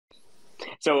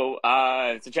So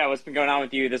Chad, what's been going on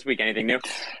with you this week? Anything new?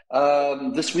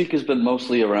 This week has been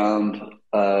mostly around,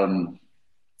 but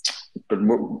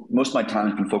most of my time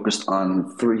has been focused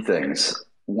on three things.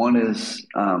 One is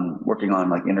working on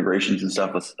like integrations and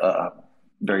stuff with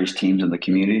various teams in the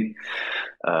community,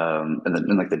 and then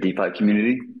in like the DeFi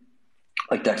community,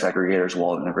 like DEX aggregators,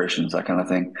 wallet integrations, that kind of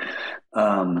thing.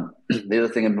 The other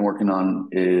thing I've been working on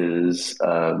is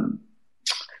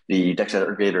the DEX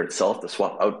aggregator itself, the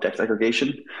swap out DEX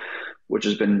aggregation, which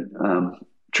has been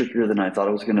trickier than I thought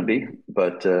it was going to be.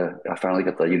 But I finally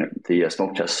got the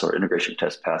smoke test or integration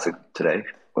test passing today,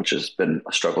 which has been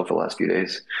a struggle for the last few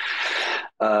days.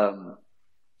 And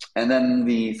then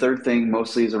the third thing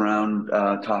mostly is around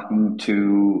talking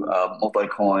to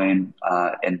Multicoin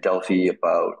and Delphi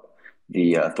about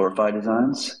the THORFi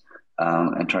designs,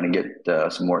 and trying to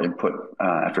get some more input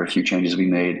after a few changes we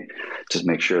made, just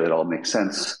make sure that all makes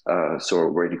sense. So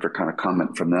we're waiting for kind of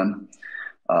comment from them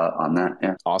on that.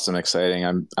 Yeah. Awesome,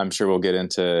 exciting. I'm sure we'll get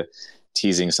into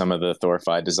teasing some of the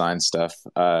THORFi design stuff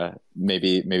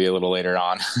maybe a little later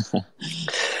on.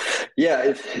 Yeah,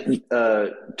 if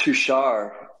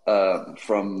THOReau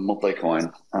from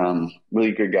Multicoin,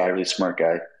 really good guy, really smart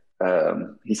guy.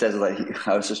 He says that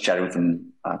I was just chatting with him,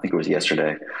 I think it was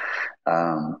yesterday.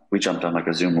 We jumped on like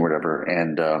a Zoom or whatever,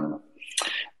 and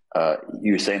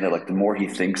he was saying that like the more he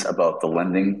thinks about the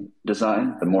lending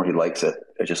design, the more he likes it.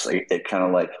 It kind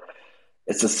of like,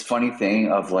 it's this funny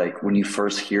thing of like when you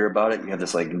first hear about it, you have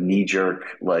this like knee jerk,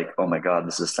 like, oh my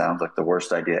God, sounds like the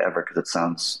worst idea ever because it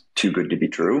sounds too good to be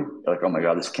true. Like, oh my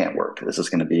God, this can't work. This is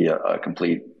going to be a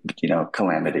complete,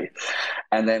 calamity.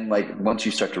 And then like once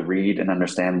you start to read and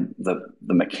understand the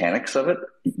mechanics of it,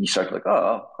 you start to like,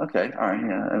 oh, okay, all right,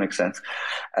 yeah, that makes sense.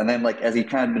 And then like as he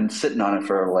kind of been sitting on it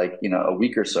for like, a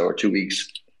week or so or 2 weeks,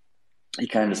 he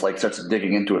kind of just like starts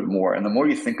digging into it more. And the more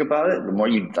you think about it, the more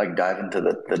you like dive into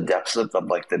the depths of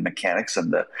like the mechanics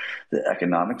and the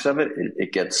economics of it,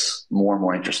 it gets more and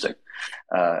more interesting.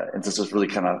 It's just this really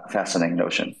kind of fascinating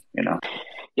notion, Yeah,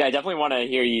 I definitely want to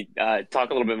hear you talk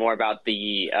a little bit more about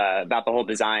the whole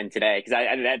design today, because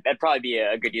that'd probably be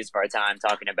a good use of our time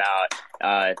talking about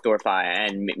THORFi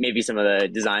and maybe some of the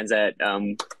designs that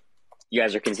you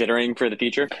guys are considering for the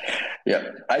future. Yeah,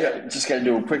 I just got to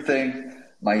do a quick thing.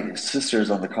 My sister's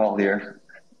on the call here.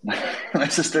 My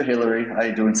sister Hillary, how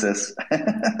you doing, sis?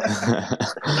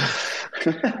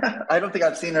 I don't think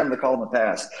I've seen her on the call in the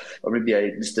past, or maybe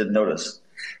I just didn't notice.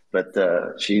 But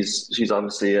she's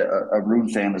obviously a Rune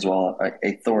fan as well,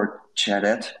 a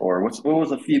THORchatette, or what was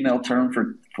the female term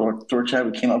for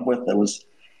THORchat we came up with? That was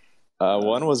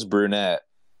one was brunette.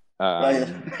 I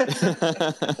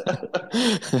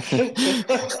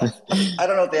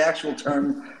don't know what the actual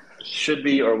term should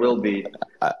be or will be.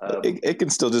 It can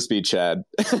still just be Chad.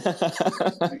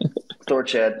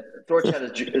 THORchat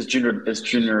is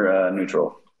junior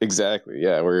neutral. Exactly.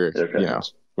 Yeah, we're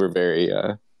we're very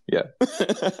yeah.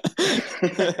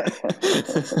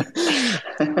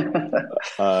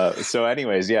 So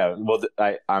anyways, yeah, well,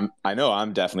 I know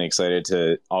I'm definitely excited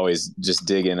to always just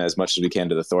dig in as much as we can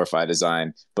to the THORFi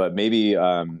design, but maybe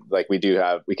like we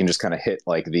can just kind of hit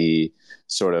like the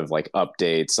sort of like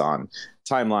updates on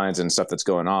timelines and stuff that's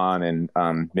going on, and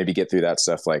maybe get through that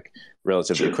stuff like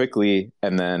relatively quickly,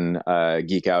 and then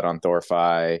geek out on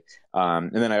THORFi.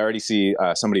 And then I already see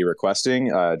somebody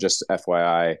requesting, just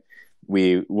FYI,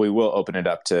 we will open it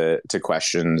up to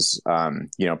questions,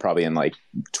 probably in like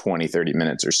 20-30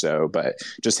 minutes or so, but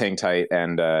just hang tight,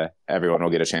 and everyone will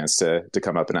get a chance to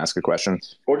come up and ask a question.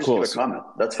 Or just give a comment.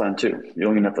 That's fine too. You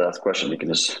don't even have to ask a question. You can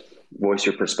just voice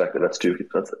your perspective.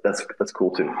 That's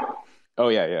cool too. Oh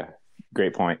yeah.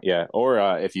 Great point. Yeah.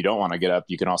 Or if you don't want to get up,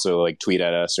 you can also like tweet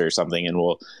at us or something, and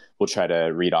we'll try to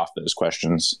read off those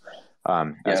questions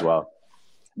as well.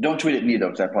 Don't tweet at me though,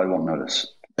 because I probably won't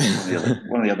notice.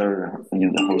 One of the other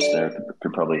hosts there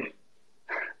could probably.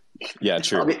 Yeah,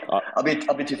 true. I'll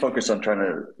be too focused on trying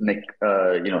to make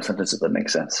sentences that make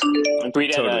sense.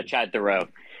 Tweet at Chad THOReau.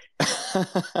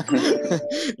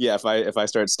 Yeah, if I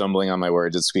start stumbling on my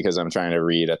words, it's because I'm trying to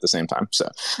read at the same time. So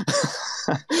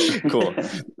cool.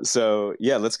 So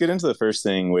yeah, let's get into the first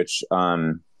thing, which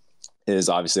is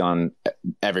obviously on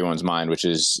everyone's mind, which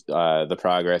is the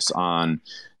progress on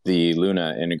the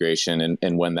Luna integration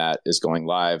and when that is going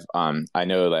live. I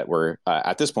know that we're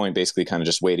at this point basically kind of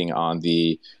just waiting on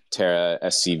the Terra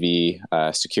SCV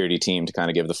security team to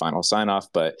kind of give the final sign off.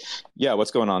 But yeah,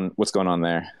 what's going on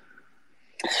there?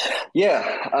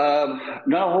 Yeah,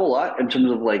 not a whole lot in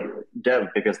terms of like dev,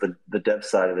 because the dev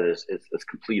side of it is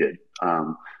completed.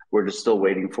 We're just still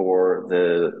waiting for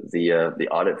the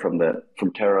audit from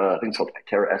Terra. I think it's called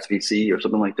Terra SVC or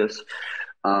something like this.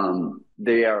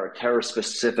 They are a Terra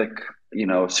specific,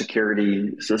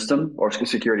 security system or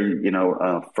security,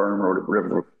 firm or whatever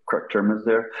the correct term is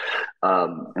there.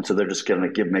 And so they're just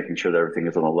going to making sure that everything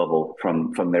is on a level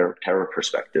from their Terra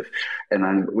perspective. And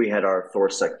then we had our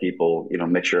THORsec people,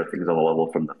 make sure everything's on a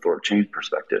level from the THORChain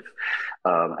perspective.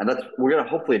 And we're going to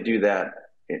hopefully do that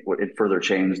in further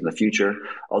chains in the future,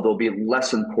 although it'll be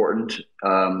less important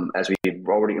as we've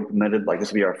already implemented. Like,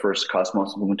 this will be our first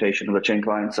Cosmos implementation of the chain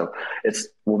client. So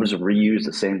we'll just reuse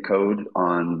the same code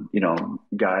on,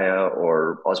 Gaia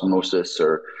or Osmosis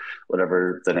or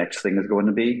whatever the next thing is going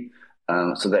to be.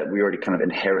 So that we already kind of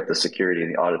inherit the security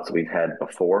and the audits that we've had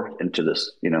before into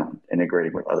this,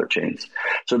 integrating with other chains.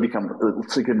 So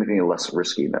it's significantly less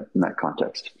risky in that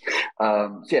context.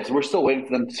 So we're still waiting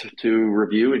for them to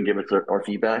review and give us our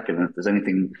feedback. And if there's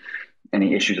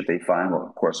any issues that they find, we'll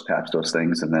of course patch those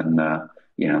things and then,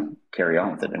 carry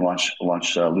on with it and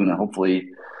launch Luna. Hopefully,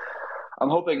 I'm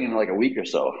hoping in like a week or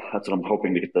so. That's what I'm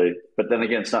hoping to get but then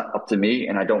again, it's not up to me,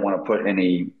 and I don't want to put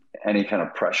any kind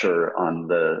of pressure on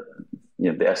the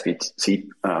SVC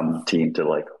team to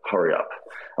like hurry up.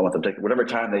 I want them to take whatever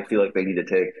time they feel like they need to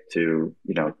take to,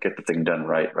 get the thing done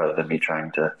right, rather than me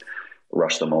trying to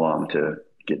rush them along to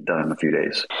get done in a few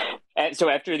days. And so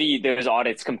after those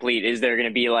audits complete, is there going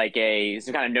to be like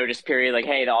some kind of notice period? Like,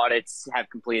 hey, the audits have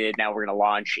completed. Now we're going to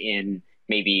launch in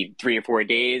maybe 3 or 4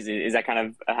 days. Is that kind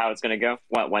of how it's going to go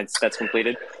once that's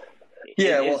completed?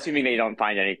 Yeah. Assuming they don't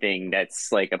find anything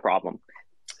that's like a problem.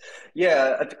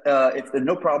 Yeah. If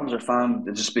no problems are found,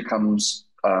 it just becomes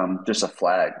just a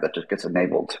flag that just gets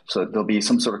enabled. So there'll be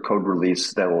some sort of code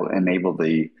release that will enable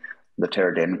the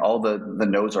Terra daemon. All the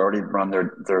nodes already run their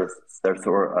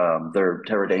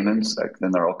Terra daemons,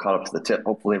 then they're all caught up to the tip.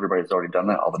 Hopefully everybody's already done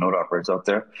that. All the node operators out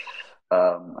there.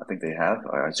 I think they have.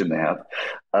 I assume they have.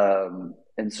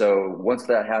 And so once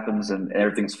that happens and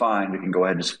everything's fine, we can go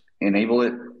ahead and just enable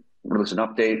it, release an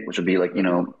update, which would be like,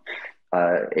 80.1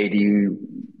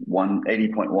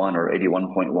 or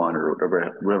 81.1 or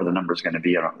whatever the number is going to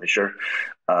be. I'm not really sure.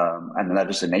 And then that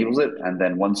just enables it. And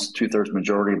then once 2/3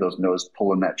 majority of those nodes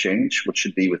pull in that change, which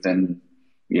should be within,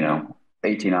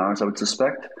 18 hours, I would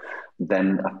suspect,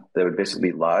 then they would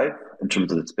basically be live in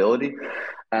terms of its ability.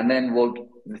 And then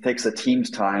it takes the team's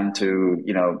time to,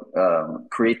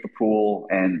 create the pool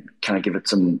and kind of give it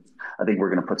some. I think we're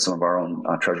going to put some of our own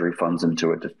treasury funds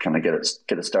into it to kind of get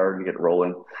it started, get it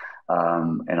rolling,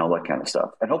 and all that kind of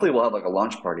stuff. And hopefully we'll have like a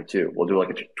launch party too. We'll do like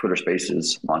a Twitter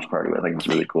Spaces launch party. I think it's a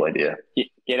really cool idea.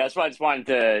 Yeah, that's what I just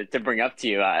wanted to bring up to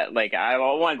you. I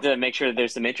wanted to make sure that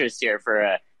there's some interest here for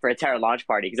a Terra launch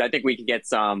party, because I think we could get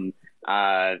some.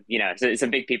 Some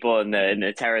big people in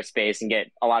the Terra space and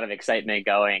get a lot of excitement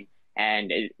going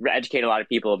and educate a lot of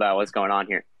people about what's going on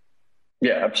here.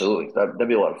 Yeah, absolutely. That'd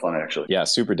be a lot of fun, actually. Yeah,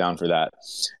 super down for that.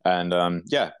 And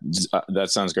that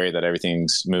sounds great that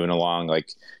everything's moving along. Like,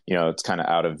 it's kind of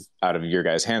out of your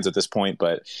guys' hands at this point,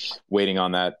 but waiting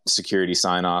on that security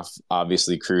sign off,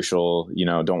 obviously crucial.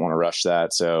 Don't want to rush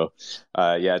that. So,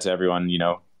 to everyone,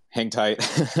 hang tight.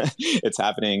 It's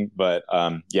happening, but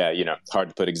hard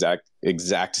to put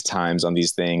exact times on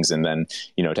these things, and then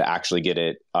to actually get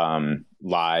it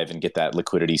live and get that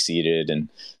liquidity seeded and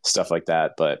stuff like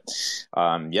that. But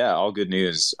all good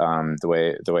news the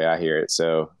way I hear it.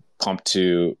 So pumped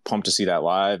to see that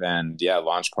live, and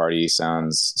launch party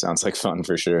sounds like fun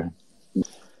for sure.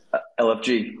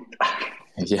 LFG.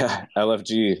 Yeah,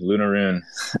 LFG, Luna Rune.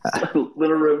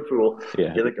 Luna Rune pool.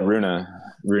 Yeah,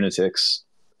 Runatics.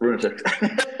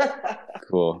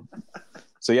 Cool.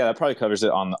 So that probably covers it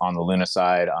on the Luna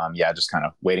side. Just kind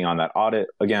of waiting on that audit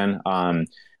again.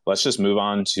 Let's just move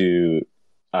on to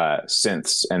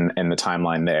synths and the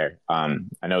timeline there.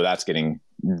 I know that's getting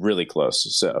really close.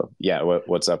 So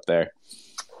what's up there?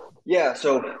 Yeah,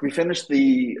 so we finished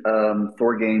the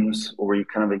Thor games where we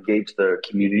kind of engaged the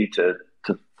community to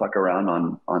fuck around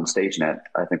on StageNet,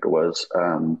 I think it was,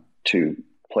 to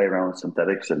play around with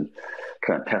synthetics and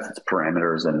kind of test its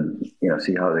parameters and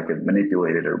see how they could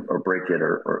manipulate it or break it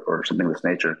or something of this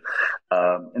nature.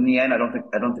 In the end, I don't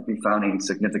think we found any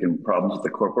significant problems with the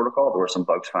core protocol. There were some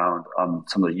bugs found on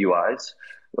some of the UIs,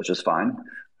 which is fine.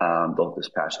 They'll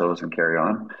just patch those and carry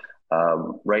on.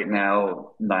 Right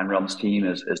now, Nine Realms team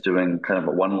is doing kind of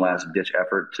a one last ditch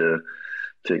effort to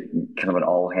kind of an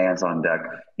all hands on deck,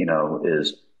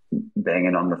 is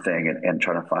banging on the thing and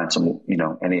trying to find some,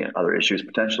 any other issues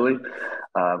potentially.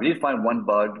 We did find one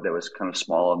bug that was kind of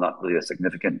small and not really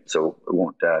significant, so it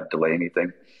won't delay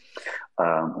anything.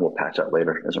 We'll patch that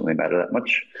later. It doesn't really matter that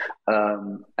much.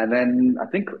 And then I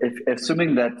think if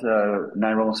assuming that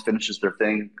Nine Realms finishes their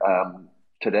thing,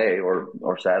 today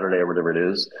or Saturday or whatever it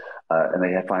is, and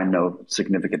they find no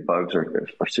significant bugs or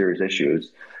serious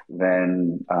issues,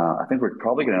 then I think we're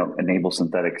probably going to enable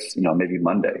synthetics, maybe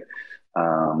Monday,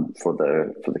 for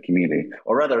the community.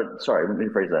 Or rather, sorry, let me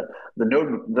rephrase that.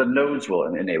 The nodes will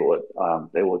enable it.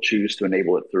 They will choose to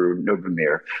enable it through Node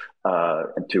Vermeer,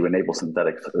 and to enable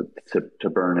synthetics to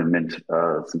burn and mint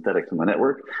synthetics in the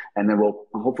network. And then we'll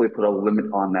hopefully put a limit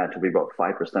on that to be about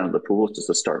 5% of the pools, just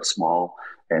to start small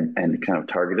and kind of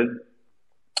targeted,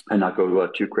 and not go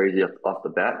too crazy off the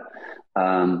bat.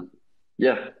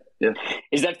 Yeah.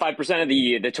 Is that 5% of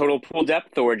the total pool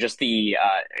depth, or just the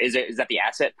is that the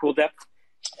asset pool depth?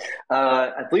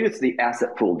 I believe it's the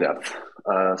asset pool depth.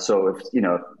 So if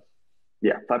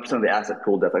 5% of the asset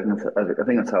pool depth. I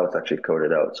think that's how it's actually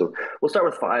coded out. So we'll start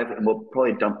with 5, and we'll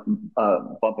probably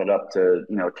bump it up to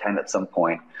 10 at some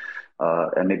point,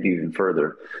 and maybe even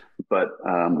further. But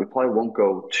we probably won't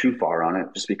go too far on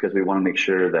it, just because we want to make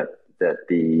sure that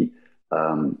we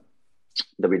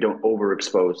don't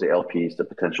overexpose the LPs to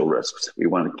potential risks. We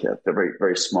want to keep them very,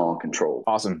 very small and controlled.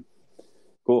 Awesome.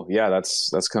 Cool. Yeah,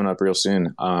 that's coming up real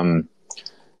soon.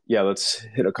 Let's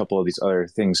hit a couple of these other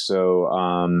things. So,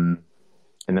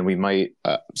 and then we might,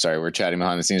 we're chatting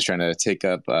behind the scenes trying to take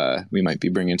up, we might be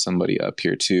bringing somebody up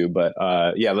here too, but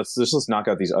let's knock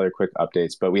out these other quick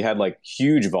updates. But we had like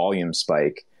huge volume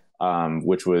spike,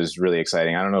 which was really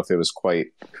exciting. I don't know if it was quite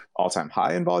all-time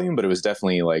high in volume, but it was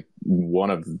definitely like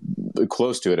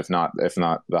close to it, if not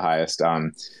the highest,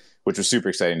 which was super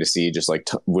exciting to see, just like,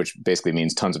 which basically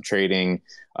means tons of trading,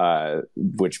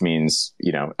 which means,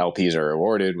 LPs are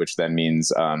rewarded, which then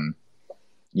means,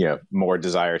 more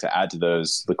desire to add to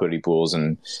those liquidity pools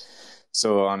and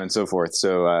so on and so forth.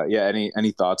 So,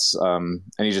 any thoughts,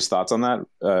 any thoughts on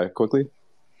that quickly?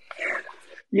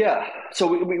 Yeah.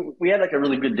 So we had like a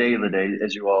really good day of the day,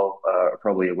 as you all are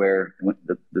probably aware.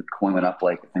 The coin went up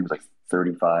like, I think it was like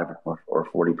 35 or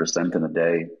 40% in a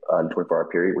day, in a 24-hour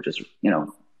period, which is,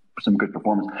 some good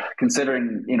performance,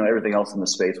 considering, everything else in the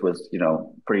space was,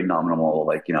 pretty nominal,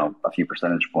 like, a few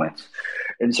percentage points.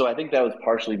 And so I think that was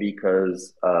partially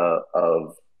because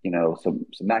of, some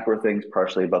macro things,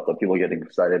 partially about the people getting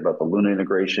excited about the Luna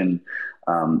integration.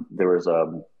 There was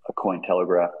a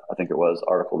Cointelegraph, I think it was,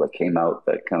 article that came out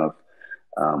that kind of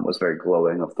was very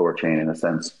glowing of THORChain in a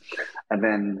sense. And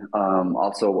then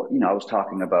also, I was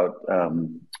talking about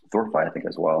THORFi, I think,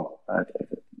 as well.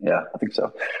 Yeah, I think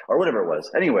so. Or whatever it was.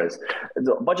 Anyways,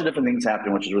 a bunch of different things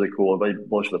happened, which is really cool. Very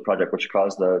bullish for the project, which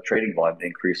caused the trading volume to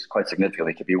increase quite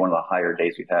significantly, to be one of the higher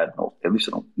days we've had, at least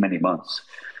in many months.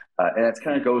 And it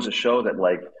kind of goes to show that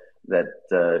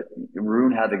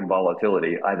Rune having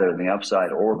volatility, either in the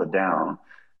upside or the down,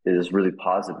 is really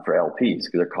positive for LPs,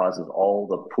 because it causes all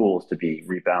the pools to be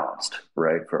rebalanced,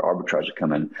 right, for arbitrage to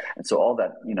come in. And so all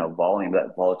that, volume,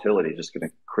 that volatility is just going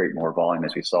to create more volume,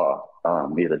 as we saw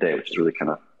the other day, which is really kind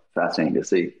of fascinating to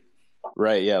see.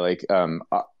 Right. Yeah. Like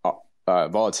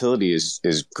volatility is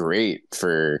great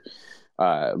for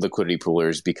liquidity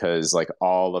poolers, because like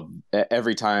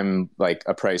every time like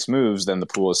a price moves, then the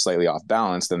pool is slightly off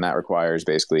balance, then that requires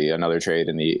basically another trade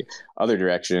in the other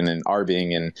direction, and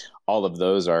arbing, and all of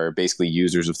those are basically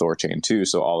users of THORChain too.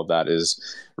 So all of that is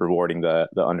rewarding the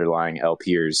underlying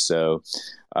LPers. So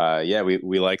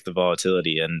we like the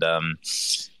volatility, and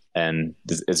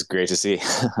it's great to see.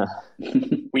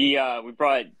 We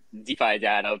brought DeFi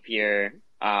Dad up here.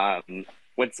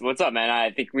 What's up, man?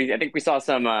 I think we saw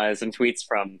some tweets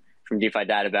from DeFi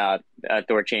Dad about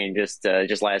THORChain just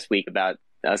last week about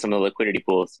some of the liquidity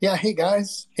pools. Yeah. Hey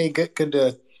guys. Hey, good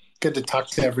to talk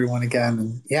to everyone again.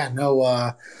 And yeah, no,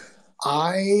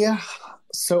 I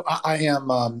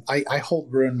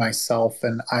hold Rune myself,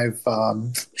 and I've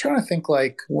trying to think,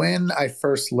 like, when I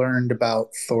first learned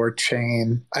about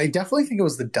THORChain, I definitely think it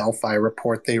was the Delphi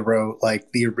report they wrote,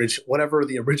 like whatever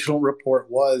the original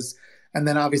report was. And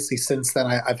then obviously since then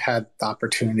I've had the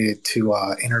opportunity to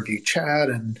interview Chad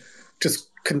and just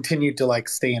continue to like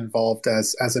stay involved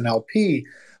as an LP.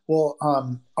 Well,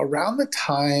 around the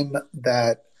time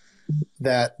that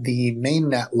the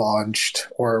mainnet launched,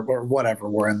 or whatever,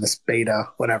 we're in this beta,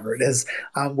 whatever it is,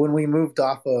 when we moved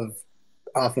off of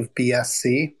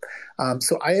BSC.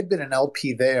 So I had been an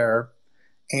LP there,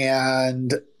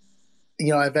 and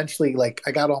eventually, like,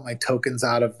 I got all my tokens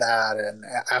out of that, and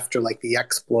after like the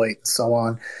exploit and so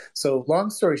on. So long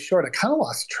story short, I kind of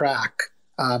lost track.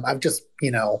 I've just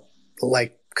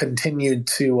like continued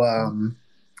to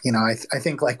I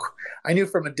think, like, I knew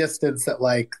from a distance that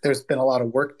like there's been a lot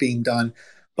of work being done,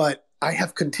 but I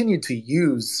have continued to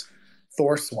use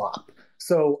THORSwap.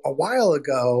 So a while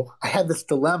ago, I had this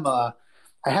dilemma.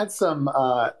 I had some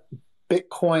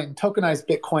Bitcoin, tokenized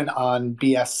Bitcoin on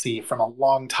BSC from a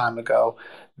long time ago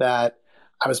that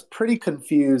I was pretty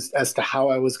confused as to how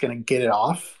I was going to get it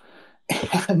off.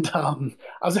 And I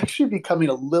was actually becoming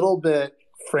a little bit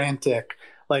frantic,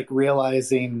 like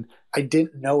realizing I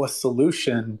didn't know a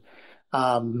solution.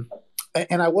 And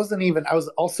I was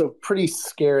also pretty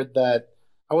scared that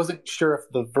I wasn't sure if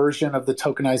the version of the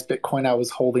tokenized Bitcoin I was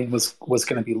holding was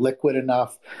going to be liquid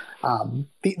enough.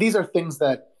 These are things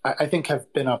that I think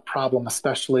have been a problem,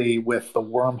 especially with the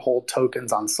wormhole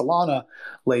tokens on Solana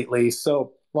lately.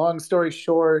 So long story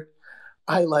short,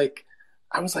 I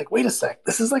was like, wait a sec,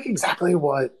 this is what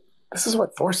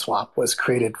THORswap was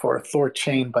created for,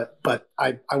 THORChain, but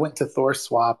I went to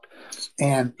THORswap,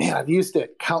 and man, I've used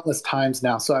it countless times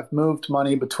now. So I've moved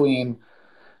money between,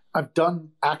 I've done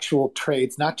actual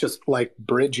trades, not just like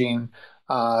bridging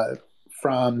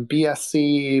from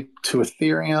BSC to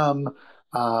Ethereum.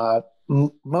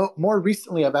 More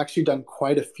recently, I've actually done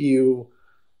quite a few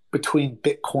between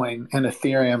Bitcoin and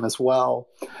Ethereum as well.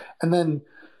 And then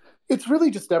it's really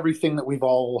just everything that we've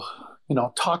all,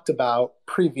 talked about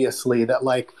previously, that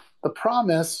like the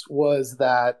promise was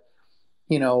that,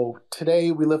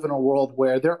 today we live in a world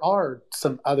where there are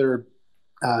some other,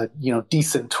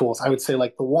 decent tools. I would say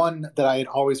like the one that I had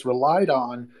always relied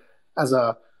on as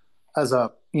a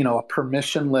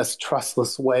permissionless,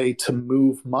 trustless way to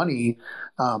move money,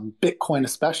 Bitcoin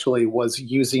especially, was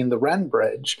using the Ren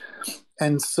bridge.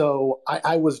 And so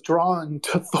I was drawn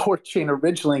to THORChain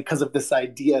originally because of this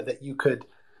idea that you could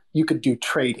do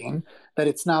trading, that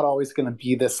it's not always going to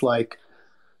be this like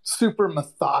super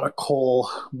methodical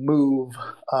move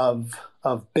of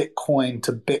Bitcoin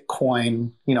to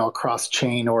Bitcoin, across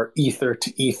chain, or Ether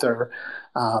to Ether.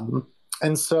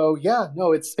 And so, yeah,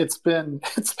 no, it's been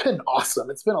awesome.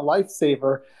 It's been a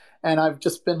lifesaver. And I've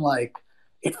just been like,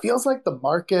 it feels like the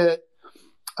market,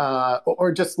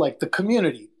 or just like the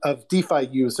community of DeFi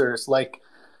users, like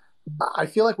I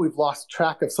feel like we've lost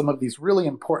track of some of these really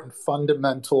important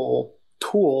fundamental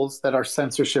tools that are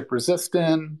censorship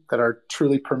resistant, that are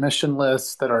truly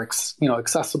permissionless, that are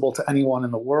accessible to anyone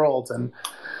in the world. And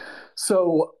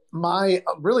so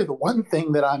the one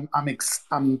thing that I'm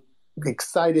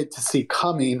excited to see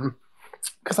coming,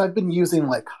 because I've been using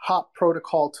like HOP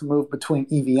protocol to move between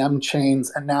EVM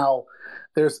chains, and now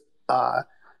there's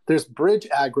bridge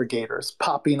aggregators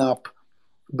popping up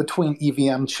between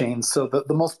EVM chains. So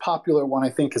the most popular one I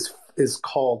think is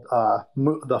called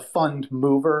the Fund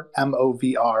Mover,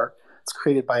 MOVR. It's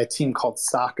created by a team called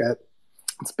Socket.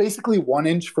 It's basically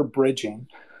 1inch for bridging.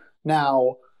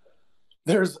 Now,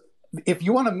 if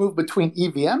you want to move between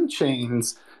EVM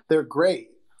chains, they're great.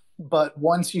 But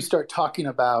once you start talking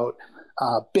about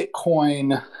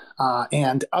Bitcoin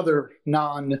and other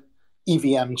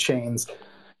non-EVM chains,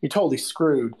 you're totally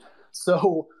screwed.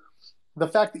 So the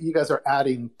fact that you guys are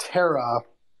adding Terra,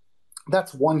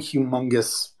 that's one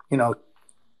humongous,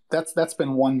 that's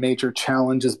been one major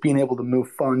challenge, is being able to move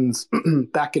funds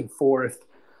back and forth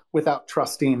without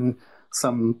trusting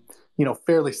some,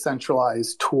 fairly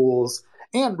centralized tools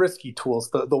and risky tools.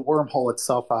 The wormhole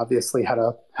itself obviously had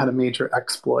a major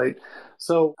exploit.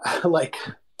 So like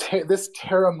this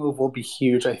Terra move will be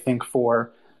huge, I think,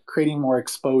 for creating more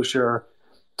exposure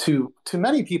to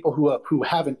many people who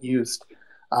haven't used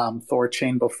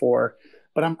THORChain before.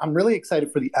 But I'm really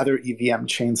excited for the other EVM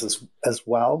chains as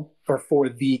well, or for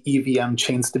the EVM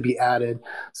chains to be added.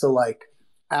 So like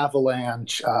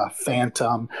Avalanche,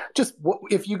 Phantom,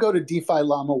 if you go to DeFi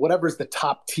Llama, whatever's the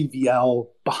top TVL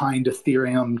behind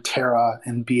Ethereum, Terra,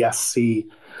 and BSC,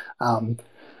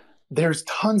 there's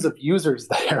tons of users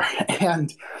there,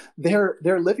 and they're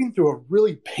living through a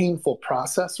really painful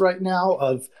process right now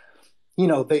of,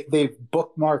 they've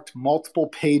bookmarked multiple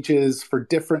pages for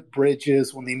different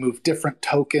bridges when they move different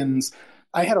tokens.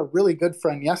 I had a really good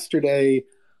friend yesterday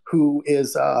who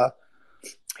is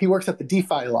he works at the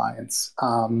DeFi Alliance,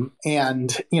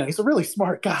 and he's a really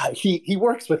smart guy. He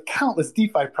works with countless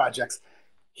DeFi projects.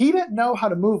 He didn't know how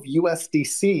to move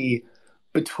USDC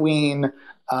between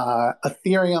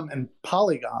Ethereum and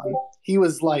Polygon. He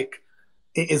was like,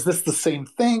 "Is this the same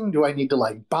thing? Do I need to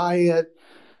like buy it?"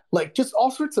 Like just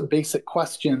all sorts of basic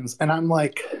questions. And I'm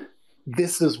like,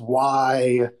 this is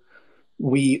why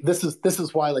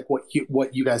like what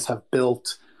you guys have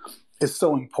built is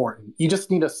so important. You just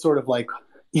need a sort of like,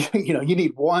 you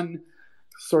need one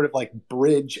sort of like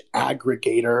bridge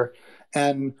aggregator.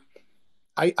 And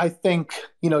I think,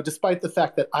 despite the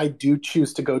fact that I do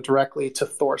choose to go directly to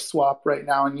THORswap right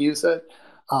now and use it,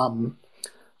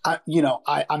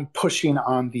 I'm pushing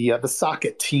on the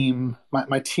socket team,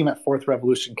 my team at Fourth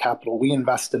Revolution Capital. We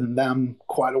invested in them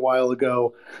quite a while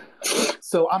ago,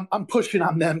 so I'm pushing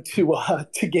on them to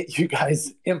get you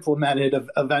guys implemented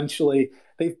eventually.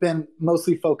 They've been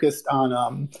mostly focused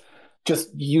on just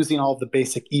using all the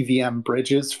basic EVM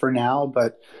bridges for now,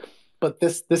 but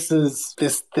this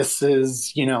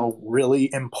is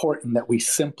really important that we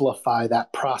simplify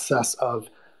that process of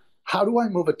how do I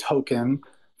move a token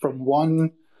from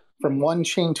one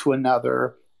chain to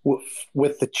another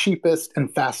with the cheapest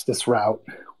and fastest route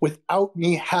without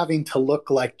me having to look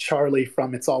like Charlie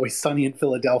from It's Always Sunny in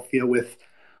Philadelphia with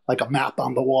like a map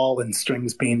on the wall and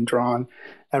strings being drawn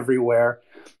everywhere.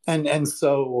 And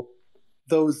so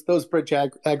those bridge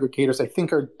aggregators, I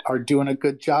think, are doing a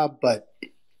good job, but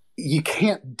you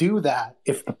can't do that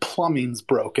if the plumbing's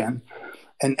broken.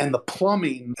 And the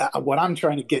plumbing, what I'm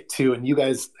trying to get to, and you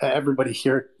guys, everybody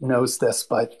here knows this,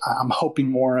 but I'm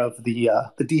hoping more of the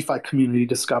DeFi community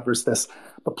discovers this.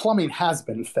 The plumbing has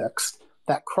been fixed.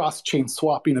 That cross-chain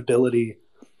swapping ability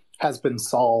has been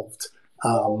solved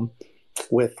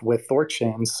with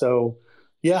THORChain. So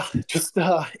yeah, just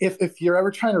if you're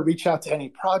ever trying to reach out to any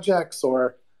projects,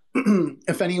 or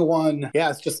if anyone,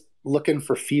 is just looking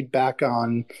for feedback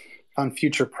on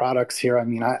future products here. I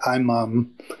mean,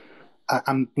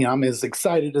 I'm as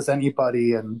excited as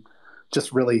anybody, and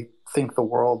just really think the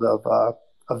world of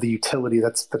the utility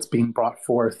that's being brought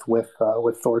forth with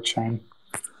THORChain.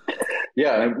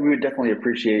 Yeah, we would definitely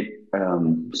appreciate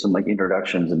some like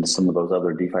introductions into some of those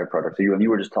other DeFi products. You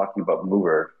were just talking about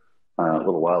Mover a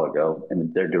little while ago,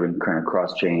 and they're doing kind of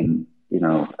cross-chain,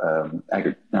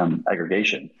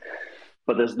 aggregation.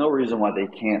 But there's no reason why they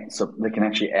can't. So they can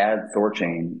actually add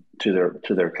THORChain to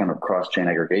their kind of cross-chain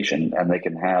aggregation, and they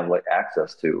can have like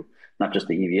access to not just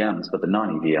the EVMs but the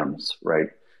non-EVMs, right?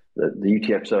 The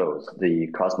UTXOs, the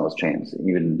Cosmos chains,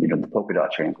 even the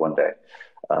Polkadot chains one day.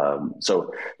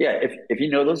 So yeah, if you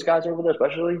know those guys over there,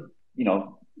 especially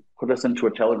put us into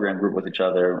a Telegram group with each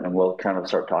other, and we'll kind of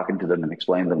start talking to them and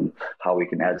explain them how we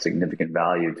can add significant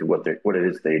value to what it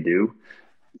is they do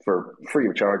for free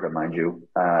of charge, mind you,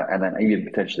 and then even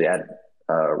potentially add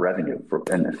revenue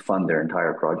and fund their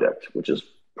entire project, which is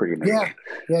pretty amazing.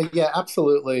 Yeah,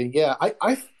 absolutely. Yeah,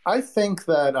 I think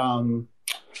that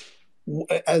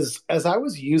as I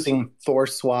was using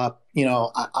THORSwap,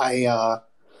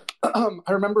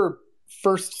 I remember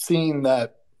first seeing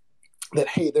that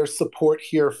hey, there's support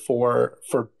here for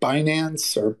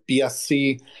Binance or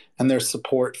BSC, and there's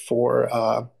support for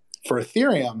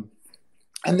Ethereum.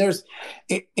 And there's,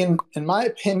 in my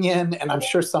opinion, and I'm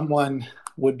sure someone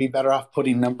would be better off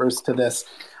putting numbers to this,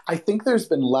 I think there's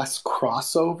been less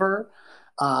crossover.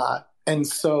 And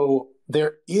so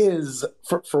there is,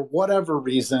 for whatever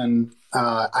reason,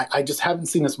 I just haven't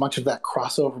seen as much of that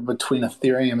crossover between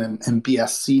Ethereum and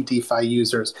BSC DeFi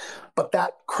users. But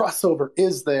that crossover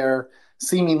is there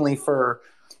seemingly for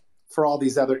all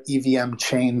these other EVM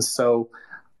chains. So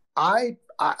I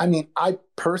mean, I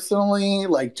personally,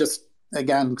 like, just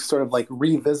again, sort of like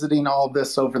revisiting all of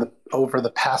this over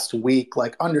the past week,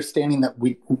 like understanding that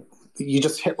you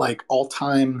just hit like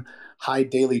all-time high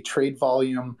daily trade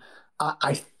volume.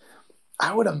 I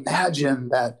would imagine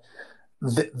that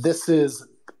this is,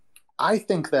 I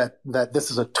think that this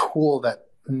is a tool that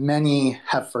many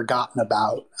have forgotten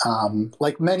about,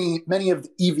 like many of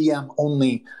the EVM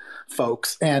only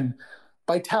folks. And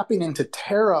by tapping into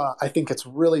Terra, I think it's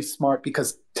really smart,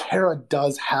 because Terra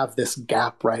does have this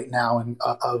gap right now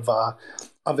of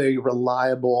a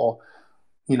reliable,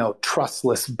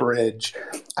 trustless bridge.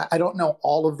 I don't know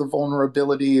all of the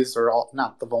vulnerabilities, or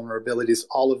not the vulnerabilities,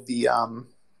 all of the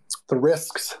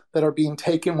risks that are being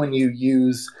taken when you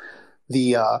use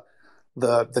the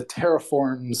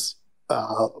Terraform's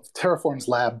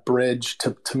Lab bridge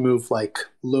to move like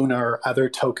Luna or other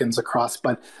tokens across,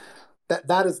 but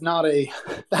that is not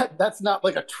that's not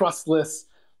like a trustless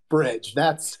bridge.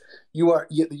 That's you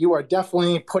are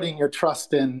definitely putting your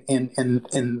trust in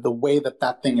the way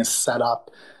that thing is set up.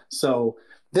 So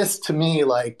this, to me,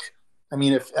 like, I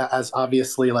mean, as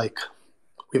obviously, like,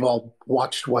 we've all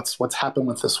watched what's happened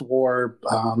with this war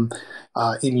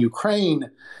in Ukraine,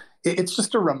 it's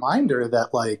just a reminder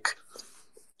that, like,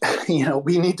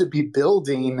 we need to be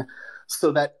building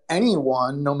so that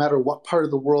anyone, no matter what part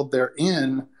of the world they're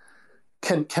in,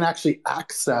 can actually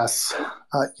access,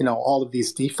 all of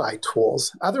these DeFi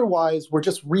tools. Otherwise, we're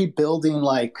just rebuilding,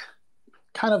 like,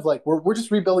 kind of like we're just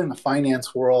rebuilding the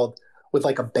finance world with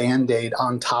like a Band-Aid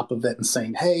on top of it and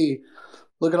saying, hey,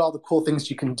 look at all the cool things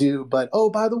you can do, but oh,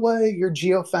 by the way, you're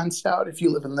geo-fenced out if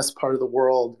you live in this part of the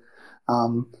world.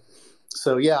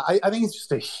 So yeah, I think it's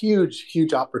just a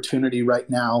huge opportunity right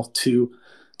now to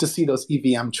to see those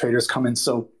EVM traders come in.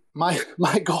 So my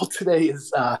goal today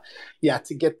is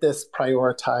to get this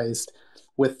prioritized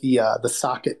with the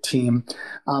socket team.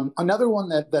 Another one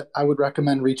that I would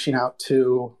recommend reaching out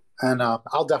to, and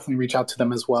I'll definitely reach out to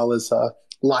them as well, is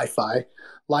Li-Fi.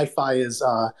 Li-Fi is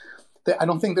I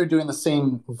don't think they're doing the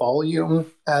same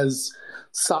volume as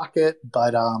socket,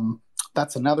 but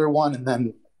that's another one. And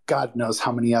then God knows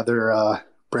how many other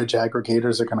bridge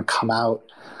aggregators are going to come out.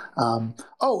 And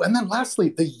then lastly,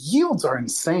 the yields are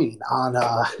insane on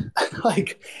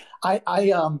like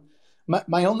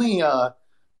my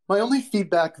only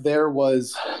feedback there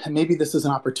was, and maybe this is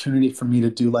an opportunity for me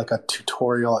to do like a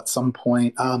tutorial at some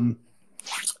point. The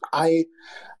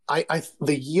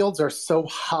yields are so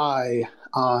high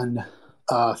on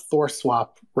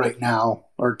THORswap right now,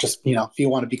 or just, if you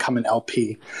want to become an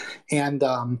LP. And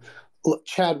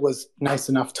Chad was nice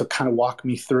enough to kind of walk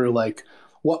me through like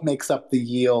what makes up the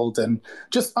yield and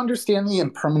just understand the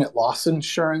impermanent loss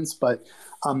insurance. But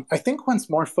I think once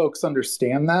more folks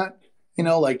understand that,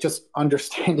 like just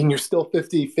understanding you're still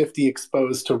 50-50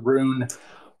 exposed to Rune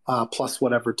plus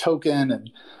whatever token.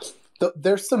 And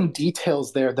there's some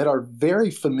details there that are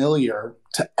very familiar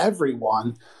to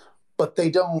everyone, but they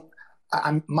don't.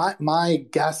 My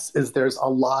guess is there's a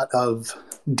lot of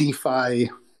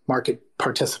DeFi market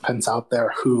participants out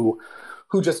there who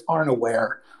just aren't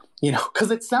aware,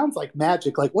 because it sounds like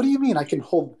magic. Like, what do you mean I can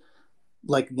hold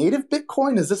like native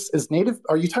Bitcoin? Is native?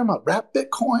 Are you talking about wrap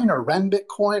Bitcoin or Ren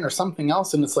Bitcoin or something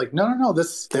else? And it's like, no,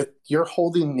 you're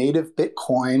holding native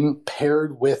Bitcoin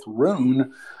paired with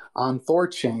Rune on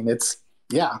THORChain. It's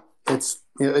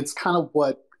kind of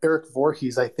what Eric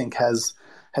Voorhees, I think, has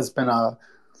been a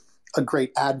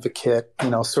great advocate,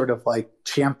 sort of like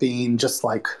championing just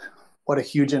like what a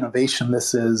huge innovation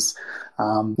this is,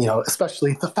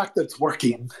 especially the fact that it's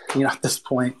working, at this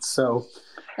point. So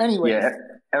anyway. Yeah,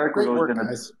 Eric has always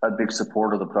been a big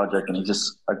supporter of the project, and he's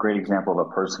just a great example of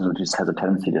a person who just has a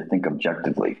tendency to think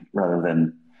objectively rather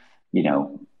than,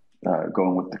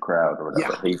 going with the crowd or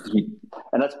whatever. Yeah.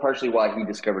 And that's partially why he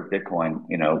discovered Bitcoin,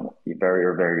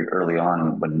 very, very early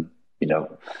on when,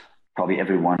 probably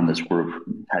everyone in this group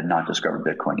had not discovered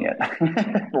Bitcoin yet.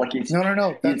 No.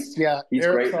 He's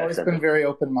Eric's always been very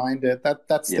open-minded.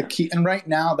 That's the key. And right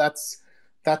now that's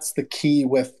the key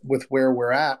with where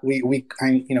we're at. We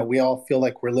all feel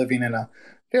like we're living in a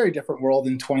very different world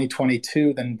in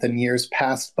 2022 than years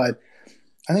past. But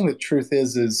I think the truth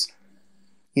is,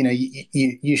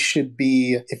 you should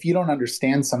be, if you don't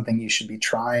understand something, you should be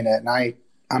trying it. And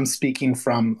I'm speaking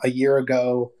from a year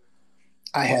ago.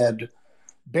 I had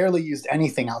barely used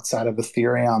anything outside of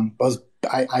Ethereum.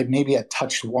 I maybe had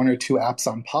touched one or two apps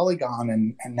on Polygon,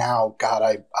 and now,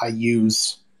 God, I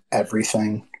use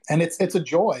everything. And it's a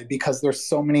joy because there's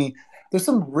some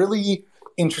really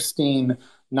interesting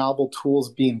novel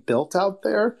tools being built out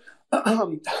there.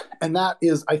 And that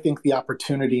is, I think, the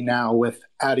opportunity now with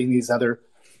adding these other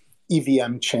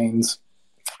EVM chains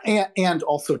and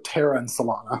also Terra and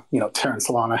Solana. Terra and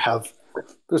Solana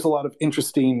there's a lot of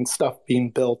interesting stuff being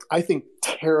built. I think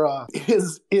Terra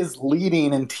is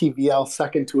leading in TVL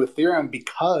second to Ethereum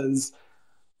because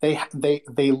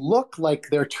they look like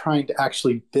they're trying to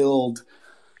actually build,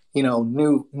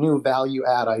 new value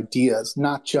add ideas,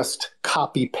 not just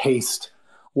copy paste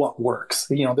what works.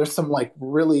 There's some like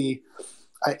really,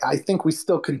 I think we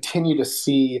still continue to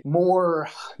see more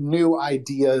new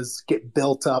ideas get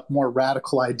built up, more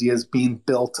radical ideas being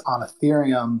built on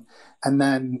Ethereum. And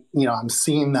then, I'm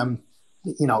seeing them,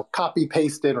 copy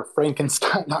pasted or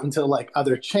Frankenstein onto like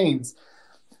other chains.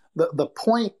 The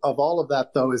point of all of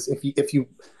that, though, is if you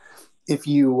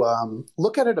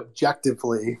look at it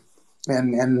objectively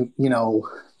and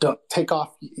don't take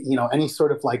off, any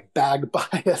sort of like bag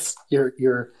bias,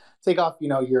 your take off,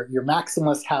 your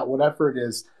maximalist hat, whatever it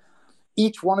is,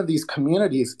 each one of these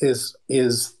communities is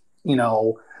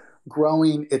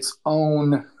growing its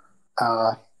own,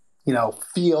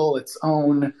 feel, its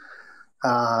own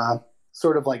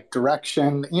sort of like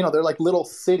direction. They're like little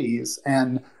cities,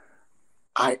 and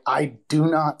I do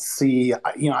not see,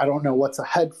 I don't know what's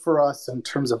ahead for us in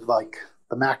terms of like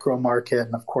the macro market.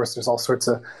 And of course, there's all sorts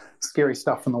of scary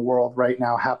stuff in the world right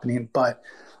now happening. But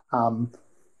that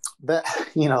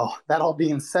all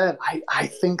being said, I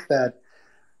think that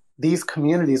these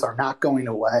communities are not going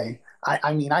away.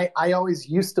 I always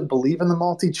used to believe in the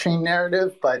multi-chain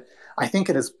narrative, but I think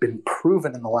it has been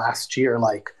proven in the last year,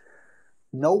 like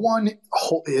no one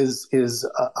is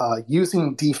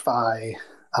using DeFi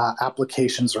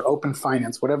applications or open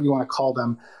finance, whatever you want to call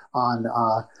them,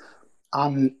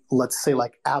 on let's say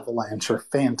like Avalanche or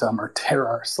Phantom or Terra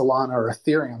or Solana or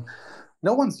Ethereum.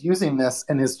 no one's using this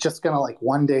and is just going to like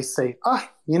one day say,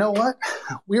 you know what?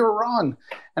 We were wrong.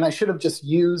 And I should have just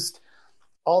used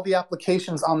all the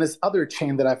applications on this other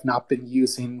chain that I've not been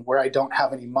using where I don't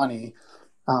have any money.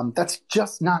 That's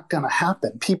just not going to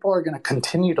happen. People are going to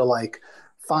continue to like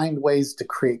find ways to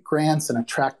create grants and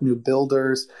attract new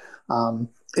builders.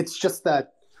 It's just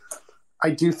that I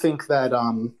do think that,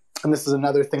 and this is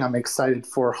another thing I'm excited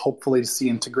for, hopefully to see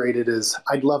integrated, is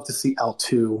I'd love to see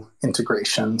L2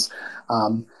 integrations.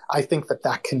 I think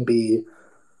that can be,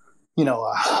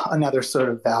 another sort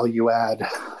of value add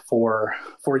for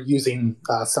using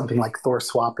something like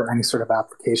THORSwap or any sort of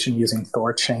application using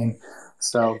THORChain.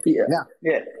 So yeah.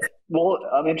 Well,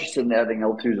 I'm interested in adding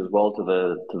L2s as well to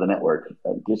the network.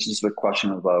 This is the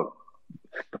question about,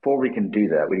 before we can do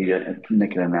that, we need to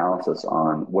make an analysis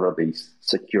on what are the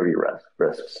security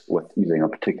risks with using a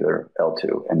particular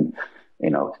L2, and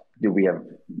do we have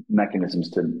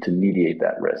mechanisms to mediate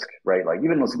that risk, right? Like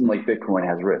even though something like Bitcoin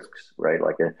has risks, right?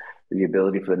 Like the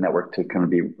ability for the network to kind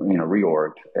of be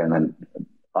reorged and then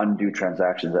undo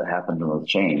transactions that happen on the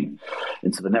chain,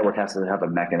 and so the network has to have a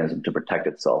mechanism to protect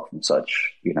itself from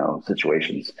such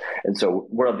situations. And so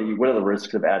what are the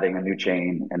risks of adding a new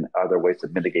chain, and are there ways to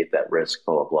mitigate that risk?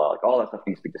 Blah blah blah. Like all that stuff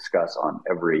needs to be discussed on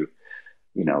every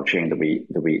chain that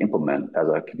we implement as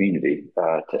a community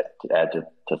to add to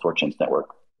THORChain's network.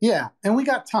 Yeah, and we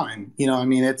got time.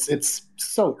 It's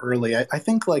so early. I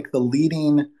think like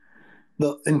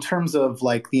in terms of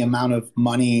like the amount of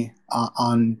money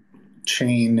on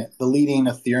chain, the leading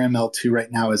Ethereum L2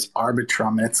 right now is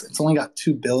Arbitrum, and it's only got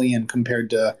 2 billion compared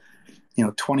to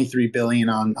 23 billion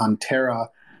on Terra.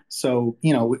 So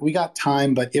we got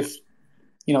time, but if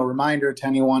reminder to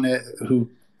anyone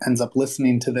who ends up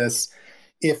listening to this,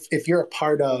 if you're a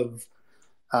part of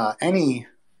any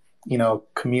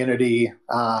community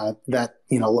that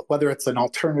whether it's an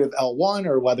alternative L1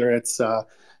 or whether it's an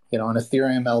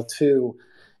Ethereum L2,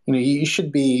 you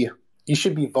should be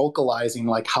vocalizing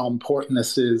like how important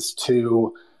this is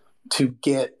to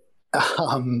get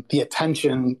the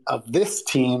attention of this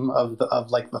team of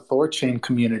like the THORChain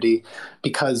community,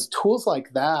 because tools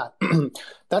like that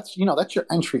that's your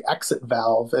entry exit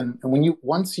valve, and when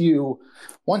once you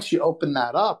open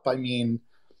that up,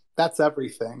 that's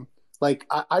everything. Like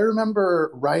I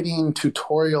remember writing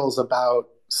tutorials about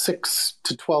 6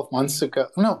 months ago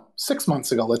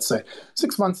let's say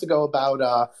 6 months ago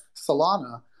about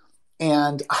Solana.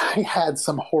 And I had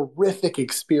some horrific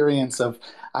experience of,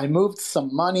 I moved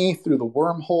some money through the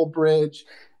wormhole bridge,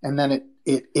 and then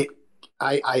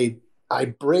I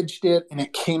bridged it, and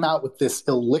it came out with this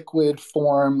illiquid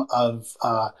form of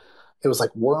it was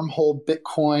like wormhole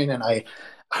Bitcoin, and I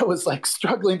was like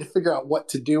struggling to figure out what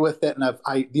to do with it, and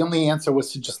the only answer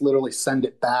was to just literally send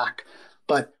it back.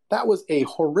 But that was a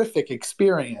horrific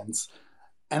experience,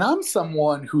 and I'm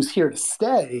someone who's here to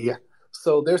stay.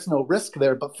 So there's no risk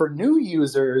there. But for new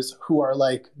users who are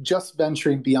like just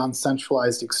venturing beyond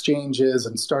centralized exchanges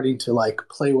and starting to like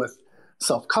play with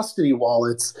self-custody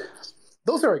wallets,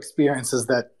 those are experiences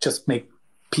that just make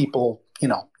people,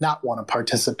 not want to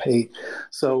participate.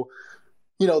 So,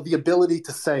 the ability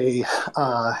to say,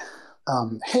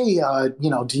 hey,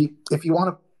 if you want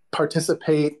to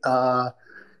participate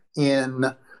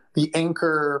in the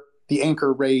anchor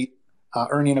rate,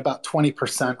 earning about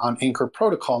 20% on Anchor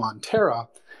Protocol on Terra,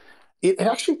 it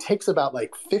actually takes about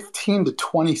like 15 to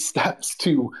 20 steps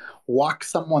to walk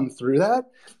someone through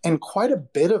that. And quite a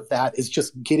bit of that is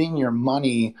just getting your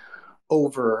money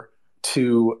over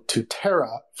to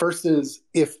Terra, versus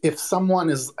if someone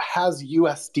has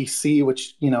USDC,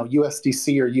 which,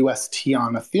 USDC or UST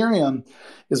on Ethereum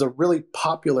is a really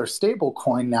popular stable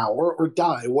coin now, or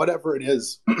DAI, whatever it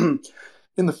is,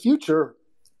 in the future,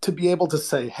 to be able to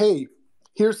say, hey,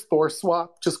 here's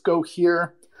THORSwap, just go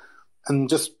here and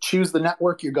just choose the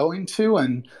network you're going to,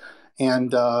 and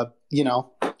you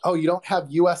don't have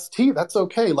UST, that's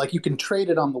okay. Like you can trade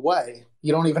it on the way.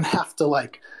 You don't even have to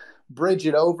like bridge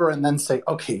it over and then say,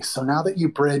 okay, so now that you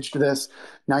bridged this,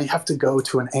 now you have to go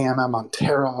to an AMM on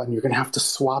Terra and you're going to have to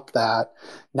swap that.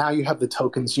 Now you have the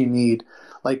tokens you need.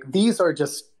 Like these are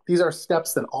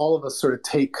steps that all of us sort of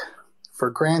take for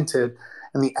granted,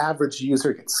 and the average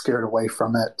user gets scared away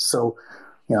from it. So,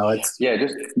 it's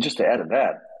just to add to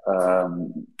that.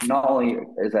 Not only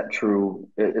is that true,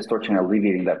 is THORChain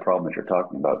alleviating that problem that you're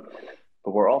talking about,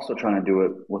 but we're also trying to do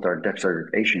it with our DEX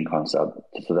aggregation concept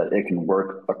so that it can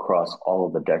work across all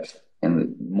of the DEX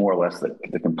in more or less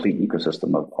the complete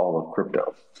ecosystem of all of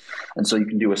crypto. And so you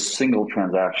can do a single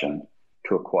transaction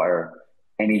to acquire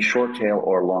any short tail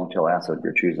or long tail asset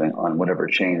you're choosing on whatever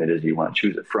chain it is you want to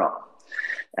choose it from.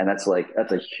 And that's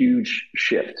a huge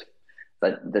shift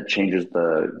that changes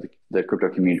the crypto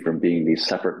community from being these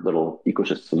separate little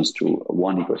ecosystems to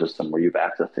one ecosystem where you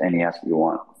have access to any asset you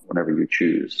want whenever you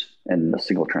choose in a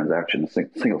single transaction, a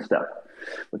single step,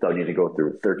 without needing to go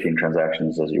through 13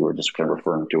 transactions as you were just kind of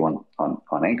referring to on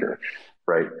Anchor,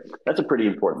 right? That's a pretty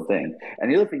important thing.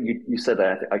 And the other thing you said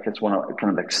that I just want to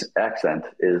kind of accent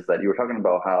is that you were talking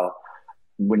about how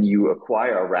when you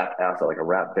acquire a wrapped asset, like a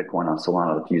wrapped Bitcoin on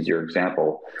Solana, to use your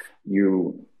example,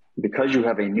 because you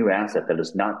have a new asset that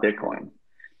is not Bitcoin,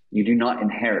 you do not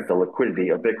inherit the liquidity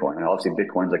of Bitcoin. And obviously,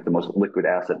 Bitcoin is like the most liquid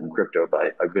asset in crypto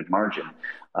by a good margin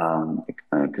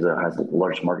because it has the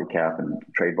largest market cap and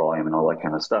trade volume and all that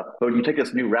kind of stuff. But when you take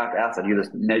this new wrapped asset, you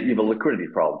have a liquidity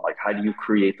problem. Like, how do you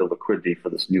create the liquidity for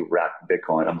this new wrapped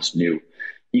Bitcoin on this new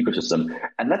ecosystem?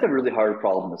 And that's a really hard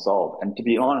problem to solve. And to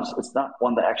be honest, it's not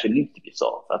one that actually needs to be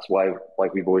solved. That's why,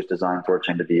 like, we've always designed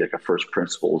THORChain to be like a first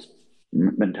principles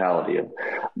mentality of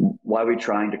why are we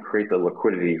trying to create the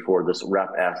liquidity for this wrap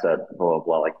asset, blah, blah,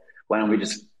 blah. Like, why don't we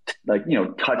just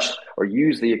touch or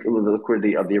use the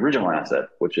liquidity of the original asset,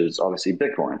 which is obviously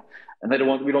Bitcoin. And we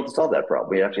don't have to solve that problem.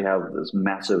 We actually have this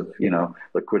massive,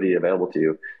 liquidity available to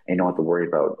you, and you don't have to worry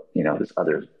about, this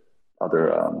other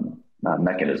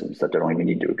mechanisms that don't even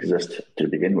need to exist to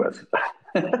begin with.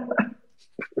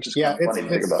 Which is kind of funny to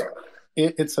think about.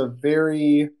 It's a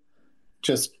very,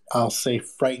 just, I'll say,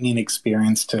 frightening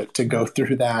experience to go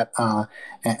through that.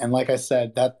 And like I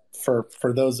said, that for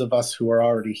those of us who are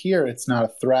already here, it's not a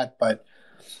threat, but,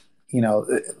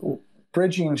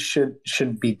 bridging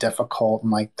shouldn't be difficult.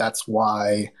 And like, that's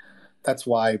why,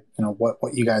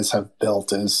 what you guys have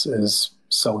built is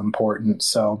so important.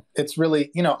 So it's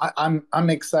really, I'm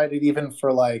excited even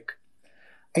for like,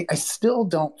 I still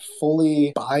don't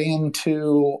fully buy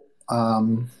into,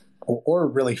 or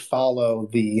really follow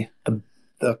the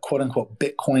quote unquote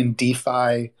Bitcoin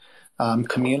DeFi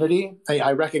community.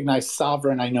 I recognize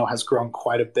Sovereign, I know, has grown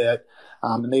quite a bit,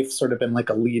 and they've sort of been like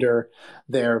a leader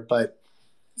there. But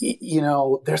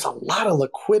there's a lot of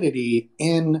liquidity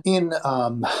in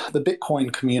the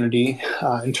Bitcoin community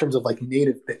in terms of like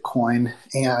native Bitcoin,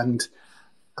 and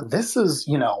this is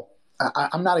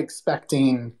I'm not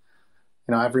expecting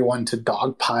everyone to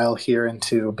dogpile here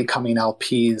into becoming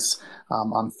LPs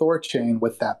on THORChain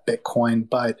with that Bitcoin,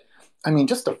 but I mean,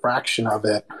 just a fraction of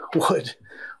it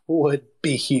would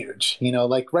be huge.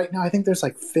 Like right now, I think there's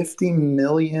like 50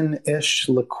 million-ish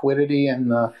liquidity in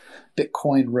the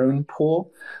Bitcoin Rune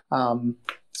pool.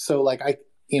 So like that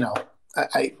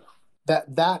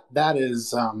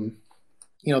is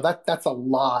that's a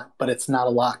lot, but it's not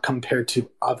a lot compared to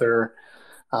other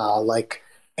like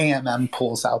AMM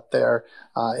pools out there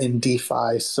in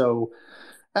DeFi. So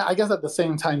I guess at the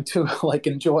same time too, like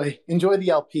enjoy the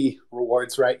LP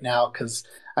rewards right now, because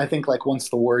I think like once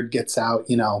the word gets out,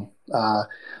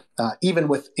 even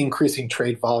with increasing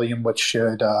trade volume, which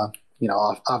should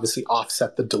obviously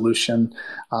offset the dilution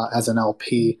as an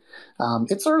LP,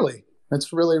 it's early.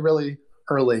 It's really, really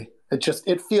early.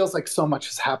 It feels like so much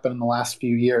has happened in the last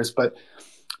few years, but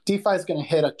DeFi is going to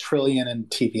hit $1 trillion in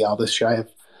TVL this year. I have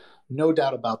no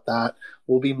doubt about that.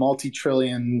 We'll be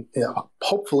multi-trillion,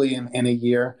 hopefully in a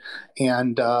year.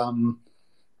 And,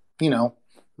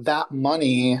 that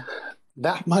money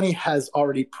has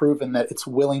already proven that it's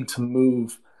willing to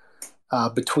move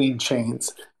between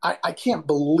chains. I can't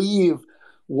believe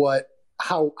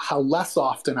how less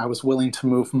often I was willing to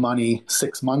move money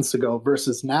 6 months ago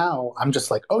versus now. I'm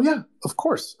just like, oh yeah, of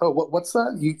course. Oh, what's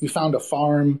that? You found a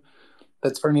farm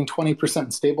that's earning 20%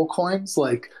 in stable coins?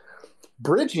 Like,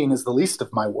 bridging is the least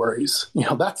of my worries.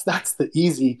 That's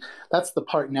the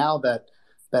part now that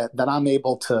I'm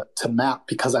able to map,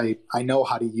 because I know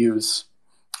how to use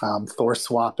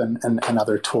THORSwap and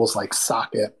other tools like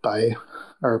Socket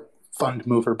or Fund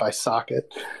Mover by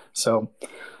Socket. So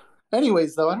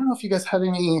anyways, though, I don't know if you guys had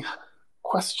any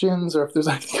questions or if there's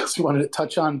anything else you wanted to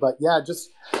touch on, but yeah, just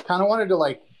kind of wanted to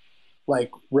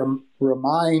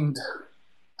remind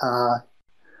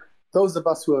those of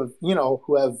us who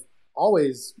have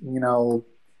always,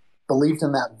 believed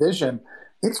in that vision.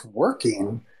 It's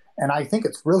working. And I think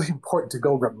it's really important to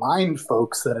go remind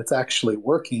folks that it's actually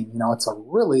working. It's a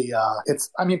really,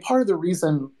 part of the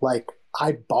reason like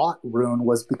I bought Rune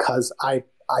was because I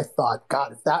thought,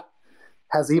 God, if that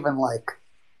has even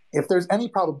if there's any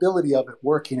probability of it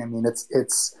working, I mean, that's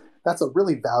a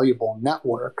really valuable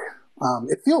network.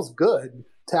 It feels good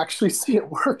to actually see it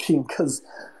working because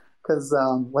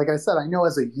like I said, I know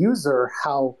as a user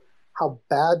how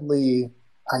badly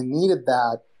I needed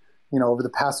that, over the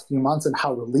past few months, and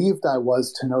how relieved I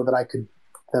was to know that I could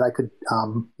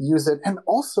use it. And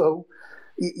also,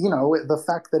 the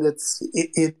fact that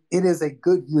it is a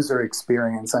good user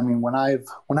experience. I mean, when I've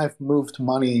moved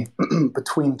money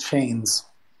between chains,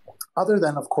 other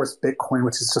than of course Bitcoin,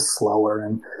 which is just slower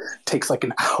and takes like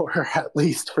an hour at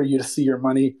least for you to see your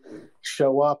money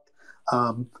show up.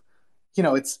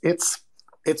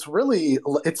 It's really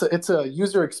it's a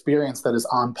user experience that is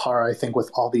on par, I think,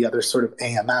 with all the other sort of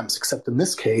AMMs, except in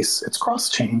this case it's cross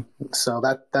chain. So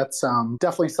that's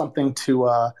definitely something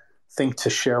to think to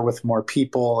share with more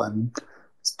people, and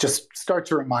just start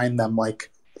to remind them,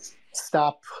 like,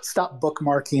 stop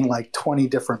bookmarking like 20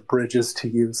 different bridges to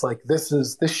use. Like, this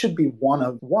should be one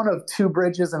of two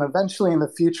bridges, and eventually in the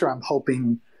future I'm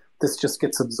hoping this just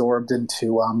gets absorbed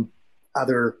into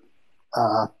other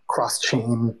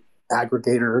cross-chain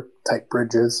aggregator type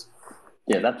bridges.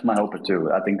 Yeah, that's my hope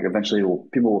too. I think eventually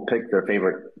people will pick their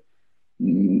favorite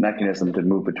mechanism to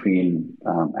move between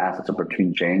assets or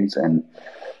between chains, and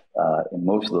in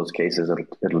most of those cases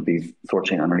it'll be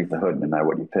THORChain underneath the hood, no matter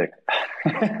what you pick.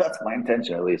 That's my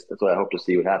intention, at least. That's what I hope to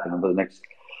see would happen over the next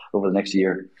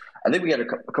year. I think we had a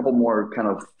couple more kind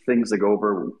of things to go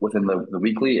over within the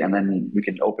weekly, and then we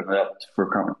can open it up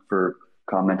for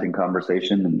commenting,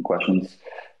 conversation, and questions,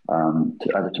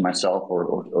 either to myself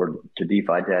or to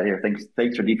DeFi Dad here. Thanks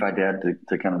for DeFi Dad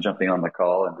to kind of jumping on the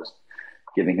call and just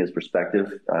giving his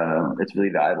perspective. It's really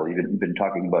valuable. You've been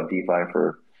talking about DeFi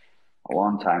for a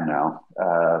long time now,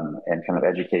 and kind of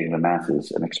educating the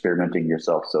masses and experimenting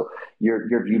yourself. So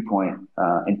your viewpoint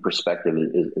and perspective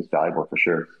is valuable for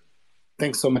sure.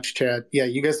 Thanks so much, Chad. Yeah,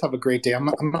 you guys have a great day. I'm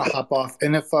gonna hop off.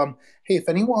 And if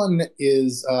anyone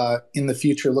is in the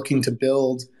future looking to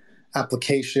build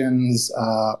applications,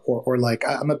 or like,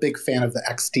 I'm a big fan of the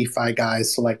XDeFi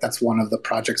guys. So like, that's one of the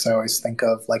projects I always think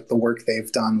of, like the work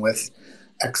they've done with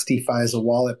XDeFi as a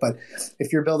wallet. But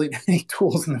if you're building any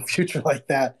tools in the future like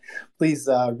that, please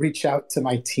reach out to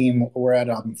my team. We're at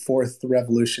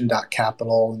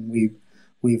fourthrevolution.capital, and we've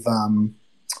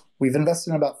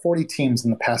invested in about 40 teams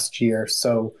in the past year.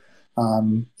 So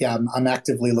I'm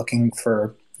actively looking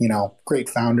for great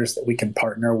founders that we can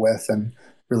partner with and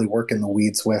really work in the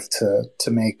weeds with to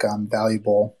make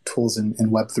valuable tools in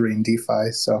Web3 and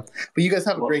DeFi. So, but you guys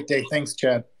have a great day. Thanks,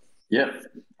 Chad. Yeah,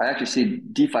 I actually see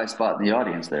DeFi Spot in the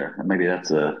audience there. Maybe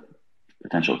that's a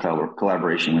potential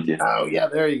collaboration with you. Oh yeah,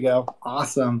 there you go.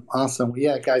 Awesome. Well,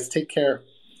 yeah, guys, take care.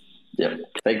 Yeah,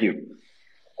 thank you,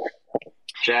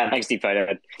 Chad. Thanks, DeFi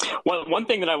Dad. One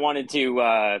thing that I wanted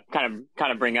to kind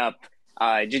of bring up,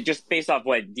 just based off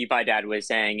what DeFi Dad was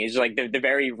saying, is like the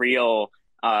very real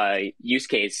use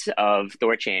case of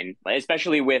THORChain,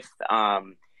 especially with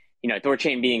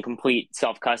THORChain being complete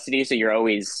self-custody. So you're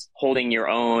always holding your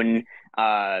own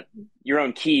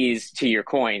keys to your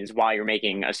coins while you're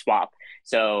making a swap.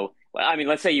 So, I mean,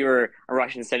 let's say you're a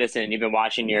Russian citizen, you've been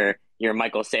watching your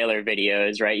Michael Saylor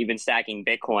videos, right? You've been stacking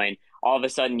Bitcoin. All of a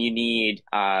sudden you need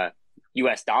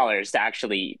US dollars to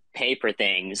actually pay for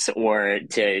things or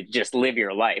to just live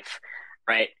your life,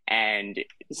 right? And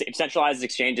if centralized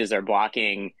exchanges are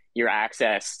blocking your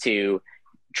access to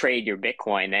trade your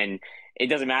Bitcoin, then it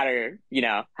doesn't matter,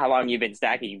 how long you've been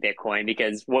stacking Bitcoin,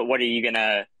 because what are you going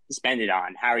to spend it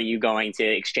on? How are you going to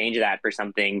exchange that for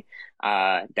something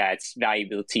that's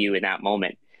valuable to you in that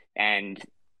moment? And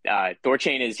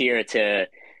THORChain is here to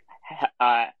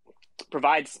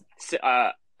provide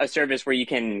a service where you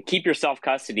can keep your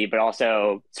self-custody, but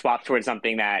also swap towards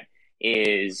something that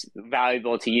is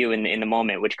valuable to you in the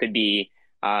moment, which could be,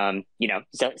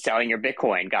 selling your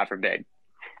Bitcoin, God forbid,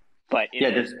 but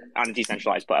on a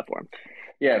decentralized platform.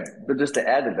 Yeah, but just to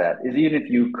add to that, is even if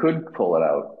you could pull it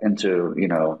out into,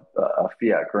 a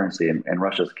fiat currency in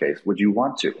Russia's case, would you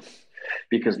want to?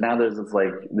 Because now there's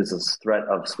this threat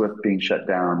of SWIFT being shut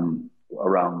down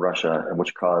around Russia,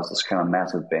 which caused this kind of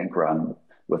massive bank run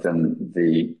within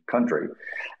the country.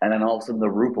 And then all of a sudden the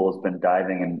ruble has been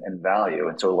diving in value.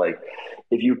 And so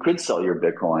if you could sell your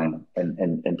Bitcoin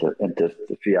into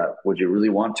the fiat, would you really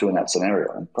want to in that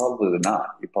scenario? And probably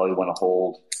not. You probably want to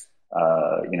hold,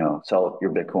 sell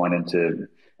your Bitcoin into,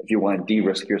 if you want to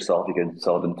de-risk yourself, you can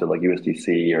sell it into like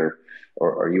USDC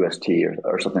or UST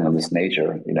or something of this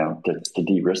nature, to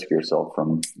de-risk yourself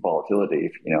from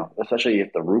volatility, especially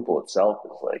if the ruble itself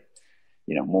is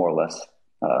more or less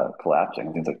collapsing.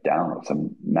 I think it's down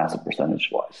some massive percentage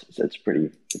wise. It's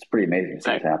pretty amazing to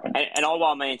see it happen. And all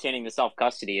while maintaining the self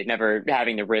custody and never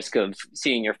having the risk of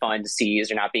seeing your funds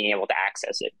seized or not being able to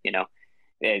access it.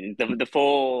 The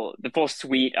full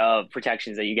suite of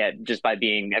protections that you get just by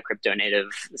being a crypto native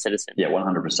citizen. Yeah,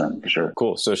 100% for sure.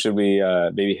 Cool. So should we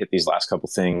maybe hit these last couple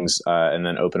things and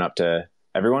then open up to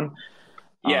everyone?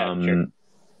 Yeah, sure.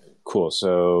 Cool.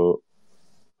 So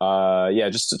Yeah,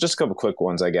 just a couple quick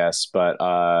ones, I guess. But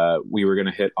we were going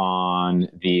to hit on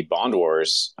the bond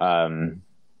wars, kind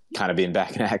of being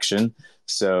back in action.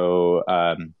 So,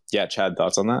 yeah, Chad,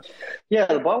 thoughts on that? Yeah,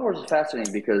 the bond wars is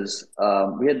fascinating because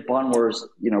we had bond wars,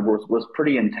 was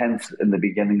pretty intense in the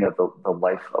beginning of the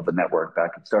life of the network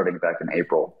starting back in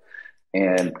April.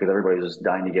 And because everybody was just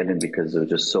dying to get in because it was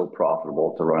just so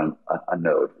profitable to run a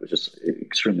node. It was just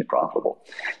extremely profitable.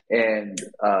 And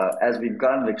as we've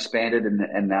gotten expanded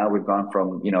and now we've gone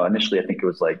from, initially I think it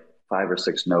was like 5 or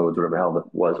 6 nodes, whatever the hell it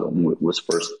was when it was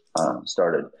first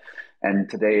started. And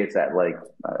today it's at like,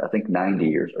 I think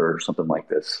 90 or something like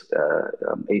this,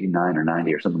 89 or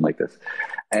 90 or something like this.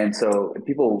 And so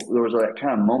there was that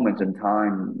kind of moment in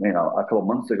time, a couple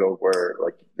months ago where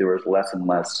like there was less and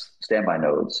less standby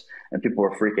nodes and people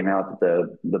were freaking out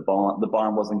that the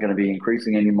bond wasn't going to be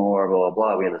increasing anymore, blah, blah,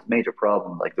 blah. We had this major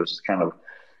problem. Like there was this kind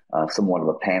of somewhat of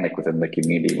a panic within the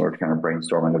community. We were kind of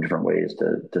brainstorming of different ways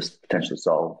to potentially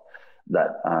solve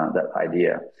that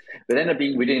idea. But it ended up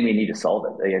being we didn't even need to solve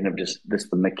it. They ended up just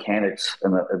the mechanics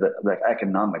and the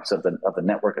economics of the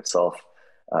network itself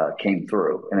came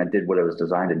through, and it did what it was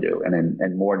designed to do.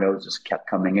 And more nodes just kept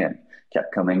coming in.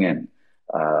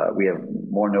 We have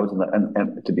more nodes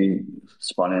to be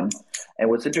spun in. And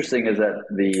what's interesting is that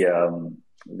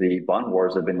the bond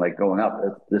wars have been like going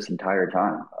up this entire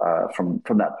time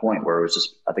from that point where it was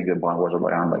just, I think the bond wars are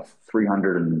around like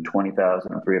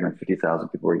 320,000 or 350,000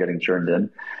 people were getting churned in.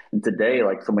 And today,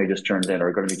 like somebody just churned in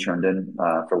or going to be churned in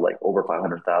for like over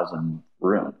 500,000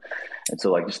 room. And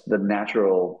so like just the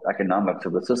natural economics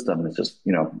of the system is just,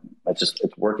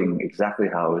 it's working exactly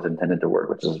how it was intended to work,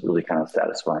 which is really kind of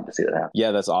satisfying to see that happen.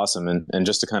 Yeah, that's awesome. And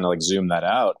just to kind of like zoom that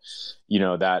out,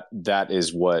 that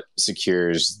is what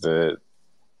secures the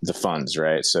funds,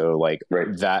 right? So like right.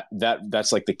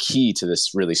 that's like the key to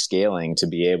this really scaling to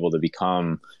be able to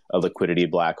become a liquidity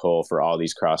black hole for all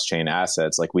these cross-chain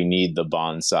assets. Like we need the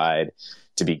bond side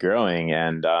to be growing.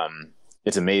 And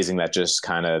it's amazing that just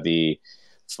kind of the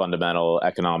fundamental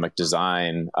economic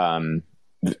design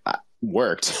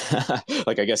worked.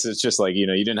 Like, I guess it's just like, you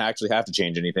didn't actually have to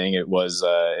change anything. It was,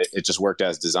 it just worked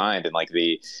as designed, and like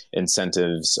the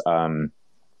incentives,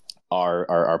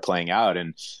 are playing out.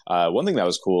 And one thing that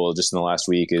was cool just in the last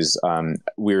week is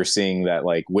we were seeing that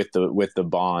like with the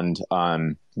bond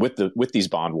with these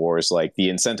bond wars, like the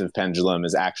incentive pendulum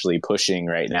is actually pushing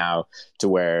right now to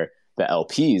where the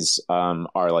LPs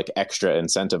are like extra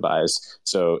incentivized.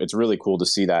 So it's really cool to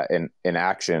see that in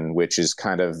action, which is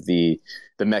kind of the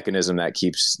mechanism that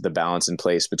keeps the balance in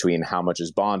place between how much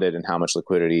is bonded and how much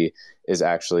liquidity is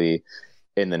actually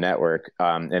in the network,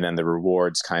 and then the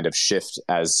rewards kind of shift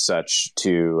as such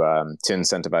to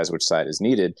incentivize which side is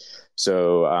needed.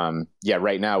 So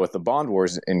right now with the bond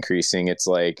wars increasing, it's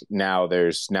like now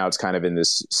it's kind of in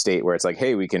this state where it's like,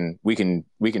 hey, we can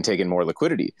take in more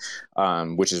liquidity,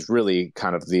 which is really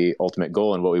kind of the ultimate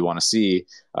goal and what we want to see.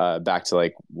 Back to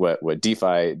like what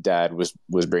DeFi Dad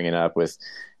was bringing up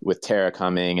with Terra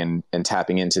coming and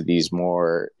tapping into these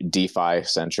more DeFi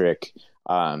centric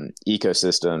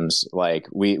ecosystems. Like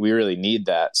we really need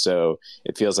that. So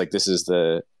it feels like this is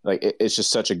it's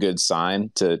just such a good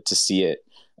sign to see it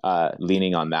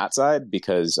leaning on that side,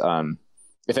 because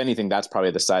if anything, that's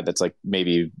probably the side that's like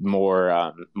maybe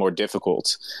more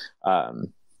difficult,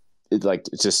 like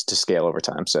just to scale over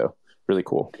time. So really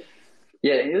cool.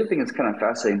 Yeah, the other thing that's kind of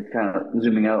fascinating, kind of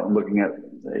zooming out and looking at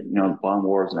bond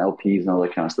wars and LPs and all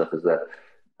that kind of stuff, is that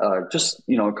just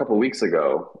a couple of weeks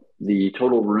ago, the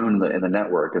total rune in the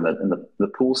network and the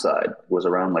pool side was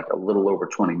around like a little over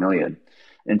 20 million.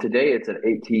 And today it's at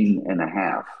 18 and a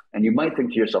half. And you might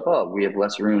think to yourself, oh, we have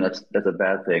less rune. That's a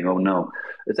bad thing. Oh no,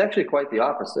 it's actually quite the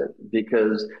opposite,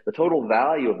 because the total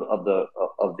value of the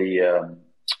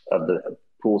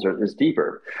pools is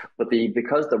deeper. But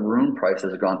because the rune price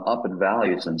has gone up in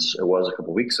value since it was a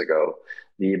couple of weeks ago,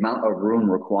 the amount of rune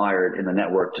required in the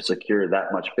network to secure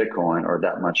that much Bitcoin or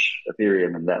that much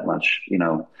Ethereum and that much,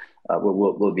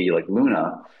 will be like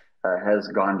Luna, has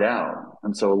gone down.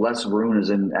 And so less rune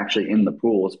is actually in the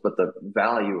pools, but the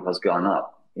value has gone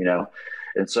up,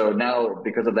 And so now,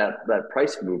 because of that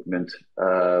price movement,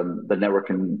 the network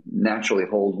can naturally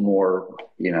hold more,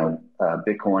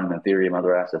 Bitcoin and Ethereum,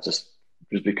 other assets, just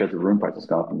because the rune price has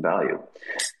gone up in value.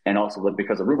 And also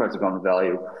because the rune price has gone up in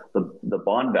value, the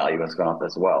bond value has gone up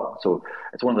as well. So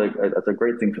it's it's a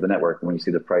great thing for the network when you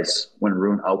see the price, when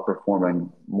rune outperforming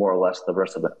more or less the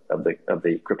rest of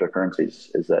the cryptocurrencies,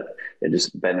 is that it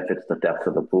just benefits the depth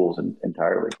of the pools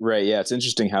entirely. Right. Yeah. It's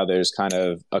interesting how there's kind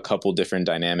of a couple different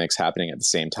dynamics happening at the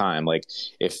same time. Like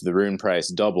if the rune price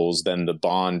doubles, then the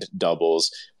bond doubles,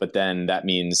 but then that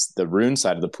means the rune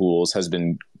side of the pools has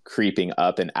been creeping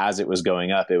up, and as it was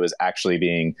going up, it was actually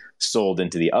being sold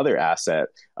into the other asset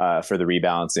for the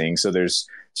rebalancing. So there's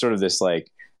sort of this like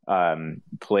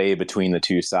play between the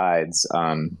two sides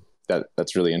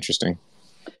that's really interesting.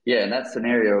 Yeah, in that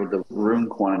scenario, the rune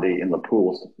quantity in the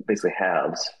pools basically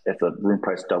halves if the rune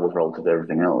price doubles relative to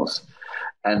everything else.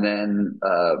 And then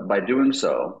by doing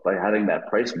so, by having that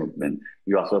price movement,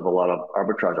 you also have a lot of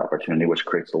arbitrage opportunity, which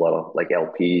creates a lot of like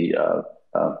LP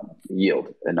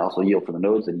yield, and also yield for the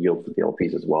nodes and yield for the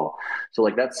LPs as well. So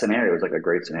like that scenario is like a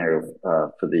great scenario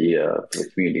for the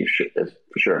community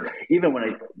for sure. Even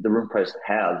when the rune price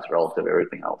halves relative to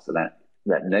everything else, and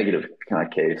that negative kind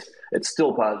of case, it's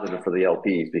still positive for the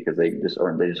LPs because they just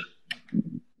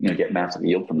get massive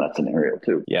yield from that scenario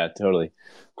too. Yeah, totally.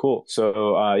 Cool.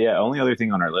 So only other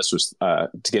thing on our list was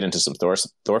to get into some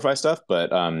THORFi stuff,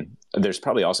 but there's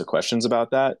probably also questions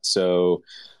about that. So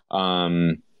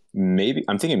maybe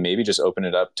I'm thinking maybe just open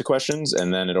it up to questions,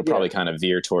 and then it'll probably kind of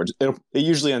veer towards it.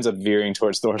 Usually ends up veering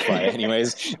towards THORFi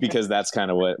anyways, because that's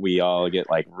kind of what we all get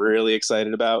like really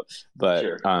excited about. But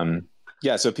sure.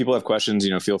 Yeah, so if people have questions,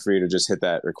 feel free to just hit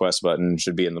that request button.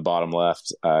 Should be in the bottom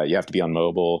left. You have to be on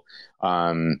mobile.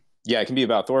 It can be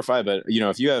about THORFi, but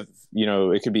if you have,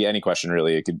 it could be any question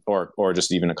really. It could, or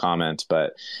just even a comment.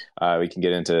 But we can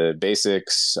get into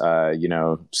basics.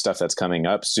 Stuff that's coming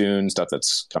up soon, stuff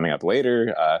that's coming up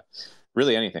later.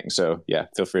 Really anything. So yeah,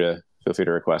 feel free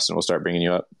to request, and we'll start bringing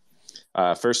you up.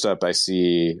 First up, I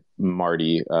see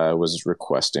Marty was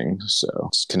requesting, so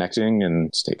it's connecting and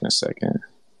it's taking a second.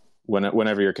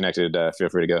 Whenever you're connected, feel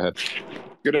free to go ahead.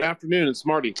 Good afternoon, it's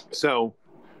Marty. So,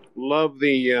 love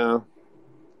the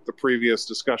previous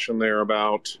discussion there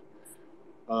about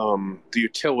the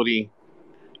utility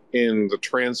in the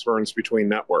transference between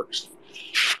networks.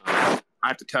 I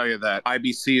have to tell you that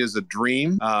IBC is a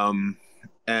dream, and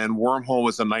Wormhole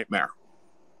is a nightmare.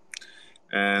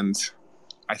 And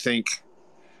I think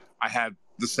I had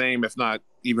the same, if not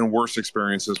even worse,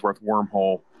 experiences with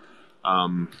Wormhole.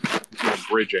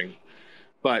 Bridging,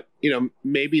 but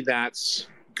maybe that's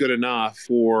good enough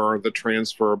for the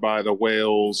transfer by the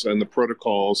whales and the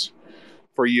protocols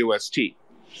for UST,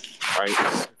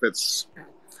 right? If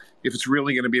it's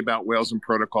really going to be about whales and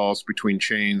protocols between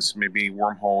chains, maybe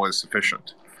Wormhole is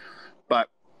sufficient. But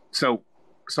so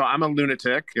I'm a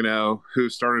lunatic, who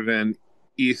started in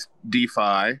ETH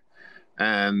DeFi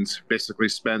and basically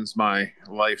spends my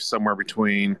life somewhere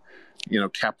between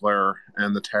Kepler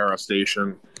and the Terra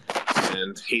station,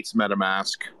 and hates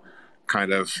MetaMask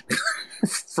kind of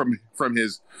from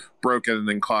his broken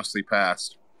and costly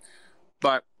past.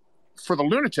 But for the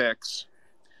lunatics,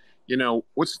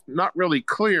 what's not really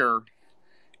clear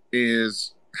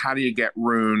is how do you get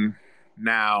Rune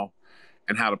now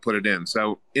and how to put it in.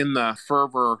 So in the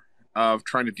fervor of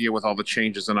trying to deal with all the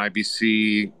changes in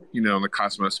IBC, and the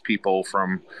Cosmos people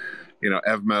from,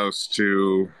 Evmos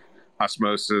to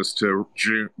Osmosis to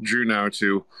Juno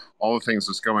to all the things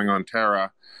that's going on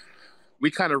Terra, we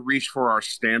kind of reach for our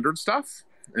standard stuff.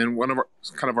 And one of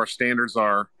our standards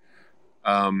are,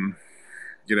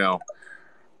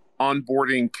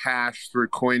 onboarding cash through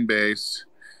Coinbase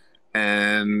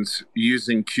and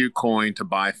using Qcoin to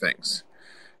buy things.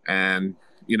 And,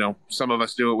 some of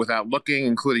us do it without looking,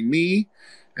 including me.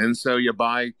 And so you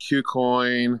buy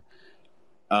Qcoin,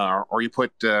 or you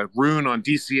put Rune on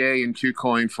DCA and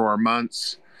Qcoin for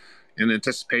months in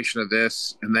anticipation of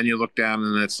this, and then you look down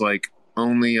and it's like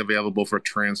only available for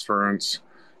transference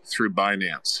through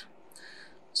Binance.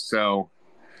 So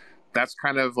that's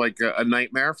kind of like a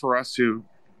nightmare for us who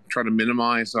try to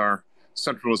minimize our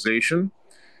centralization.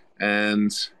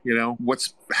 And, what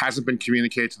hasn't been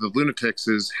communicated to the lunatics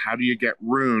is how do you get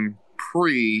Rune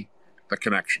pre the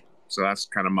connection? So that's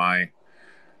kind of my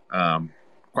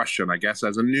question, I guess,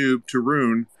 as a noob to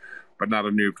Rune, but not a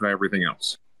noob to everything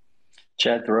else.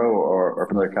 Chad, THOReau, or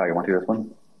Familiar Kyle, you want to do this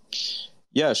one?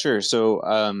 Yeah, sure. So,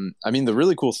 the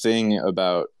really cool thing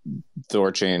about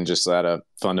THORChain, just at a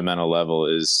fundamental level,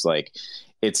 is like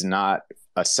it's not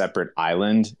a separate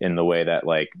island in the way that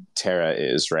like Terra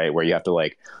is, right? Where you have to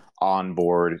like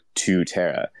onboard to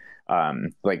Terra.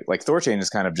 Like THORChain is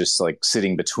kind of just like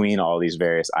sitting between all these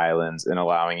various islands and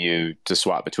allowing you to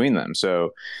swap between them.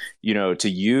 So,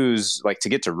 to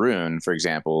get to Rune, for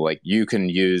example, like you can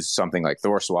use something like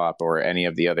THORSwap or any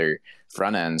of the other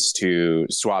front ends to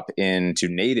swap into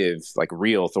native, like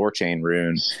real THORChain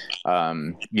Rune,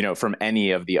 from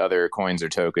any of the other coins or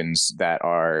tokens that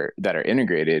are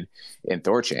integrated in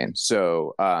THORChain.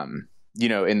 So,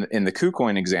 in the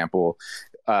KuCoin example,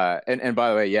 and by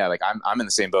the way, yeah, like I'm in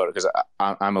the same boat because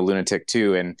I'm a lunatic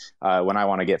too. And when I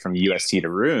want to get from UST to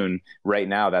Rune right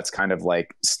now, that's kind of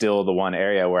like still the one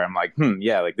area where I'm like,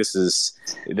 yeah, like this is,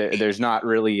 there's not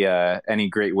really any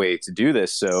great way to do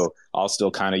this. So I'll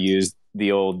still kind of use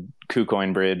the old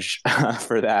KuCoin bridge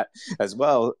for that as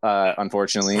well,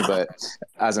 unfortunately. But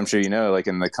as I'm sure you know, like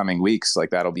in the coming weeks, like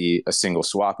that'll be a single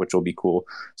swap, which will be cool.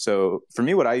 So for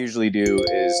me, what I usually do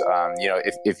is,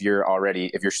 if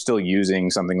you're still using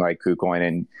something like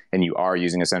KuCoin and you are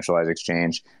using a centralized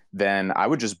exchange, then I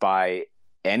would just buy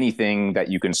anything that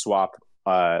you can swap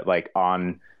like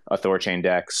on a THORChain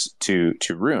DEX to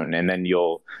Rune, and then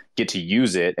you'll get to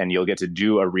use it and you'll get to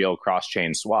do a real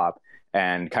cross-chain swap.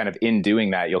 And kind of in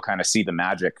doing that, you'll kind of see the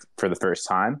magic for the first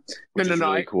time, which is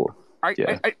really cool. I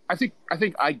think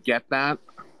I get that,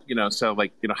 so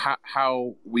like,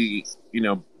 how we,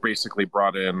 basically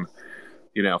brought in,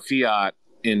 fiat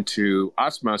into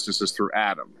osmosis is through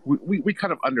Atom. We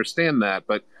kind of understand that,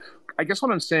 but I guess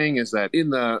what I'm saying is that in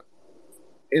the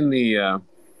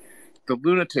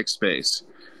lunatic space,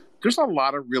 there's a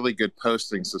lot of really good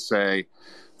postings to say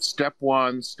step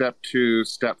 1, step 2,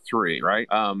 step 3, right?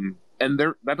 And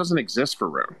that doesn't exist for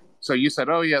Rune. So you said,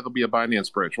 oh yeah, there'll be a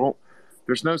Binance bridge. Well,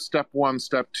 there's no step 1,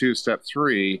 step 2, step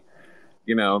 3,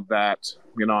 that,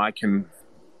 I can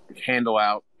hand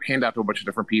out to a bunch of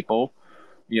different people.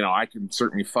 I can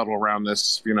certainly fuddle around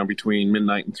this, between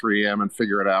midnight and 3 a.m. and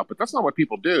figure it out. But that's not what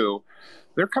people do.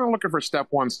 They're kind of looking for step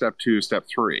 1, step 2, step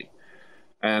 3.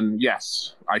 And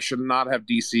yes, I should not have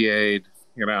DCA'd,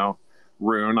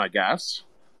 Rune, I guess.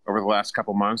 Over the last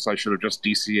couple months, I should have just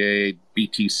DCA'd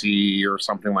BTC or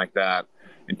something like that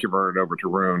and converted over to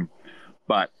Rune.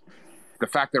 But the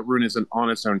fact that Rune isn't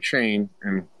on its own chain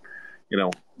and,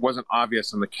 wasn't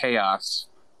obvious in the chaos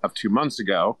of 2 months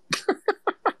ago.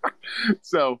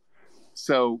 So,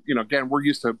 again, we're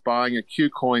used to buying a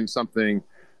KuCoin, something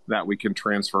that we can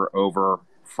transfer over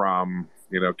from,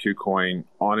 KuCoin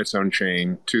on its own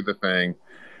chain to the thing.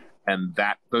 And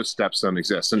those steps don't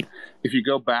exist. And if you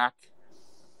go back,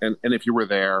 and if you were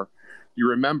there, you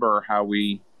remember how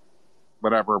we,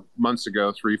 whatever, months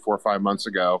ago, 3, 4, 5 months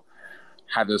ago,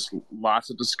 had this lots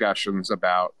of discussions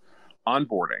about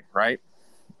onboarding, right?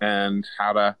 And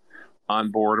how to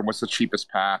onboard and what's the cheapest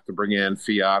path to bring in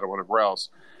fiat or whatever else.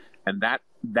 And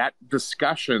that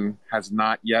discussion has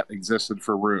not yet existed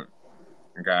for Rune.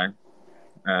 Okay.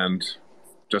 And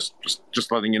just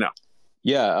letting you know.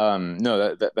 Yeah,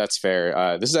 no, that's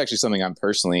fair. This is actually something I'm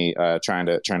personally trying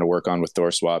to work on with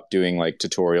THORswap, doing like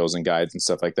tutorials and guides and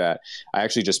stuff like that. I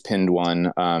actually just pinned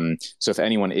one. So if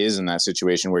anyone is in that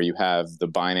situation where you have the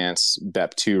Binance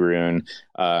BEP2 Rune,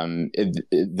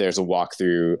 there's a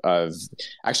walkthrough of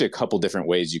actually a couple different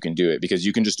ways you can do it, because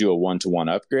you can just do a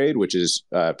 1-to-1 upgrade, which is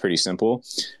pretty simple,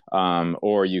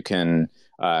 or you can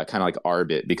kind of like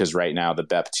arb it, because right now the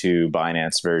BEP2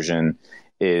 Binance version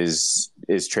is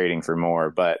trading for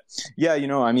more. But yeah,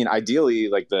 ideally,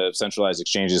 like the centralized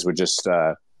exchanges would just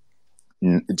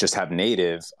have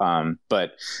native,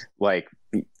 but like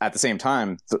at the same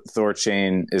time,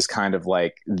 THORChain is kind of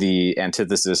like the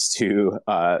antithesis to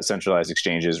centralized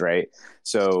exchanges, right?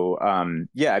 So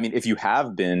if you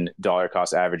have been dollar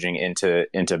cost averaging into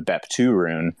BEP2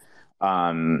 Rune,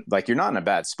 like you're not in a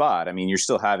bad spot. I mean, you're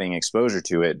still having exposure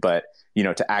to it, but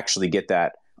to actually get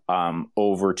that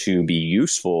over to be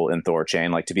useful in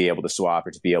THORChain, like to be able to swap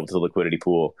or to be able to liquidity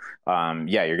pool,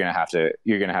 you're gonna have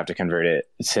to convert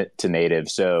it to native.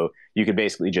 So you could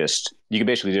basically just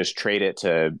trade it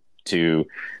to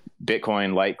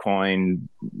Bitcoin, Litecoin,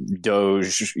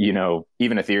 Doge,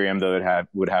 even Ethereum, though it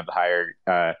would have the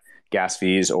higher gas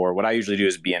fees. Or what I usually do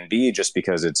is BNB, just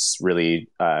because it's really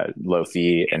low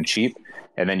fee and cheap,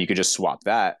 and then you could just swap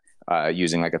that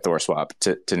using like a THORswap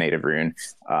to native Rune,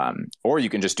 or you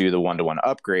can just do the 1-to-1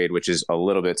 upgrade, which is a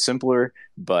little bit simpler.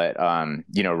 But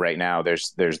right now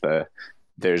there's the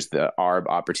ARB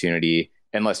opportunity,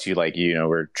 unless you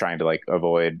were trying to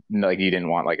avoid, you didn't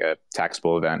want like a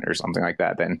taxable event or something like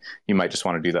that, then you might just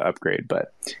want to do the upgrade.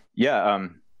 But yeah,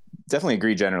 definitely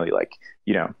agree generally.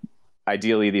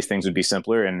 Ideally these things would be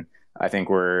simpler, and I think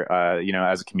we're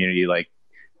as a community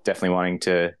definitely want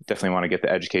to get the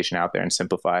education out there and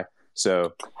simplify.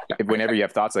 So whenever you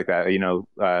have thoughts like that,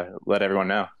 let everyone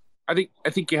know. I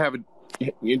think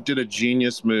you did a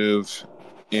genius move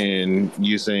in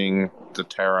using the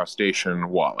Terra Station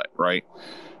wallet, right?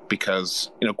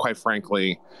 Because, quite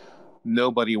frankly,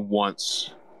 nobody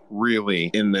wants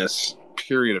really in this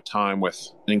period of time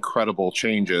with incredible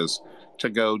changes to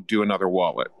go do another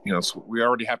wallet. So we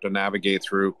already have to navigate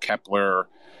through Kepler,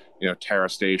 Terra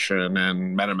Station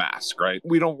and MetaMask, right?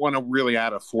 We don't want to really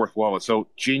add a fourth wallet. So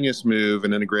genius move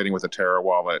in integrating with a Terra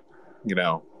wallet,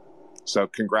 So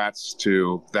congrats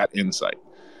to that insight.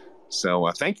 So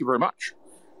thank you very much.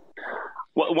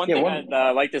 Well, one thing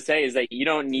I'd like to say is that you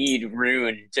don't need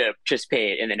Rune to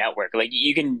participate in the network. Like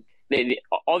you can,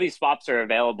 all these swaps are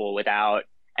available without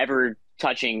ever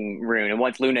touching Rune. And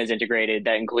once Luna is integrated,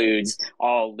 that includes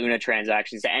all Luna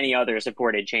transactions to any other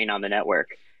supported chain on the network.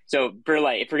 So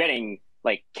if you're getting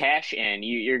like cash in,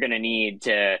 you're going to need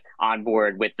to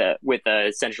onboard with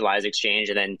a centralized exchange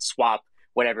and then swap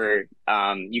whatever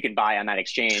you can buy on that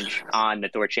exchange on the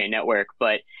THORChain network.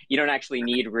 But you don't actually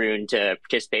need Rune to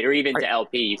participate, or even to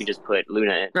LP. You can just put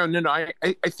Luna in. No. I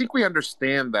think we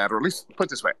understand that, or at least put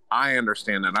it this way, I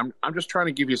understand that. I'm just trying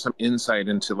to give you some insight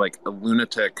into like a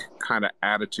lunatic kind of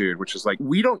attitude, which is like,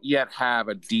 we don't yet have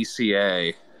a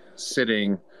DCA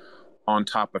sitting on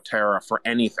top of Terra for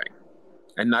anything,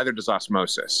 and neither does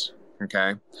Osmosis.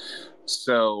 Okay,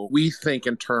 so we think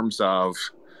in terms of,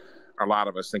 a lot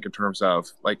of us think in terms of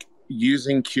like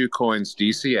using KuCoin's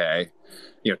DCA,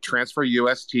 transfer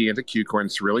UST into KuCoin.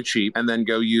 It's really cheap, and then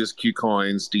go use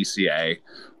KuCoin's DCA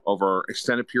over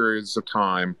extended periods of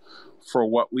time for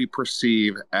what we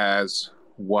perceive as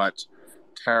what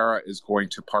Terra is going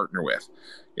to partner with.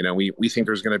 We think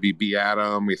there's going to be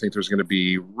B-Atom, we think there's going to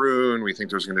be Rune, we think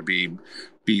there's going to be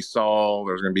B-Sol,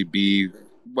 there's going to be B,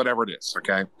 whatever it is,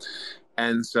 okay?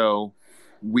 And so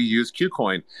we use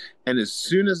KuCoin, and as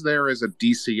soon as there is a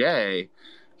DCA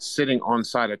sitting on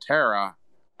side of Terra,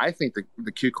 I think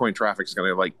the KuCoin traffic is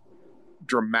going to like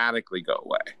dramatically go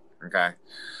away, okay?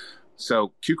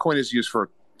 So KuCoin is used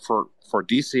for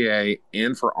DCA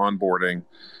and for onboarding,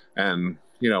 and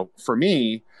for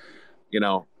me,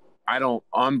 I don't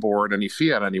onboard any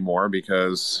fiat anymore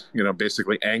because,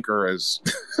 basically Anchor is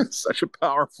such a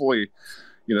powerfully,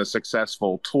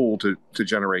 successful tool to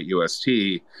generate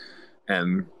UST.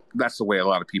 And that's the way a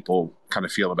lot of people kind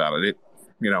of feel about it.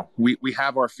 We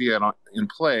have our fiat in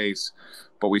place,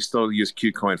 but we still use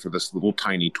KuCoin for this little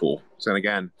tiny tool. So, and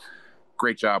again,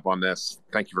 great job on this.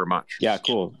 Thank you very much. Yeah,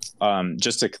 cool.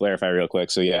 Just to clarify real quick.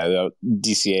 So yeah, the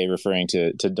DCA referring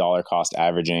to dollar cost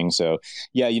averaging. So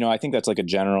yeah, I think that's like a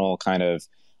general kind of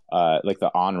like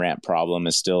the on-ramp problem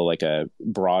is still like a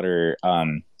broader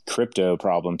crypto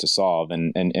problem to solve.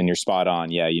 And you're spot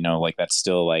on. Yeah, like that's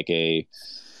still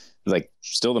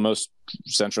still the most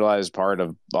centralized part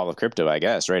of all of crypto, I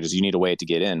guess, right? Is you need a way to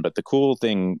get in. But the cool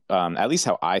thing, at least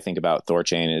how I think about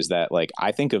THORChain, is that like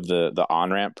I think of the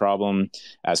on-ramp problem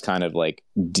as kind of like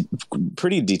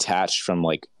pretty detached from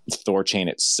like THORChain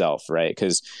itself, right?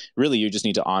 Because really you just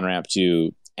need to on-ramp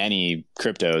to any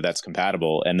crypto that's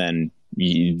compatible, and then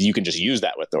you can just use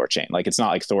that with THORChain. Like it's not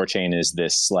like THORChain is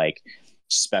this like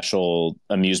special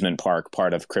amusement park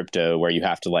part of crypto where you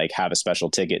have to like have a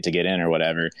special ticket to get in or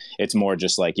whatever. It's more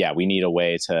just like, yeah, we need a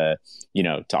way to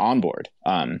onboard.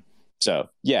 So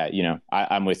yeah,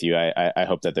 I'm with you. I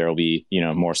hope that there will be,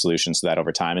 more solutions to that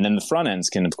over time. And then the front ends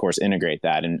can of course integrate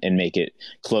that and make it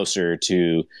closer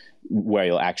to where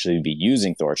you'll actually be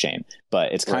using THORChain.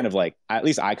 But it's kind of like, at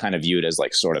least I kind of view it as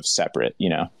like sort of separate,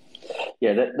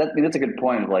 Yeah, that's a good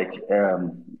point. Like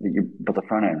but the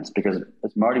front ends, because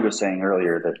as Marty was saying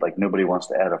earlier, that like nobody wants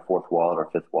to add a fourth wallet or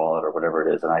fifth wallet or whatever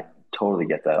it is, and I totally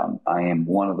get that. I am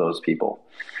one of those people.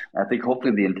 I think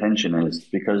hopefully the intention is,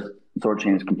 because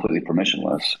THORChain is completely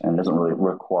permissionless and doesn't really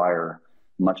require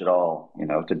much at all,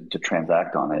 to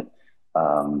transact on it,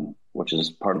 which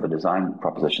is part of the design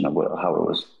proposition of how it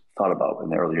was thought about in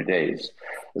the earlier days,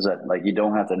 is that like you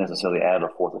don't have to necessarily add a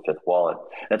fourth or fifth wallet.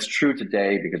 That's true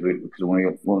today because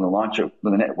when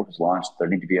the network is launched, there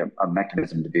need to be a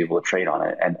mechanism to be able to trade on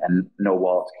it, and no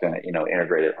wallet's going to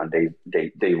integrate it on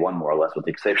day one, more or less, with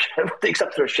the exception of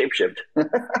Shapeshift.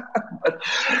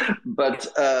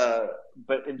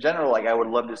 but in general, like I would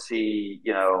love to see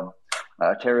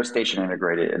Terra Station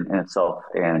integrated in itself,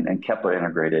 and Kepler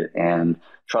integrated, and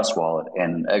Trust Wallet,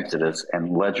 and Exodus,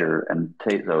 and Ledger, and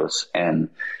Tezos, and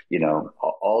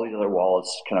all these other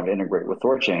wallets kind of integrate with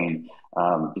THORChain,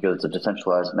 because it's a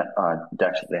decentralized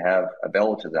DEX that they have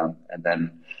available to them. And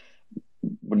then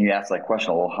when you ask that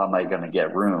question, well, how am I going to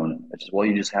get Rune? It's just, well,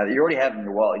 you already have it in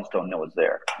your wallet, you just don't know it's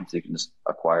there, and so you can just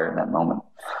acquire it in that moment.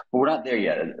 But we're not there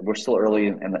yet. We're still early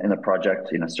in the project,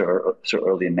 so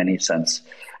early in many sense,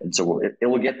 and so it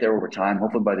will get there over time.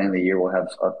 Hopefully by the end of the year, we'll have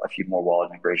a few more wallet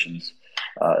integrations,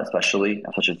 especially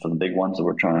for the big ones that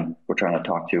we're trying to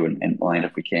talk to and land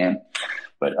if we can.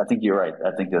 But I think you're right.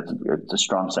 I think it's a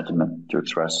strong sentiment to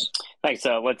express. Thanks.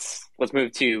 So let's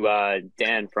move to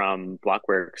Dan from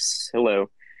Blockworks. Hello.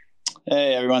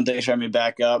 Hey everyone, thanks for having me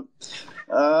back up.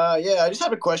 Yeah, I just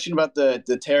have a question about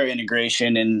the Terra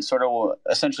integration and sort of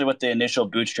essentially what the initial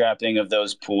bootstrapping of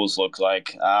those pools look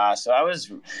like. So I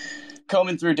was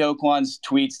combing through Do Kwon's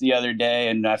tweets the other day,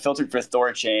 and I filtered for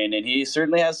THORChain, and he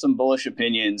certainly has some bullish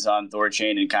opinions on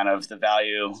THORChain and kind of the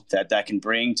value that can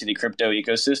bring to the crypto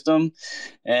ecosystem.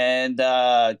 And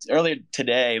earlier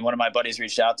today, one of my buddies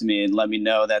reached out to me and let me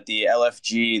know that the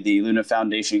LFG, the Luna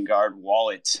Foundation Guard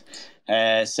wallet,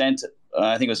 sent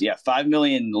I think it was 5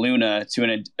 million Luna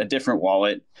to a different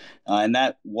wallet, and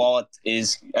that wallet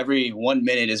is every 1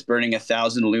 minute is burning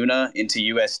 1,000 Luna into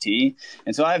UST.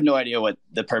 And so I have no idea what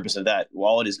the purpose of that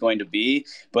wallet is going to be,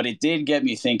 but it did get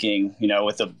me thinking.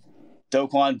 With the Do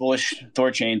Kwon bullish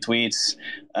THORChain tweets,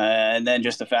 and then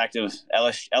just the fact of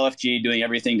LFG doing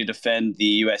everything to defend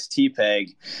the UST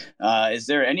peg. Has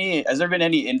there been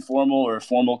any informal or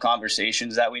formal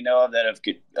conversations that we know of that have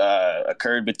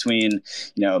occurred between,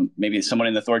 maybe someone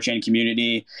in the THORChain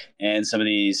community and some of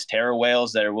these Terra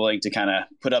whales that are willing to kind of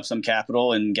put up some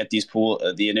capital and get these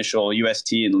the initial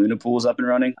UST and Luna pools up and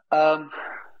running?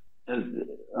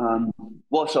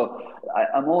 Well, so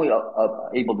I'm only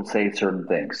able to say certain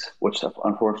things, which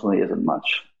unfortunately isn't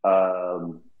much.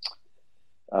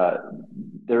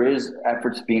 There is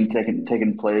efforts being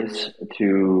taken place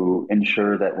to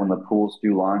ensure that when the pools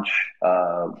do launch,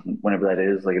 whenever that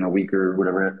is, like in a week or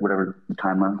whatever the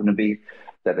timeline is going to be,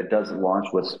 that it does launch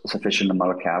with sufficient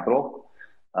amount of capital.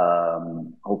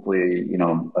 Hopefully,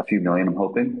 a few million, I'm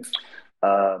hoping.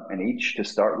 And each to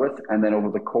start with, and then over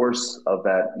the course of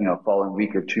that, following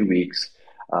week or 2 weeks,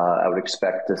 I would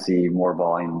expect to see more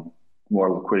volume,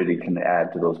 more liquidity can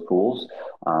add to those pools,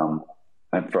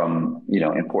 and from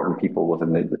important people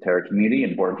within the Terra community,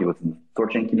 important people within the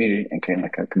THORChain community, and can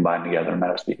combine together in a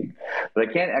matter of speaking. But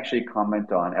I can't actually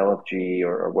comment on LFG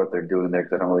or what they're doing there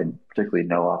because I don't really particularly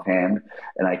know offhand,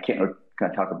 and I can't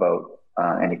kind of talk about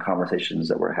any conversations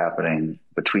that were happening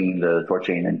between the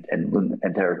THORChain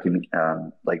and Terra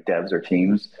like devs or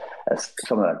teams, as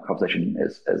some of that conversation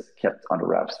is kept under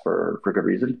wraps for good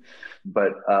reason.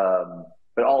 But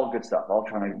all good stuff, all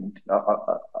trying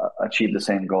to achieve the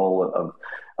same goal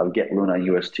of get Luna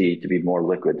UST to be more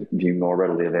liquid, to be more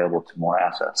readily available to more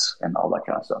assets and all that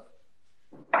kind of stuff.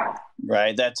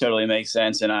 Right, that totally makes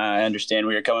sense, and I understand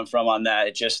where you're coming from on that.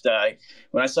 It just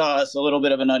when I saw a little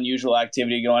bit of an unusual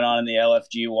activity going on in the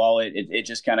LFG wallet, it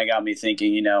just kind of got me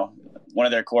thinking. One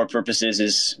of their core purposes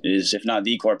is if not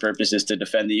the core purpose, is to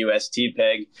defend the UST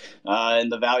peg,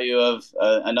 and the value of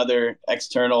another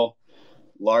external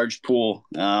large pool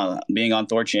being on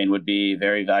THORChain would be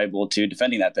very valuable to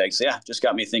defending that peg. So just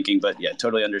got me thinking. But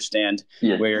totally understand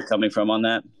where you're coming from on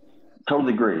that.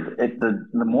 Totally agree.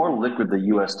 The more liquid the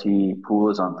UST pool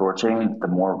is on THORChain, the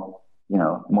more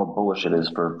bullish it is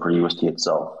for UST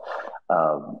itself,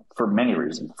 for many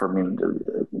reasons. For me,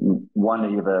 one,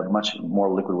 you have a much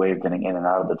more liquid way of getting in and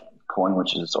out of the coin,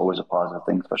 which is always a positive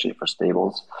thing, especially for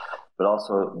stables. But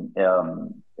also,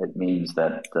 it means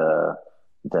that the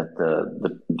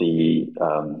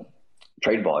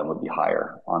trade volume would be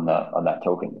higher on that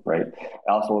token, right? It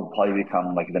also would probably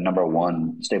become like the number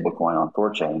one stablecoin on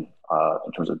THORChain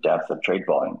in terms of depth of trade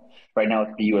volume. Right now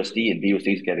it's BUSD, and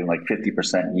BUSD is getting like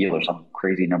 50% yield or some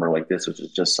crazy number like this, which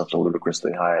is just such a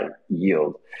ludicrously high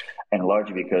yield, and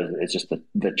largely because it's just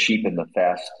the cheap and the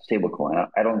fast stablecoin.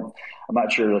 I'm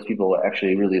not sure those people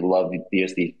actually really love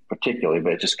BUSD particularly,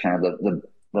 but it's just kind of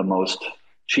the most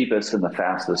cheapest and the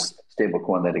fastest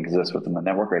stablecoin that exists within the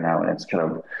network right now, and it's kind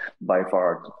of by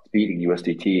far beating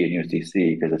USDT and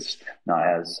USDC because it's not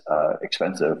as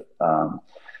expensive.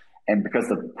 And because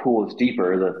the pool is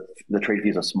deeper, the trade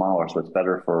fees are smaller, so it's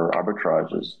better for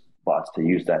arbitrages bots to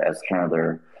use that as kind of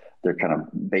their kind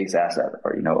of base asset,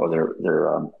 or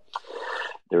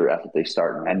their asset they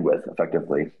start and end with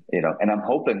effectively. And I'm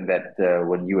hoping that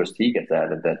when UST gets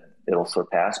added, that it'll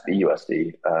surpass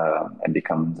BUSD and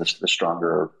become the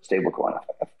stronger stablecoin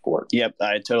for it. Yep,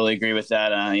 I totally agree with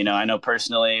that. I know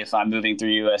personally, if I'm moving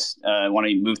through want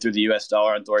to move through the US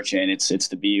dollar on THORChain, it's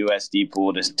the BUSD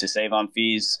pool to save on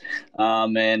fees.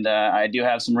 And I do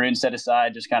have some runes set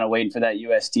aside, just kind of waiting for that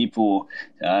UST pool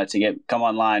to come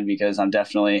online, because I'm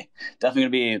definitely going to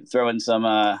be throwing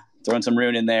some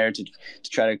rune in there to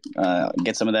try to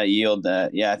get some of that yield.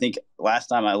 I think last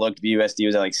time I looked, BUSD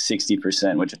was at like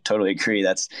 60%, which I totally agree.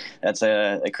 That's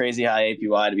a crazy high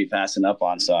APY to be passing up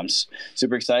on. So I'm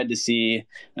super excited to see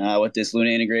what this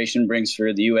Luna integration brings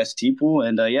for the UST pool.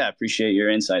 And appreciate your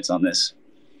insights on this.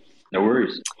 No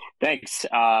worries. Thanks.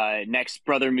 Next,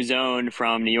 Brother Muzone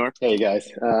from New York. Hey guys,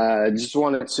 just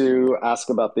wanted to ask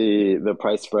about the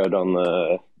price spread on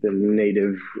the the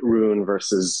native rune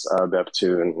versus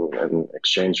BEP2 and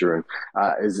exchange rune.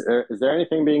 Is there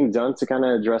anything being done to kind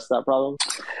of address that problem?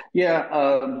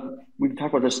 Yeah, we've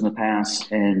talked about this in the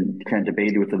past and kind of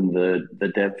debated within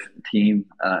the dev team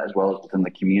as well as within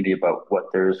the community about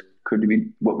what we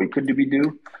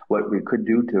could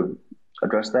do to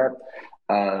address that.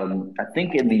 I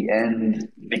think in the end,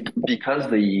 because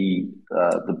the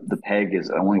peg is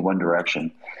only one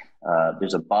direction,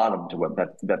 there's a bottom to what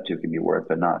BEP2 can be worth,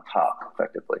 but not a top,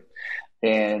 effectively.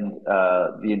 And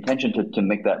the intention to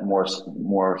make that more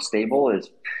stable is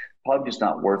probably just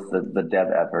not worth the dev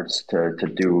efforts to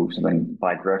do something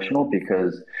bi-directional,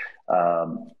 because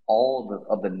all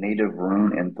of the native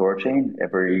rune in THORChain,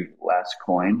 every last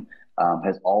coin,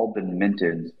 has all been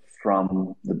minted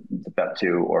from the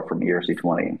BEP2 or from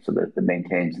ERC20, so that it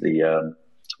maintains the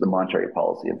monetary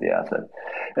policy of the asset.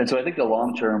 And so I think the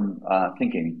long-term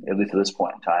thinking, at least at this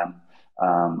point in time,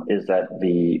 is that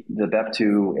the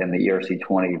BEP2 and the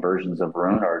ERC20 versions of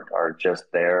Rune are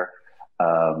just there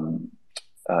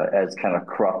as kind of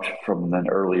corrupt from an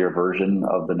earlier version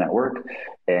of the network.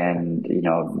 And,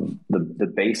 the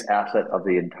base asset of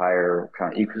the entire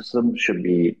kind of ecosystem should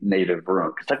be native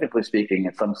Rune. Because technically speaking,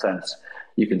 in some sense,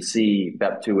 you can see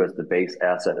BEP2 as the base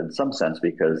asset in some sense,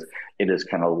 because it is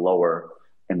kind of lower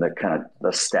in the kind of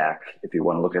the stack, if you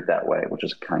want to look at it that way, which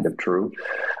is kind of true.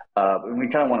 And we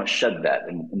kind of want to shed that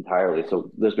entirely.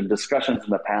 So there's been discussions in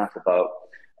the past about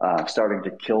starting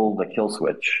to kill the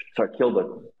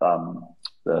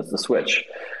switch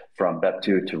from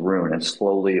BEP2 to Rune, and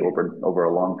slowly over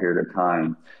a long period of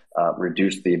time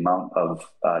reduce the amount of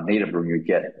native Rune you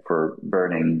get for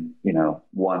burning,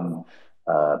 one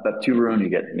BEP2 Rune, you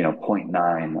get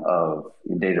 0.9 of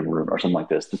native Rune or something like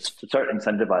this, to start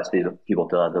incentivize people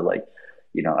to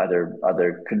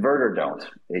either convert or don't.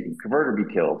 Convert or be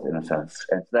killed, in a sense.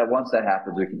 And so that once that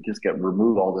happens, we can just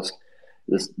remove all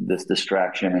this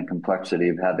distraction and complexity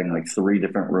of having like 3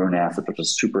 different Rune assets, which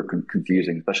is super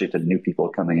confusing, especially to new people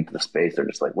coming into the space. They're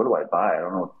just like, what do I buy? I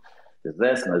don't know. There's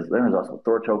this, and there's also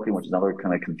Thor token, which is another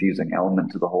kind of confusing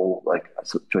element to the whole,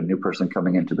 to a new person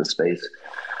coming into the space.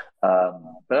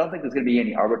 But I don't think there's going to be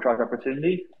any arbitrage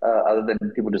opportunity other than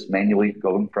people just manually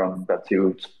going from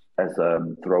BEP2, as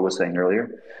THOReau was saying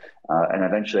earlier. And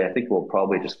eventually, I think we'll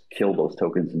probably just kill those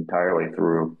tokens entirely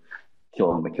through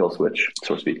killing the kill switch,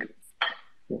 so to speak.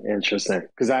 Interesting,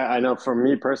 because I know for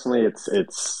me personally,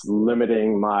 it's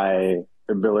limiting my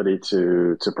ability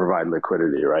to provide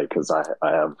liquidity, right? Because I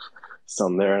have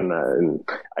some there, and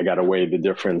I got to weigh the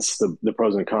difference, the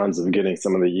pros and cons of getting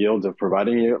some of the yield of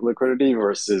providing you liquidity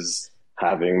versus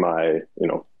having my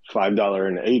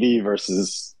 $5.80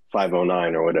 versus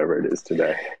 $5.09 or whatever it is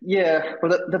today. Yeah,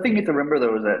 but the thing you have to remember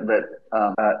though is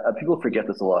that people forget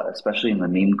this a lot, especially in the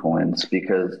meme coins,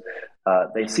 because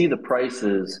they see the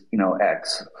prices,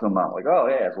 X come out like, oh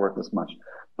yeah, it's worth this much,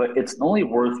 but it's only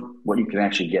worth what you can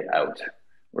actually get out,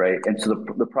 right? And so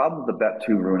the problem with the BEP2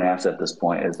 Rune asset at this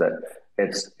point is that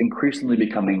it's increasingly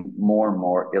becoming more and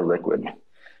more illiquid,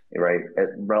 right?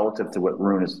 Relative to what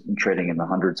Rune is trading in the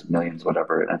hundreds of millions,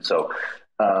 whatever. And so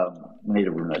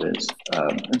native Rune, that is.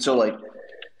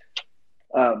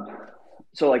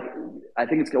 I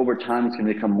think it's over time, it's going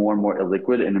to become more and more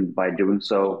illiquid. And by doing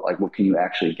so, what can you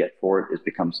actually get for it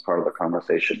becomes part of the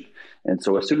conversation. And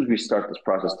so as soon as we start this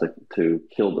process to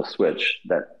kill the switch,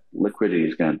 that liquidity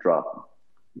is going to drop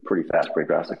pretty fast, pretty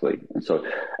drastically. And so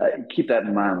keep that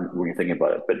in mind when you're thinking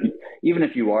about it. But even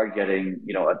if you are getting,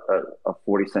 a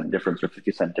 40-cent difference or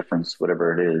 50-cent difference,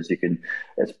 whatever it is,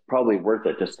 it's probably worth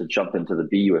it just to jump into the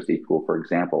BUSD pool, for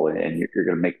example, and you're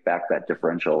going to make back that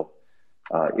differential.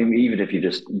 Even if you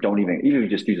just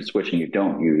use a switch and you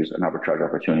don't use an arbitrage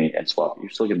opportunity and swap, you're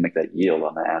still going to make that yield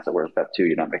on the asset. Whereas BEP2,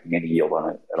 you're not making any yield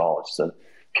on it at all. It's a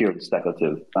purely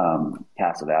speculative,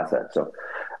 passive asset. So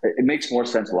it makes more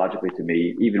sense logically to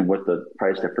me, even with the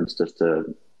price difference, just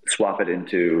to swap it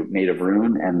into native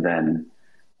Rune and then,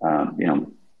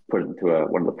 put it into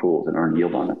one of the pools and earn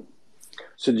yield on it.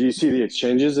 So do you see the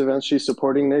exchanges eventually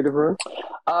supporting native Rune?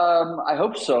 I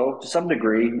hope so, to some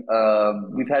degree.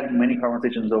 We've had many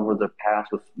conversations over the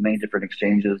past with many different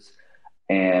exchanges,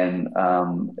 and I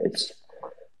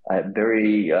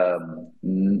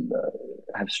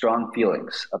have strong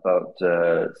feelings about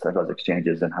those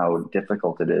exchanges and how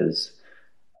difficult it is.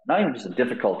 Not even just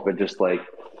difficult, but just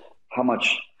how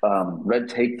much red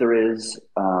tape there is,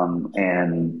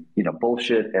 and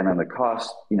bullshit, and then the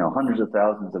cost, hundreds of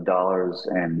thousands of dollars,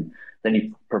 and then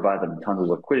you provide them tons of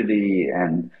liquidity,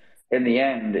 and in the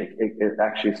end, it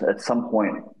actually at some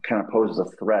point kind of poses a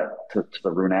threat to the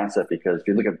Rune asset, because if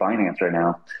you look at Binance right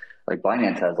now,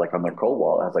 Binance has on their cold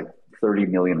wall, it has 30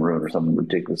 million rune or some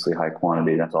ridiculously high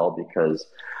quantity. That's all because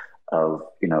of,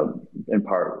 in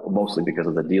part, mostly because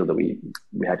of the deal that we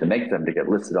had to make them to get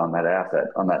listed on that asset,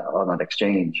 on that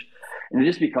exchange. And it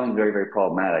just becomes very, very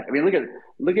problematic. I mean, if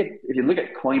you look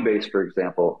at Coinbase, for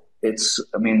example,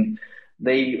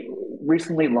 they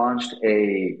recently launched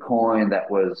a coin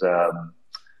that was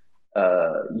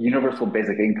universal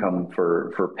basic income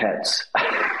for pets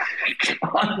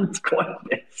on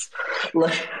Coinbase.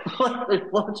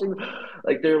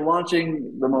 They're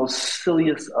launching the most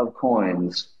silliest of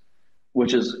coins,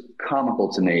 which is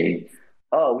comical to me.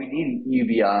 Oh, we need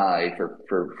UBI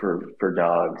for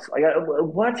dogs.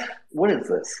 What is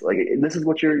this? Like, this is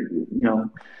what you're,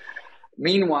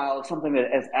 Meanwhile, something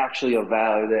that is actually of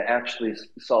value, that actually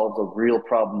solves a real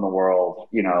problem in the world,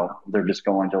 they're just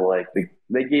going to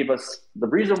they gave us the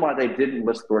reason why they didn't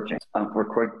list THORChain for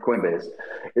Coinbase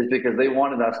is because they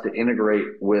wanted us to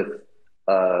integrate with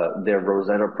their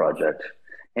Rosetta project.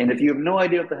 And if you have no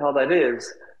idea what the hell that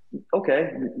is,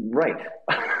 okay, right.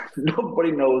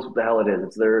 Nobody knows what the hell it is.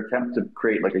 It's their attempt to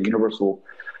create like a universal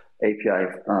API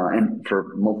and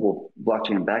for multiple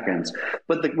blockchain backends.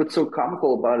 But what's so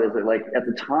comical about it is that at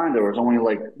the time there was only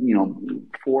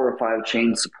 4 or 5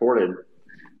 chains supported,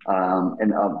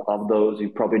 and of those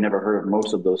you've probably never heard of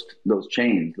most of those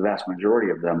chains, the vast majority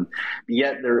of them.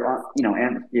 Yet they're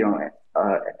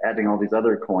adding all these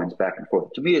other coins back and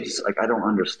forth. To me, it's I don't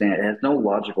understand. It has no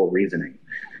logical reasoning.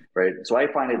 Right. So I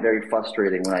find it very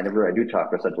frustrating whenever I do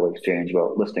talk to a central exchange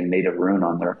about listing native rune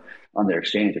on their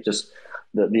exchange. It just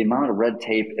the amount of red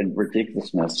tape and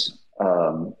ridiculousness,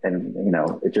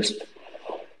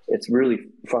 it's really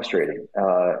frustrating,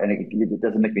 and it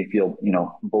doesn't make me feel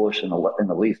bullish in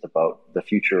the least about the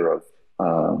future of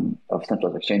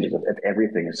centralized exchanges. If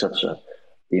everything is such a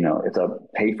it's a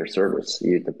pay for service.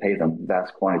 You have to pay them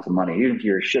vast quantities of money, even if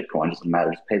you're a shitcoin. It doesn't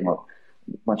matter. Just pay them a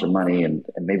bunch of money, and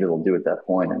maybe they'll do it at that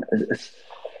point. And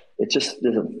it just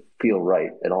doesn't feel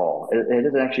right at all. It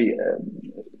doesn't actually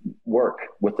work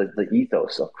with the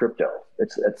ethos of crypto.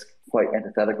 It's quite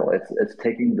antithetical. It's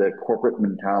taking the corporate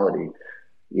mentality,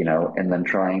 and then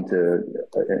trying to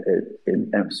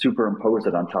superimpose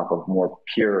it on top of more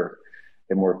pure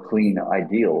and more clean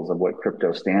ideals of what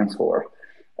crypto stands for.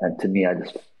 And to me, I'm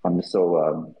just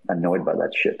so annoyed by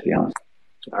that shit, to be honest.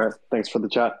 All right, thanks for the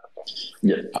chat.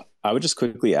 Yeah, I would just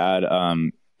quickly add,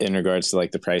 in regards to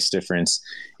the price difference,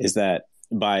 is that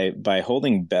by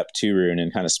holding BEP2 rune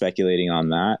and kind of speculating on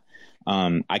that,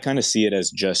 I kind of see it as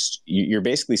just you're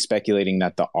basically speculating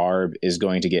that the ARB is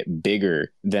going to get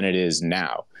bigger than it is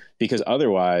now, because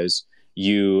otherwise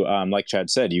you, like Chad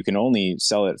said, you can only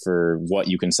sell it for what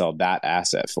you can sell that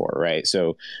asset for, right?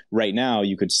 So right now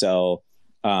you could sell,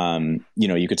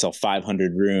 you could sell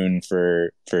 500 rune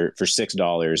for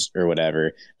 $6 or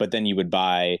whatever, but then you would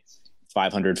buy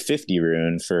 550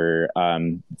 rune for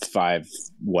 5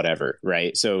 whatever,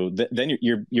 right? So then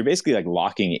you're basically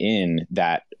locking in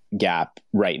that gap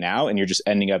right now, and you're just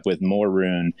ending up with more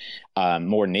rune,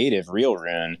 more native real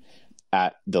rune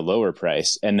at the lower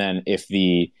price. And then if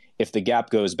the gap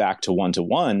goes back to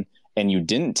 1-to-1 and you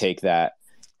didn't take that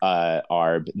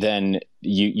ARB, then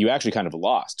you actually kind of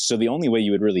lost. So the only way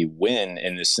you would really win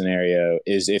in this scenario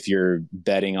is if you're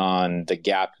betting on the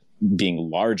gap being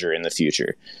larger in the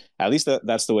future. At least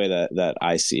that's the way that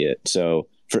I see it. So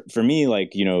for me,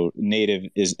 native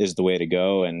is the way to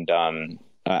go. And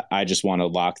I just want to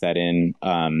lock that in.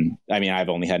 I've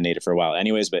only had native for a while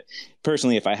anyways, but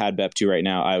personally, if I had BEP2 right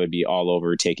now, I would be all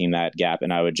over taking that gap,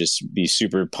 and I would just be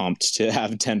super pumped to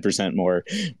have 10% more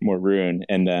rune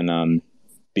and then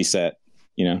be set.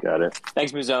 Got it.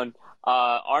 Thanks, Muzone.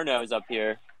 Arno is up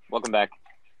here. Welcome back.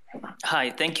 Hi,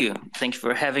 thank you. Thank you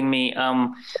for having me.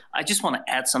 I just want to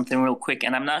add something real quick,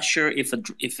 and I'm not sure if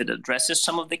it addresses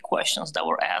some of the questions that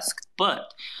were asked,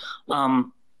 but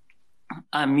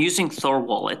I'm using Thor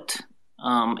Wallet,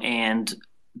 and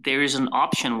there is an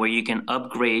option where you can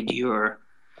upgrade your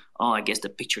I guess the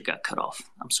picture got cut off.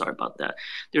 I'm sorry about that.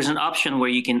 There's an option where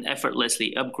you can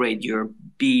effortlessly upgrade your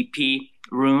BP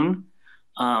rune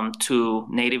to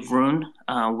native rune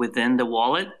within the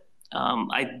wallet.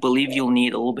 I believe you'll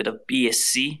need a little bit of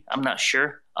BSC. I'm not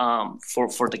sure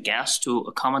for the gas to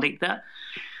accommodate that,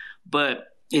 but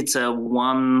it's a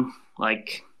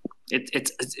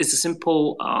it's a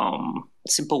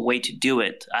simple way to do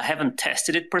it. I haven't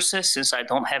tested it per se since I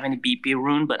don't have any BP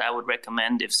rune, but I would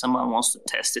recommend if someone wants to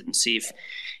test it and see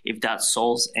if that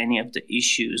solves any of the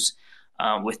issues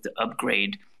with the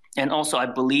upgrade. And also, I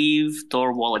believe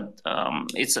Thor Wallet,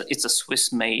 it's a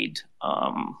Swiss-made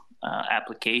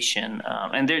application,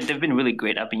 and they've been really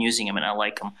great. I've been using them, and I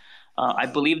like them. I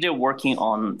believe they're working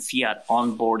on fiat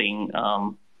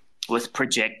onboarding with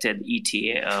projected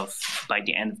ETA of by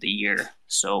the end of the year.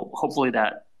 So hopefully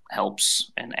that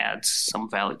helps and adds some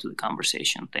value to the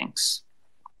conversation. Thanks.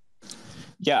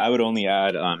 Yeah, I would only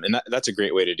add, and that's a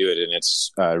great way to do it, and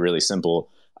it's really simple.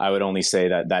 I would only say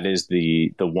that is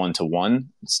the one-to-one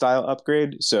style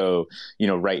upgrade. So,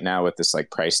 right now with this like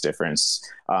price difference,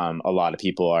 a lot of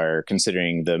people are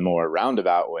considering the more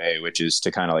roundabout way, which is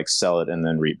to kind of like sell it and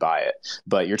then rebuy it.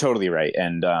 But you're totally right,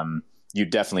 and you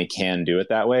definitely can do it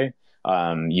that way.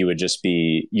 You would just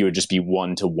be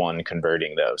one-to-one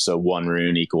converting though. So one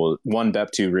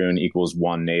BEP2 rune equals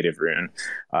one native rune.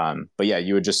 But yeah,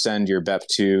 you would just send your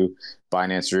BEP2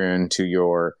 Binance rune to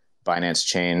your Binance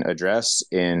chain address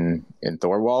in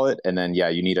Thor wallet, and then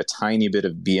you need a tiny bit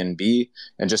of BNB.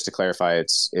 And just to clarify,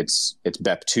 it's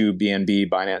BEP2 BNB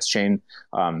Binance chain,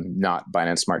 not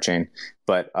Binance Smart Chain.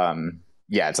 But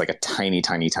it's like a tiny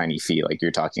fee. Like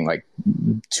you're talking like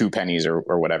 2 pennies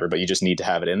or whatever, but you just need to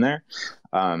have it in there.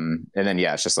 And then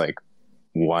it's just like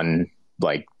one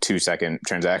 2-second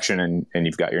transaction, and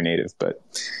you've got your native. But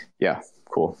yeah,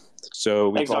 cool. So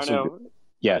we've thanks, Arno.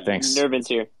 Thanks. Nervin's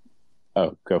here.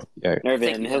 Oh, go. Yeah.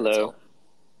 Nervin, hello.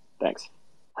 Thanks.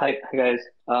 Hi guys.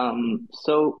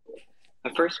 So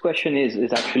my first question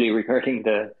is actually regarding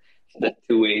the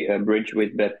two-way bridge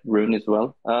with BEP rune as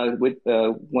well.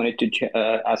 Wanted to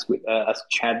ask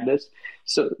Chad this.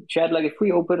 So Chad, like if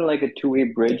we open like a two-way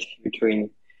bridge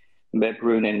between BEP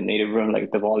rune and native rune, like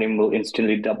the volume will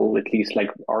instantly double, at least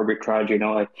like arbitrage.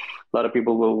 Like a lot of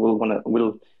people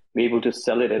will be able to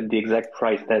sell it at the exact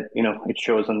price that it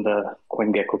shows on the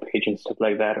CoinGecko page and stuff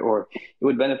like that, or it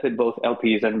would benefit both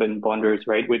LPs and bonders,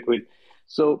 right?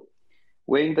 So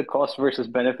weighing the cost versus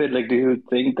benefit, like do you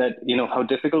think that how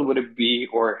difficult would it be,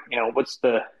 or what's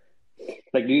the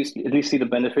do you at least see the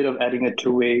benefit of adding a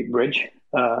two-way bridge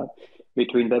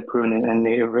between BEP rune and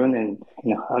native rune, and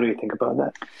how do you think about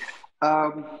that?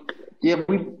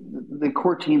 The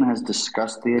core team has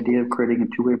discussed the idea of creating a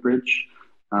two-way bridge.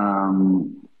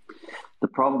 The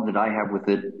problem that I have with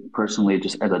it personally,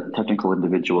 just as a technical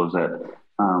individual, is that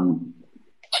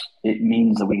it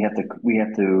means that we have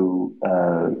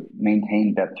to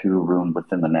maintain BEP2 rune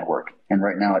within the network, and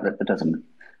right now it doesn't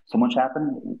so much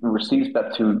happen. It receives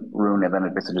BEP2 rune, and then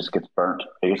it basically just gets burnt.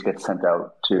 It just gets sent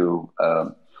out to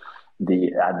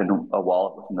the admin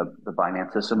wallet within the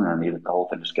Binance system, and then the whole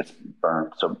thing just gets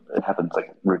burned. So it happens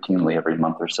like routinely every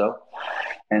month or so.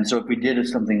 And so if we did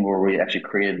something where we actually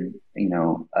created,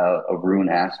 a rune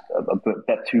a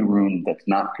BEP2 rune that's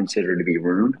not considered to be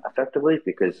rune effectively,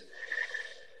 because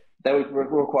that would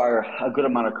require a good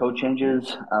amount of code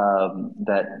changes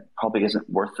that probably isn't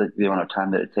worth the amount of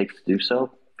time that it takes to do so.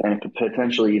 And it could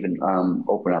potentially even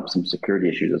open up some security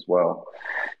issues as well,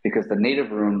 because the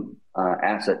native rune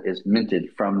asset is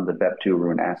minted from the BEP2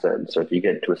 rune asset. And so if you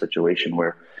get to a situation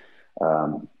where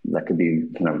that could be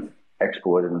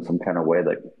exploited in some kind of way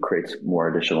that creates more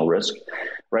additional risk.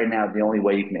 Right now, the only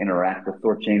way you can interact with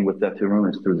THORChain with BEP2 rune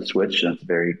is through the switch, and it's a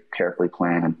very carefully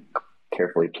planned and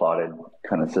carefully plotted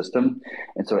kind of system.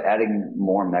 And so adding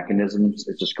more mechanisms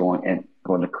is just going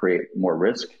to create more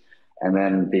risk. And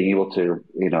then being able to,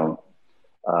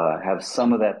 have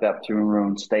some of that BEP2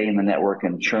 rune stay in the network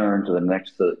and churn to the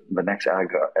next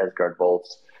Asgard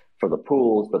vaults for the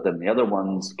pools, but then the other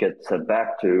ones get sent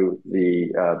back to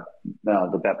the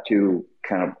BEP2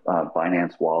 kind of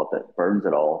Binance wallet that burns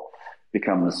it all,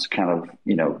 becomes kind of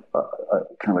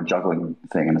a juggling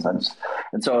thing in a sense.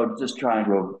 And so just trying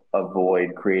to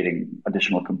avoid creating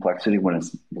additional complexity when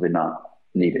it's really not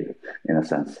needed in a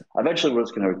sense. Eventually we're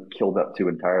just going to kill BEP2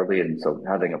 entirely, and so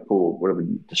having a pool would have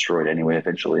been destroyed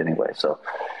eventually anyway. So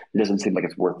it doesn't seem like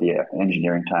it's worth the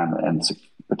engineering time and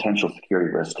potential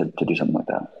security risk to do something like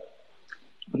that.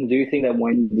 Do you think that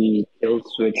when the kill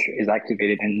switch is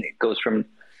activated and it goes from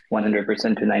 100%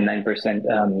 to 99%,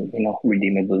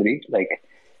 redeemability,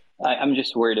 I'm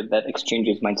just worried that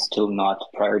exchanges might still not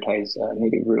prioritize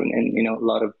native rune, and a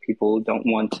lot of people don't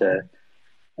want to.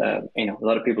 A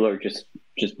lot of people are just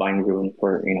buying rune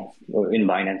for in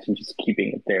Binance and just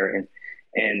keeping it there,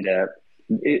 and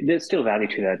there's still value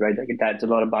to that, right? Like it adds a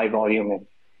lot of buy volume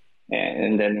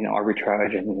and then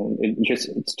arbitrage, and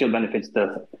it still benefits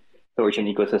the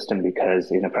THORChain ecosystem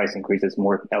because price increases,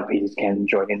 more LPs can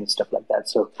join in and stuff like that.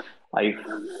 So I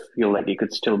feel like it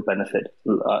could still benefit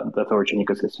the THORChain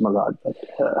ecosystem a lot. But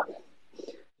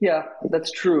yeah,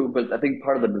 that's true. But I think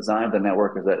part of the design of the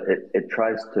network is that it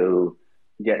tries to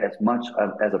get as much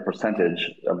as a percentage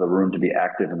of the rune to be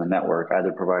active in the network,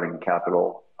 either providing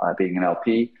capital, being an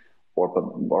LP,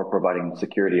 or providing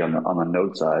security on the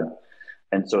node side.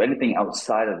 And so anything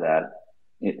outside of that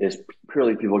is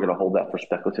purely people are going to hold that for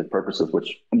speculative purposes,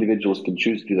 which individuals can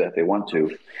choose to do that if they want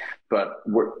to. But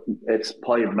it's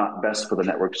probably not best for the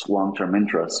network's long-term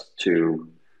interest to,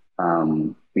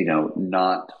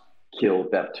 not kill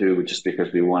BEP2 just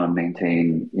because we want to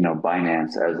maintain,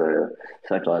 Binance as a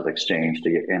centralized exchange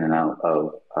to get in and out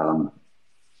of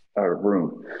our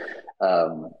room.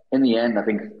 In the end, I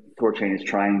think THORChain is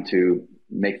trying to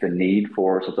make the need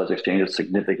for centralized exchanges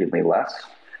significantly less.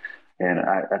 And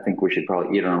I think we should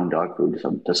probably eat our own dog food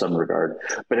to some regard.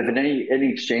 But if in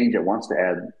any exchange that wants to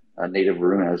add a native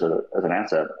rune as an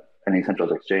asset, any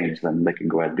centralized exchange, then they can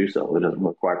go ahead and do so. It doesn't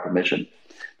require permission.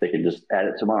 They can just add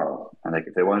it tomorrow. And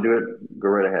if they want to do it, go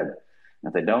right ahead. And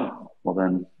if they don't, well,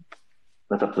 then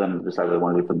that's up to them to decide what they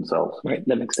want to do for themselves. Right,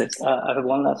 that makes sense. I have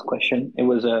one last question. It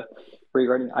was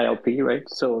regarding ILP, right?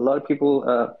 So a lot of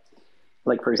people,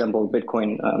 like for example,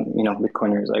 Bitcoin,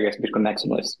 Bitcoiners, I guess Bitcoin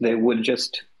maximalists, they would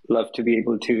just love to be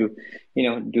able to,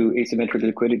 do asymmetric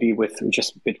liquidity with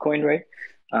just Bitcoin, right?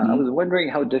 I was wondering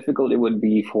how difficult it would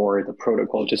be for the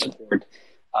protocol to support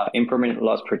impermanent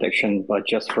loss protection, but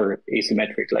just for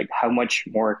asymmetric. Like, how much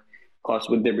more cost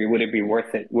would there be? Would it be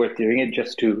worth doing it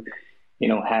just to,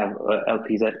 have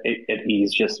LPs at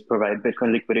ease, just provide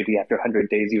Bitcoin liquidity after 100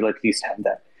 days? You'll at least have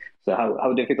that. So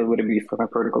how difficult would it be from a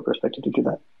protocol perspective to do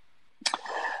that?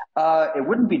 It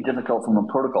wouldn't be difficult from a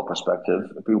protocol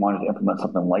perspective if we wanted to implement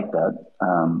something like that.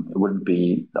 It wouldn't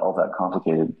be all that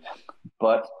complicated.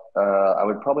 But I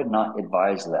would probably not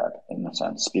advise that in a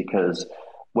sense, because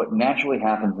what naturally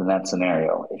happens in that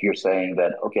scenario, if you're saying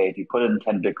that, okay, if you put in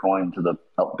 10 Bitcoin to the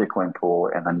Bitcoin pool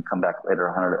and then you come back later,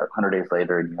 100 days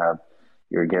later, and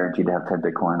you're guaranteed to have 10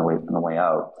 Bitcoin on the way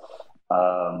out,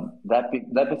 that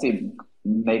basically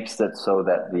makes it so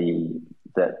that the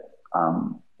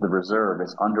reserve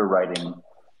is underwriting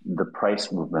the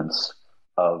price movements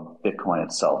of Bitcoin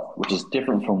itself, which is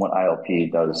different from what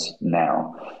ILP does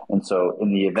now. And so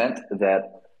in the event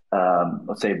that,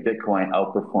 let's say Bitcoin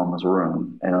outperforms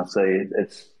Rune, and let's say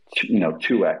it's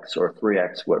 2x or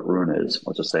 3x what Rune is,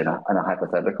 let's just say in a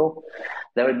hypothetical,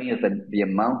 that would mean that the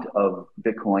amount of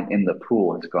Bitcoin in the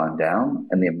pool has gone down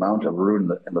and the amount of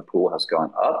Rune in the pool has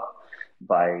gone up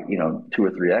by 2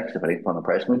 or 3x depending upon the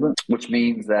price movement, which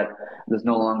means that there's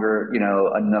no longer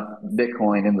enough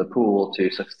Bitcoin in the pool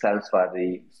to satisfy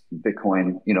the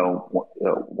Bitcoin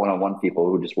one-on-one people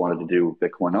who just wanted to do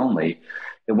Bitcoin only.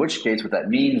 In which case, what that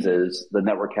means is the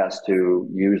network has to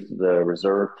use the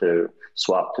reserve to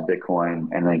swap to Bitcoin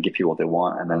and then give people what they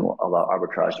want, and then allow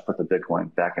arbitrage to put the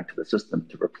Bitcoin back into the system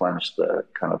to replenish the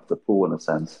kind of the pool in a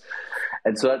sense.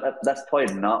 And so that's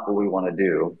probably not what we want to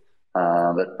do.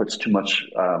 That puts too much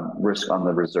risk on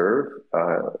the reserve.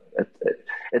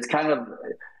 It's kind of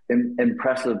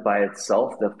impressive by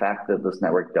itself, the fact that this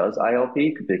network does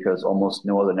ILP, because almost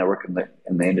no other network in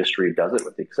the industry does it,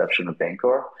 with the exception of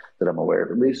Bancor, that I'm aware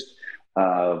of at least.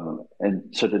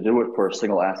 And so to do it for a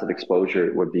single asset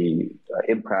exposure would be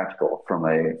impractical from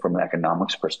an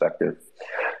economics perspective.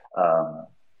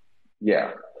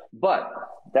 But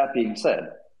that being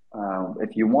said,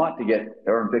 if you want to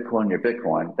earn Bitcoin your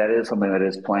Bitcoin, that is something that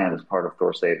is planned as part of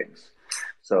Thor savings.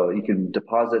 So you can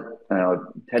deposit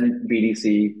 10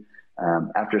 BTC.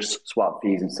 After swap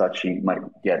fees and such, you might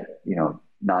get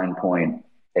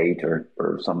 9.8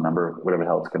 or some number, whatever the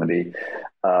hell it's going to be,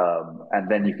 and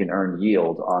then you can earn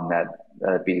yield on that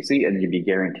BTC, and you'd be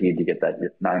guaranteed to get that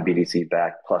 9 BTC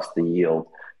back plus the yield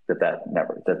that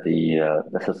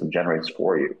the system generates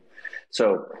for you.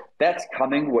 So that's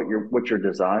coming. What you're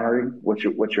desiring, what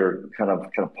you're kind of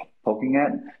poking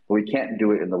at, but we can't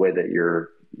do it in the way that you're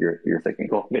thinking.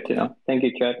 Cool. Good to know. Thank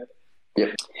you, Chad.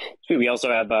 Yep. Sweet. We also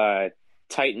have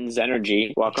Titans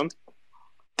Energy. Welcome.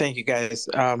 Thank you, guys.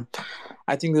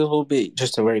 I think this will be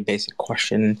just a very basic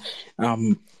question.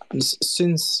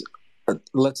 Since,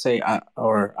 let's say, I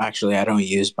don't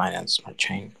use Binance Smart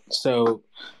Chain. So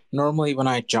normally when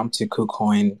I jump to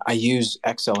KuCoin, I use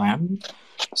XLM.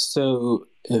 So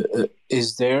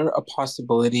is there a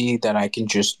possibility that I can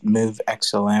just move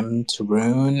XLM to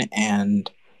Rune and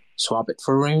swap it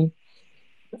for Rune?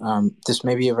 This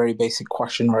may be a very basic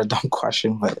question or a dumb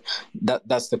question, but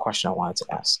that's the question I wanted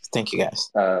to ask. Thank you, guys.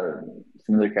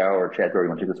 Familiar Cow or Chad, you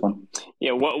want to take this one?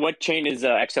 Yeah, what chain is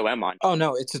XLM on? Oh,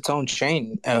 no, it's its own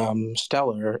chain,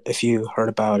 Stellar, if you heard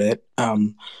about it.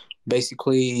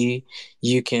 Basically,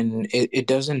 you can. It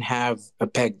doesn't have a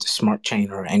pegged smart chain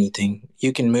or anything.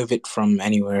 You can move it from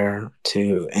anywhere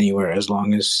to anywhere as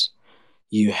long as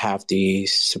you have the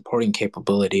supporting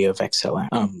capability of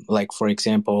XLM. Like for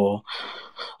example,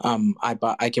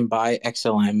 I can buy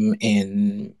XLM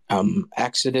in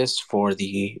Exodus for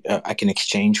I can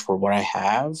exchange for what I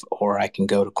have, or I can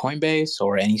go to Coinbase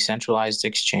or any centralized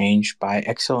exchange, buy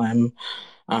XLM.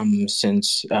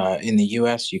 Since in the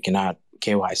US you cannot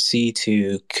KYC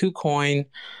to KuCoin,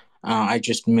 I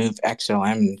just move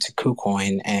XLM to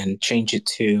KuCoin and change it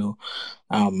to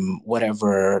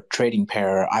whatever trading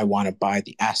pair I want to buy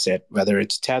the asset, whether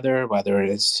it's Tether, whether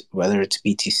it's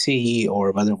BTC,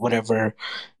 or whatever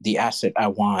the asset I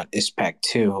want is pegged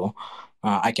to.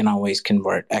 I can always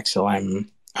convert XLM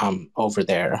over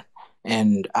there,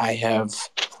 and I have,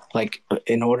 like,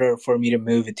 in order for me to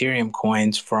move Ethereum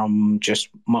coins from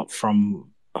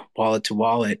wallet to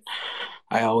wallet,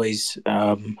 I always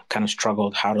kind of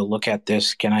struggled how to look at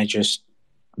this. Can I just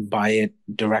buy it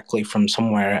directly from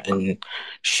somewhere and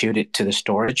shoot it to the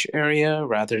storage area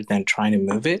rather than trying to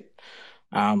move it?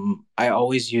 I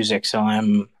always use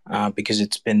XLM because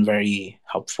it's been very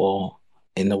helpful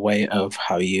in the way of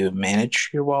how you manage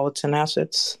your wallets and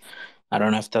assets. I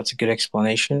don't know if that's a good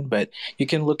explanation, but you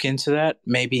can look into that.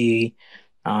 Maybe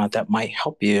that might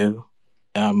help you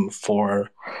for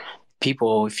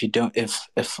people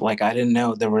if like, I didn't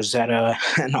know the Rosetta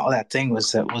and all that thing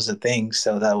was a thing.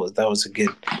 So that was a good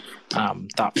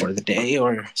thought for the day,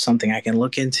 or something I can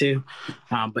look into.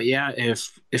 But yeah,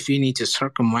 if you need to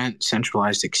circumvent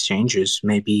centralized exchanges,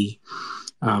 maybe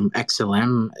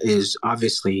XLM is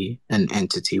obviously an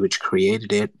entity which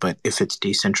created it, but if it's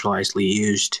decentralizedly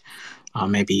used,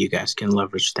 maybe you guys can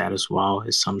leverage that as well,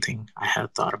 is something I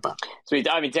had thought about. So,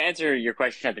 I mean, to answer your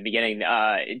question at the beginning,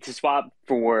 to swap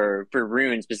for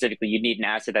Rune specifically, you'd need an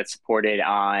asset that's supported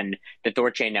on the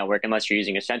THORChain network, unless you're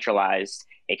using a centralized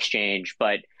exchange.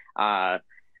 But I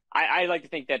like to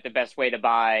think that the best way to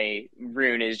buy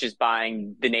Rune is just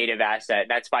buying the native asset.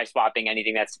 That's by swapping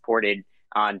anything that's supported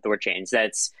on THORChain. So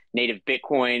that's native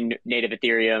Bitcoin, native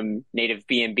Ethereum, native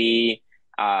BNB,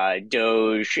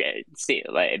 Doge,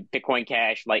 Bitcoin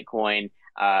Cash, Litecoin,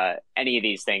 any of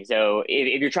these things. So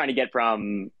if you're trying to get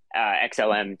from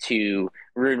XLM to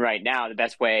Rune right now, the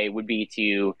best way would be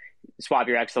to swap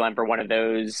your XLM for one of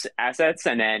those assets,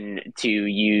 and then to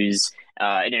use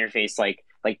an interface like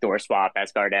THORswap,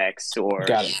 AsgardX, or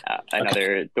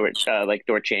another like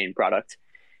THORChain product.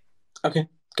 Okay,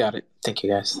 got it. Thank you,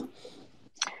 guys.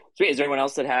 Sweet. Is there anyone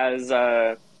else that has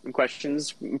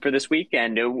questions for this week?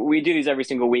 And we do these every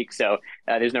single week, so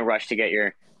there's no rush to get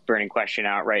your burning question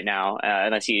out right now,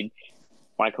 unless you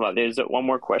want to come up. There's one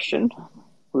more question.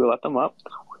 We'll let them up.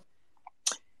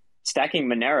 Stacking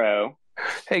Monero.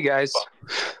 Hey guys,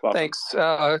 Welcome. Thanks.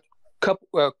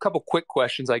 Couple quick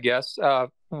questions, I guess.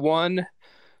 One,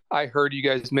 I heard you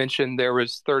guys mention there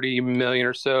was 30 million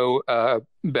or so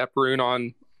BEP Rune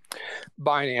on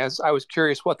Binance. I was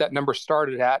curious what that number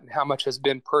started at and how much has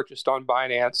been purchased on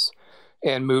Binance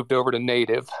and moved over to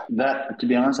native. That, to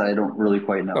be honest, I don't really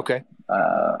quite know. Okay.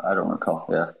 I don't recall.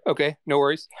 Yeah. Okay, no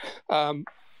worries.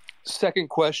 Second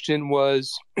question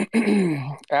was,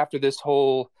 after this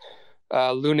whole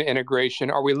Luna integration,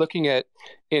 are we looking at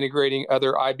integrating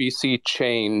other IBC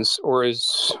chains, or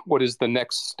what is the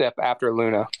next step after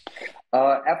Luna?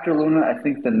 After Luna, I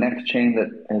think the next chain that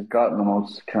has gotten the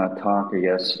most kind of talk, I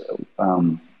guess,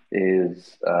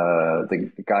 is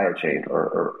the Gaia chain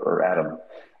or Atom.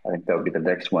 I think that would be the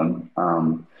next one.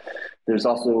 There's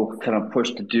also kind of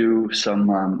push to do some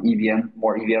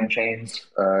more EVM chains,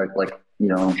 like,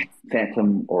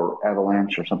 Phantom or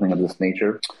Avalanche or something of this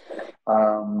nature.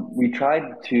 We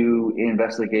tried to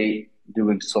investigate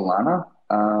doing Solana,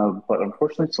 but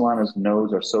unfortunately Solana's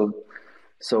nodes are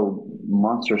so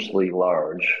monstrously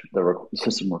large, the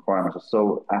system requirements are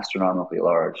so astronomically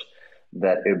large,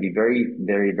 that it would be very,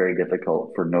 very, very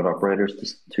difficult for node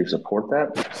operators to support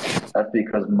that. That's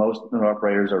because most node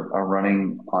operators are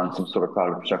running on some sort of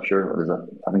cloud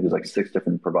infrastructure. I think there's like 6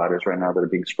 different providers right now that are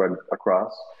being spread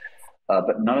across,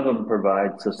 but none of them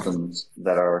provide systems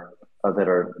that are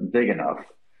big enough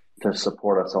to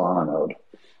support a Solana node.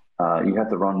 You have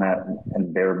to run that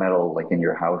in bare metal, like in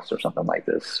your house or something like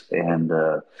this, and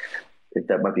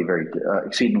that might be very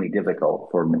exceedingly difficult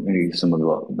for maybe some of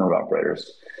the node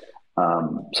operators.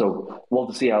 So we'll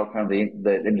have to see how kind of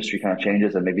the industry kind of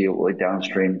changes, and maybe like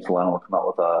downstream Solana will come out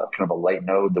with a kind of a light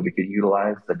node that we could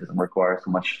utilize that doesn't require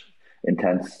so much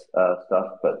intense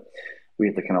stuff. But we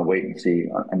have to kind of wait and see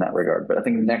in that regard. But I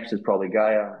think next is probably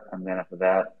Gaia, and then after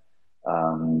that,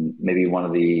 maybe one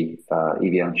of the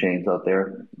EVM chains out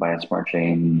there, Binance Smart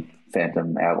Chain,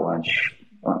 Phantom, Avalanche.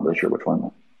 I'm not really sure which one.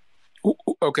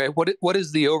 Okay, what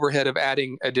is the overhead of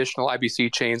adding additional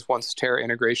IBC chains once Terra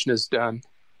integration is done?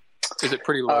 Is it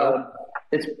pretty low?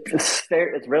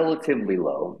 It's relatively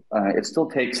low. It still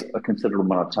takes a considerable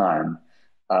amount of time.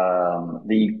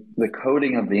 The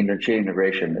coding of the interchain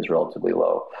integration is relatively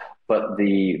low, but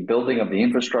the building of the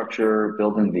infrastructure,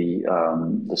 building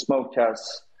the smoke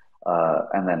tests,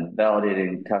 and then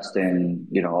validating, testing,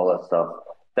 all that stuff,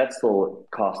 that still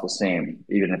costs the same,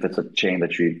 even if it's a chain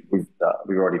that we've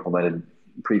already implemented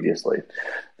previously.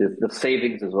 The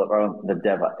savings is around the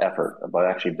dev effort about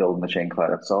actually building the chain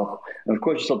client itself. And of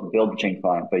course, you still have to build the chain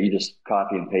client, but you just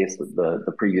copy and paste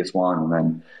the previous one and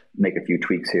then make a few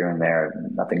tweaks here and there.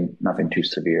 Nothing too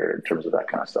severe in terms of that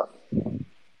kind of stuff.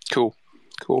 Cool.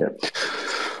 Yep.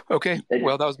 Okay.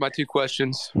 Well, that was my two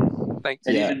questions. Thanks.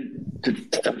 And even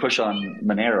to push on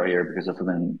Monero here, because that's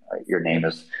something your name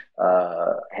is,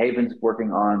 Haven's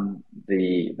working on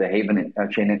the Haven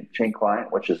chain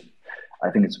client, which is, I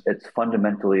think it's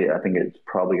fundamentally, I think it's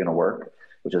probably going to work,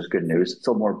 which is good news.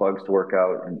 Still more bugs to work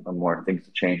out and more things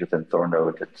to change within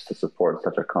THOReau to support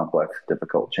such a complex,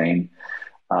 difficult chain.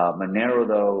 Monero,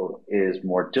 though, is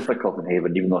more difficult than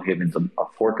Haven, even though Haven's a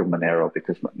fork of Monero,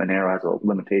 because Monero has a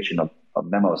limitation of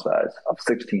memo size of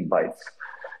 16 bytes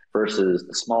versus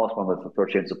the smallest one that the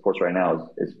THORChain supports right now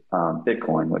is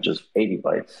Bitcoin, which is 80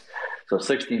 bytes. So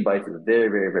 16 bytes is very,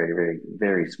 very, very, very,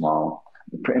 very small,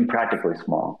 and practically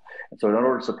small. And so in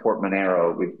order to support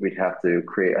Monero, we'd have to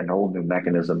create a whole new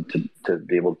mechanism to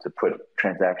be able to put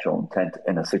transactional intent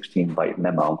in a 16-byte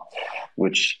memo,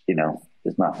 which,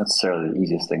 is not necessarily the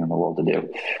easiest thing in the world to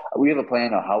do. We have a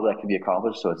plan on how that can be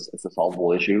accomplished, so it's a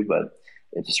solvable issue, but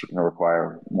it's just going to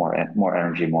require more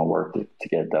energy, more work to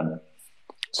get it done.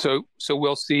 So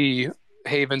we'll see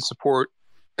Haven support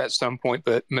at some point,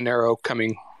 but Monero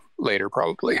coming later,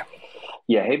 probably.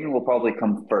 Yeah, Haven will probably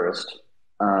come first,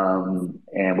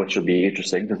 and which will be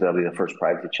interesting because that'll be the first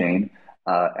privacy chain.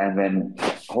 And then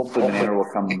hopefully Monero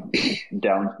will come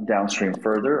downstream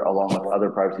further, along with other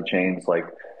privacy chains like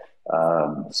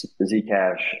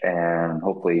Zcash and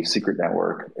hopefully Secret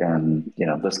Network and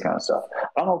this kind of stuff.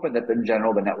 I'm hoping that in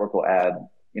general the network will add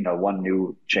one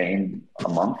new chain a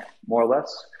month, more or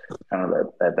less, kind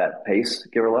of at that pace,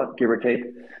 give or take.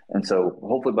 And so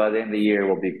hopefully by the end of the year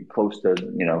we'll be close to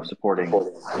supporting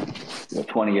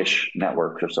 20-ish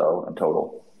networks or so in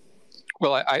total.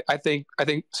 Well, I think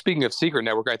speaking of Secret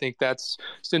Network, I think that's,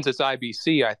 since it's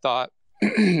IBC, I thought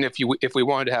if we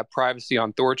wanted to have privacy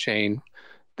on THORChain,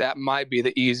 that might be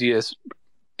the easiest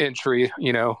entry,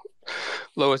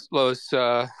 lowest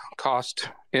cost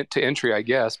to entry, I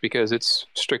guess, because it's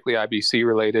strictly IBC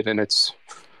related, and it's,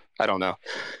 I don't know.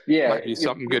 Yeah, might be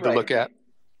something good to look at.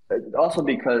 Also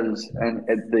because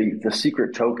the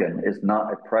secret token is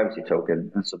not a privacy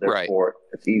token, and so therefore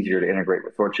it's easier to integrate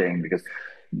with THORChain, because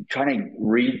trying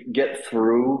to get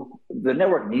through the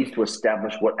network needs to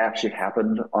establish what actually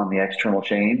happened on the external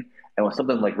chain. And with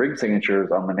something like ring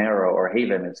signatures on Monero or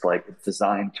Haven, it's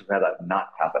designed to have that not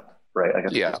happen, right? Like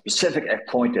a specific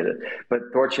exploit did it.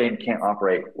 But THORChain can't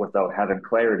operate without having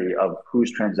clarity of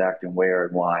who's transacting where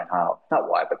and why and how. Not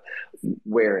why, but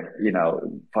where,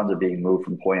 funds are being moved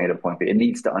from point A to point B. It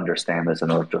needs to understand this in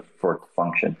order for it to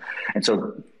function. And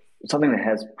so something that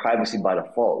has privacy by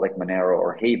default, like Monero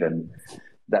or Haven,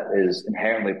 that is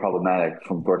inherently problematic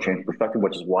from THORChain's perspective,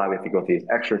 which is why we have to go through these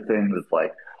extra things. It's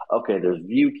like, okay, there's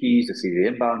view keys to see the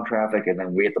inbound traffic, and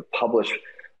then we have to publish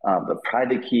the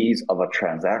private keys of a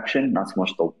transaction, not so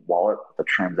much the wallet, the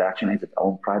transaction needs its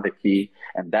own private key,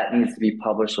 and that needs to be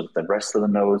published so that the rest of the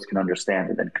nodes can understand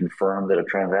it and confirm that a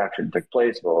transaction took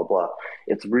place, blah, blah, blah.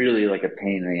 It's really like a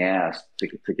pain in the ass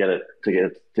to get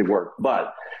it to work.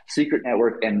 But Secret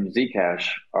Network and Zcash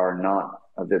are not,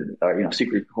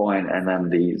 Secret Coin and then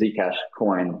the Zcash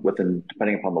coin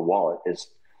depending upon the wallet is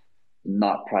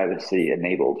not privacy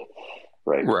enabled,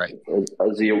 right? Right.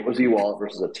 A Z wallet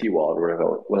versus a T wallet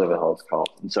or whatever the hell it's called.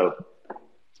 And so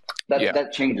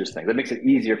that changes things. That makes it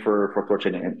easier for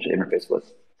THORChain to interface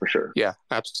with, for sure. Yeah,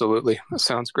 absolutely. That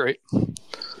sounds great.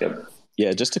 Yep.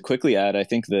 Yeah, just to quickly add, I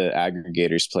think the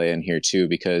aggregators play in here too,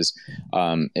 because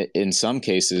in some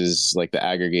cases, like the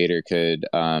aggregator could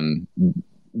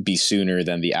be sooner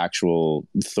than the actual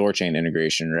THORChain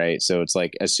integration, right? So it's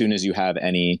like as soon as you have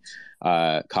any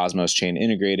Cosmos chain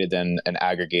integrated, then an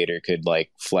aggregator could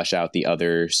flesh out the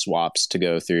other swaps to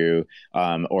go through,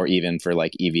 or even for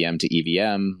EVM to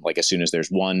EVM. Like as soon as there's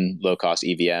one low cost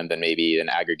EVM, then maybe an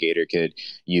aggregator could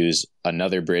use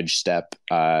another bridge step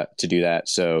to do that.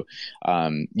 So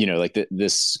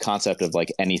this concept of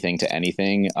anything to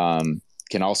anything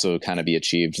can also kind of be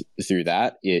achieved through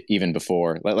that, even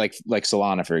before, like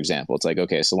Solana, for example. It's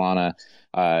okay, Solana,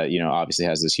 obviously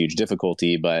has this huge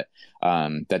difficulty, but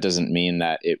that doesn't mean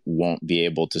that it won't be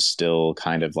able to still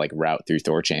kind of route through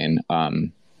THORChain.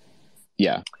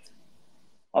 yeah.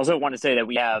 Also want to say that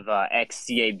we have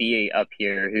XCAB up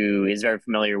here who is very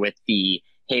familiar with the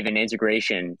Haven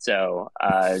integration. So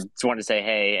just want to say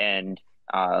hey and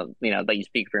let you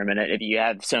speak for a minute if you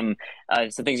have some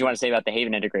things you want to say about the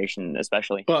Haven integration,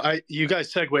 especially. Well, you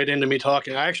guys segued into me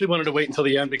talking. I actually wanted to wait until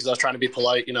the end because I was trying to be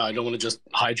polite. I don't want to just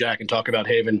hijack and talk about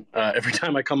Haven every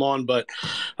time I come on, but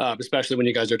especially when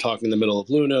you guys are talking in the middle of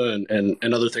Luna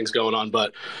and other things going on.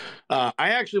 But I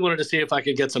actually wanted to see if I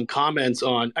could get some comments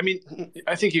on. I mean,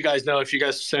 I think you guys know, if you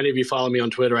guys, any of you follow me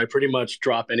on Twitter, I pretty much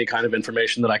drop any kind of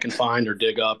information that I can find or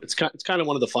dig up. It's kind of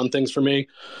one of the fun things for me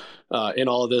in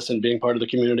all of this and being part of the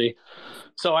community.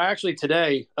 So I actually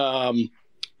today,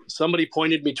 somebody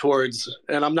pointed me towards,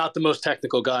 and I'm not the most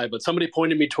technical guy, but somebody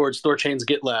pointed me towards THORChain's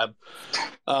GitLab.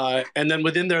 And then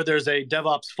within there's a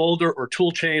DevOps folder or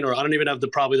toolchain, or I don't even have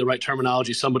probably the right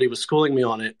terminology. Somebody was schooling me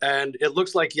on it. And it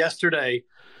looks like yesterday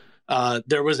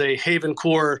there was a Haven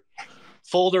Core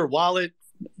folder wallet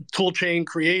toolchain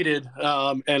created.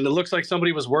 And it looks like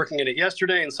somebody was working in it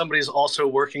yesterday and somebody's also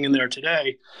working in there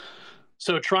today.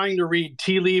 So trying to read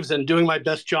tea leaves and doing my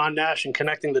best John Nash and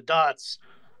connecting the dots,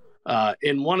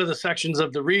 in one of the sections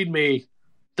of the README,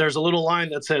 there's a little line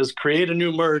that says create a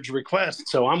new merge request.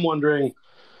 So I'm wondering,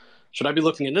 should I be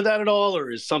looking into that at all,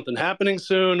 or is something happening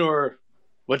soon, or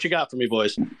what you got for me,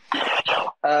 boys?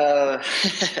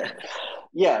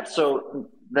 Yeah, so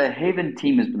the Haven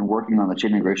team has been working on the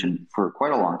chain integration for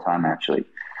quite a long time, actually.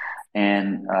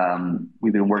 And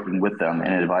we've been working with them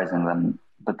and advising them.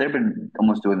 But they've been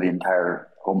almost doing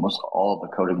almost all of the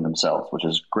coding themselves, which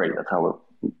is great. That's how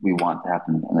we want to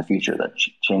happen in the future, that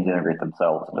chains integrate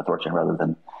themselves into THORChain rather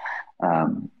than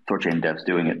THORChain devs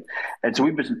doing it. And so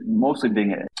we've been mostly being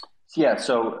it.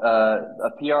 So a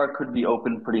PR could be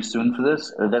open pretty soon for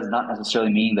this. That does not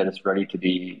necessarily mean that it's ready to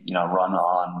be run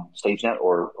on StageNet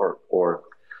or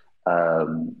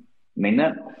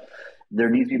mainnet. There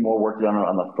needs to be more work done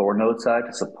on the Thor node side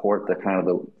to support the kind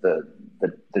of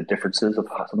the differences of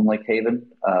something like Haven,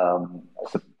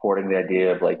 supporting the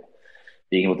idea of like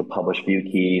being able to publish view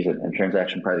keys and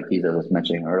transaction private keys, as I was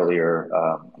mentioning earlier,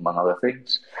 among other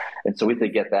things. And so we have to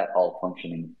get that all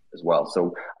functioning as well.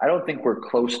 So I don't think we're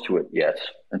close to it yet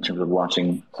in terms of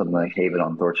launching something like Haven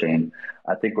on THORChain.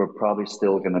 I think we're probably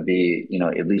still going to be,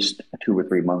 at least 2 or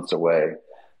 3 months away,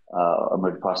 or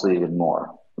maybe possibly even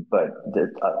more. But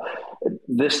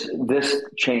this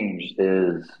change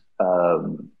is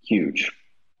huge.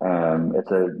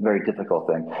 It's a very difficult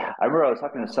thing. I remember I was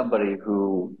talking to somebody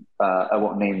who I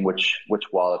won't name which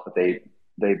wallet, but they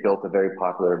built a very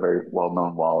popular, very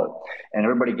well-known wallet, and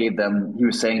everybody gave them. He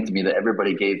was saying to me that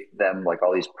everybody gave them like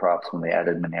all these props when they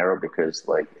added Monero, because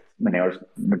like Monero is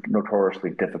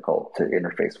notoriously difficult to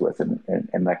interface with and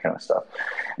that kind of stuff.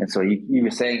 And so he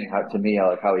was saying how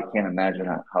he can't imagine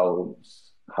how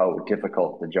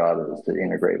difficult the job is to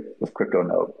integrate with crypto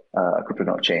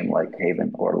node chain like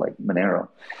Haven or like Monero.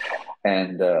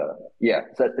 And so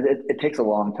it takes a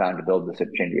long time to build this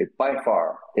chain. By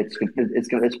far, it's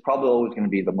probably always going to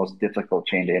be the most difficult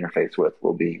chain to interface with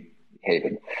will be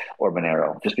Haven or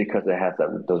Monero, just because it has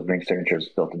those ring signatures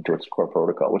built into its core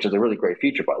protocol, which is a really great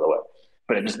feature, by the way.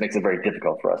 But it just makes it very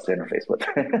difficult for us to interface with.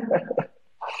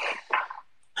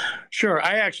 Sure.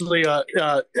 I actually,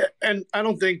 and I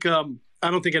don't think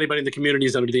anybody in the community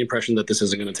is under the impression that this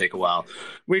isn't going to take a while.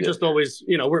 We just always,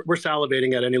 we're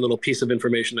salivating at any little piece of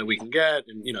information that we can get,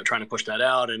 and trying to push that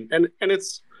out, and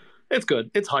it's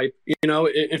good. It's hype.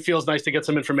 It feels nice to get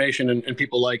some information, and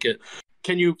people like it.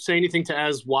 Can you say anything to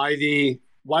as why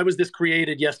was this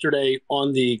created yesterday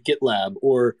on the GitLab,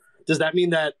 or does that mean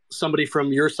that somebody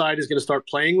from your side is going to start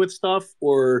playing with stuff,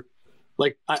 or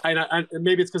like I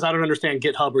maybe it's because I don't understand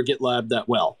GitHub or GitLab that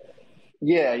well.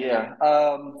 Yeah.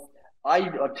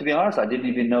 To be honest, I didn't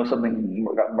even know something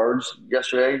got merged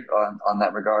yesterday on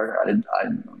that regard.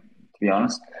 To be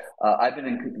honest, I've been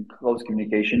in close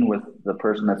communication with the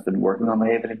person that's been working on the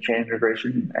Haven and chain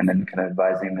integration, and then kind of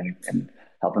advising him and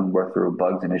helping him work through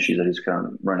bugs and issues that he's kind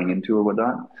of running into or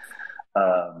whatnot.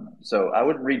 So I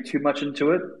wouldn't read too much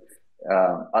into it,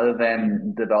 other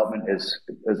than development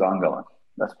is ongoing.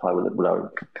 That's probably what I would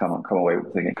come away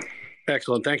with thinking.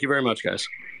 Excellent. Thank you very much, guys.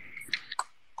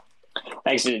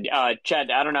 Thanks, Chad.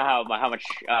 I don't know how much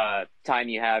time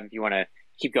you have if you want to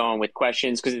keep going with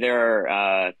questions, because there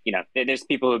are there's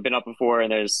people who have been up before,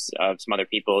 and there's some other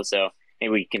people, so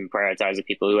maybe we can prioritize the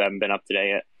people who haven't been up today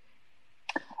yet.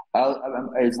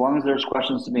 As long as there's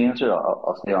questions to be answered,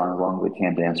 I'll stay on as long as we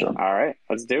can to answer them. All right,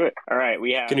 let's do it. All right,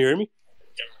 we have. Can you hear me?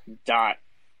 Dot.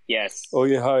 Yes. Oh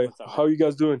yeah. Hi. How are you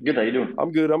guys doing? Good. How you doing?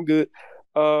 I'm good.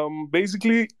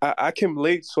 Basically, I came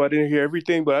late, so I didn't hear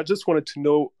everything, but I just wanted to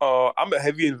know, I'm a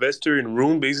heavy investor in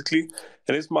Rune, basically,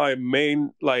 and it's my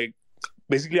main, like,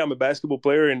 basically, I'm a basketball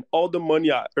player, and all the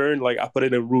money I earn, like, I put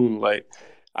it in Rune. Like,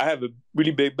 I have a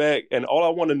really big bag, and all I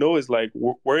want to know is, like,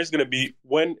 where it's going to be,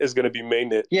 when it's going to be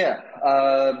mainnet. Yeah,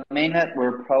 mainnet,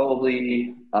 we're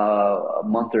probably a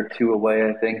month or two away,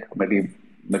 I think,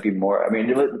 maybe more. I mean,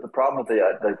 the problem with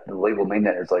the label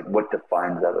mainnet is like what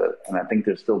defines of it, and I think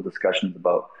there's still discussions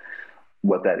about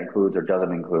what that includes or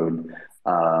doesn't include.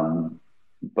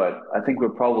 But I think we're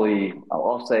probably,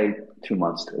 I'll say 2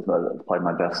 months is probably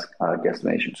my best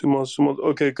guesstimation. 2 months, 2 months.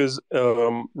 Okay, because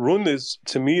Rune is,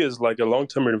 to me, is like a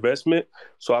long-term investment.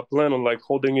 So I plan on like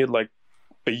holding it like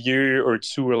a year or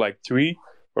two or like 3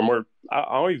 or more.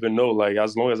 I don't even know, like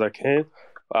as long as I can.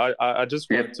 I just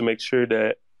want to make sure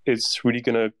that it's really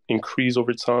going to increase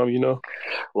over time, you know?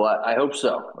 Well, I hope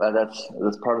so. That's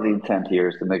part of the intent here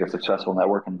is to make a successful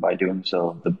network. And by doing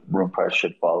so, the Rune price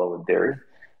should follow in theory.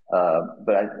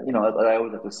 But I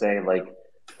always have to say, like,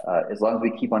 as long as we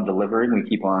keep on delivering, we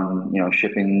keep on,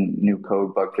 shipping new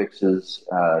code, bug fixes,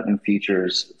 new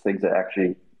features, things that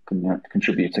actually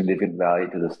contribute significant value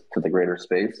to the greater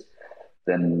space,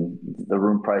 then the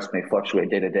Rune price may fluctuate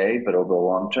day to day, but over the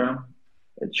long term,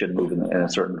 it should move in a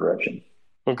certain direction.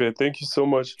 Okay, thank you so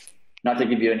much. Not to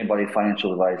give you anybody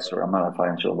financial advice, or I'm not a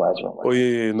financial advisor. Oh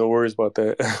yeah, no worries about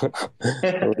that.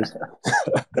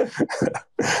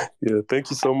 Yeah,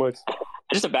 thank you so much.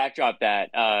 Just to backdrop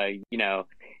that,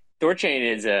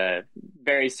 THORChain is a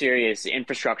very serious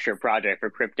infrastructure project for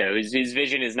crypto. His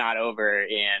vision is not over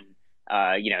in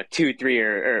 2, 3,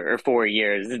 or 4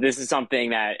 years. This is something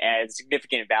that adds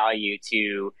significant value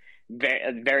to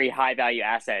very, very high value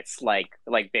assets like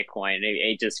Bitcoin.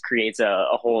 It just creates a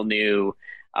whole new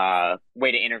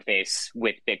way to interface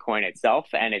with Bitcoin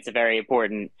itself, and it's a very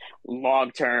important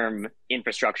long-term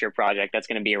infrastructure project that's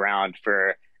going to be around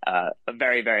for a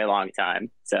very, very long time.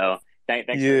 So thanks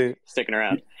for sticking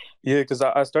around. Yeah, because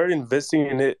I started investing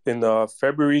in it in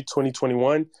February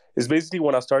 2021. It's basically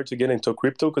when I started to get into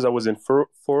crypto, because I was in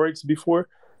Forex before,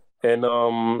 and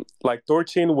like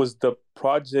THORChain was the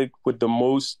project with the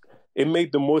most. It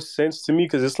made the most sense to me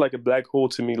because it's like a black hole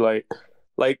to me. Like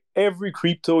every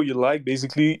crypto you like,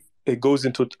 basically, it goes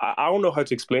into, I don't know how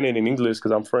to explain it in English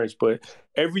because I'm French, but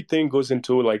everything goes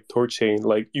into like THORChain.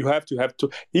 Like you have to,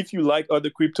 if you like other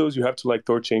cryptos, you have to like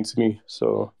THORChain to me.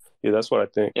 So yeah, that's what I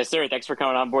think. Yes, sir. Thanks for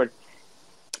coming on board.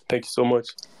 Thank you so much.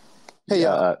 Hey,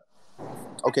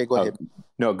 okay, go ahead.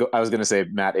 No, I was going to say,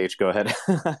 Matt H., go ahead.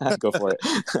 Go for it.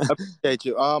 Appreciate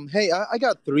you. Hey, I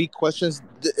got 3 questions.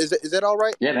 Is that all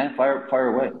right? Yeah, man. Fire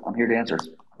away. I'm here to answer.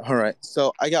 All right.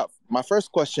 So my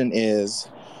first question is,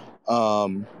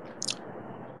 can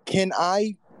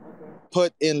I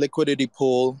put in liquidity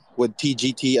pool with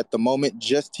TGT at the moment,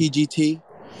 just TGT?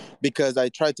 Because I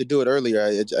tried to do it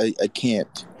earlier. I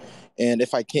can't. And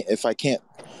if I can't,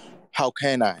 how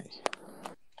can I?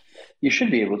 You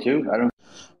should be able to. I don't.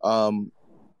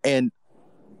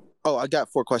 I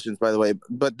got 4 questions, by the way.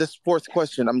 But this 4th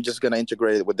question, I'm just going to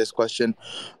integrate it with this question.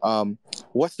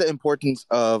 What's the importance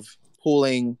of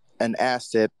pooling an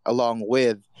asset along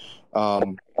with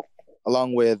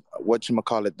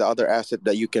whatchamacallit, the other asset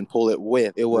that you can pool it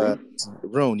with? It was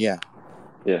Rune, yeah.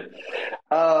 Yeah.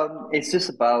 It's just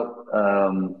about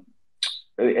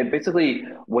basically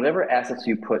whatever assets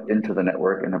you put into the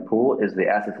network in a pool is the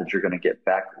assets that you're going to get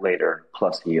back later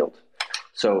plus yield.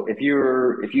 So if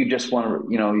you just want to,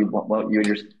 you're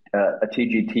just a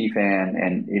TGT fan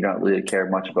and you don't really care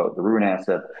much about the Rune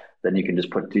asset, then you can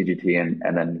just put TGT in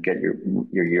and then get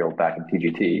your yield back in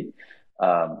TGT.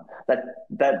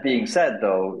 That being said,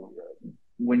 though,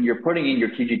 when you're putting in your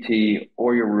TGT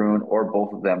or your Rune or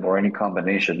both of them or any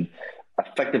combination,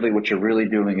 effectively what you're really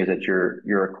doing is that you're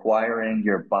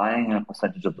buying a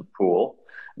percentage of the pool.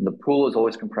 And the pool is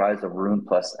always comprised of Rune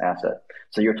plus asset.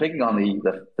 So you're taking on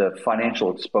the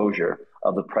financial exposure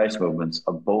of the price movements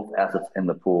of both assets in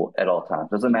the pool at all times.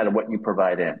 Doesn't matter what you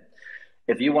provide in.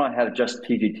 If you want to have just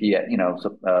TGT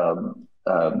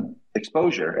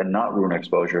exposure and not Rune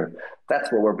exposure,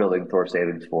 that's what we're building Thor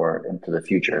savings for into the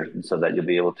future, and so that you'll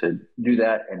be able to do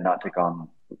that and not take on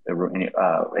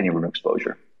any Rune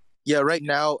exposure. Yeah, right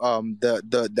now,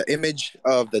 the image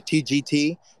of the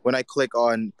TGT, when I click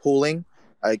on pooling,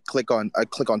 I click on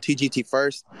TGT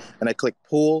first, and I click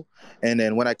pool, and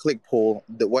then when I click pool,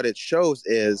 what it shows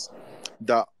is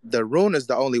the Rune is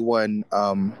the only one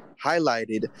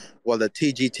highlighted, while the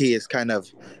TGT is kind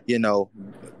of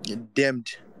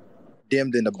dimmed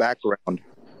in the background.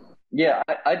 Yeah,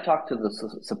 I talked to the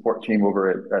support team over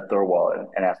at THOReau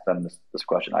and asked them this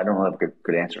question. I don't have a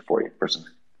good answer for you personally.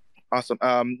 Awesome.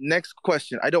 Next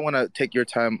question. I don't want to take your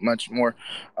time much more.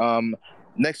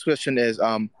 Next question is,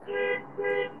 I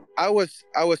was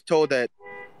told that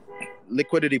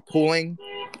liquidity pooling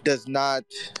does not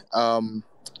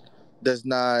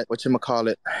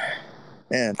whatchamacallit,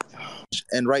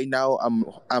 and right now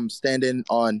I'm standing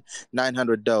on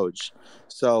 900 Doge.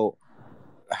 So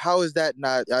how is that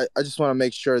not? I just want to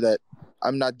make sure that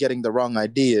I'm not getting the wrong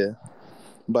idea.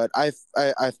 But I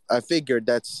figured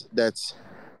that's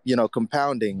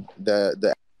compounding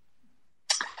the.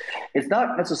 It's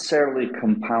not necessarily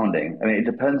compounding. I mean, it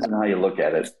depends on how you look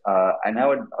at it. And I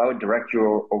would direct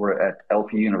you over at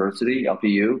LP University,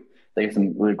 LPU. They have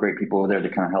some really great people over there to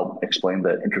kind of help explain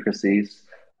the intricacies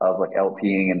of like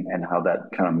LPing and how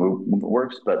that kind of movement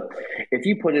works. But if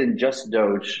you put in just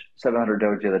Doge, 700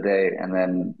 Doge the other day, and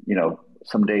then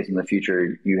some days in the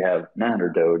future you have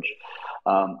 900 Doge,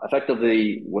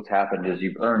 effectively what's happened is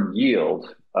you've earned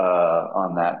yield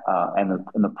on that, and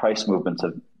the price movements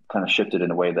have kind of shifted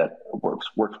in a way that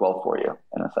works well for you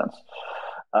in a sense.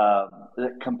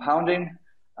 The compounding,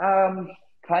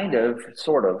 kind of,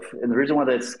 sort of, and the reason why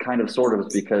that's kind of sort of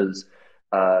is because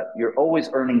you're always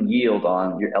earning yield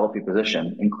on your LP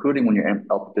position, including when your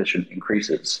LP position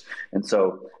increases. And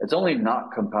so it's only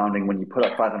not compounding when you put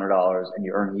up $500 and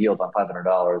you earn yield on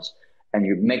 $500 and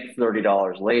you make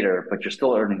 $30 later, but you're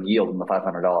still earning yield on the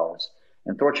 $500.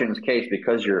 In THORChain's case,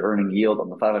 because you're earning yield on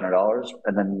the $500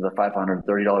 and then the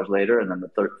 $530 later, and then the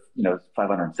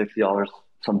 $560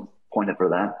 some pointed for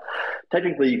that.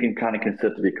 Technically, you can kind of consider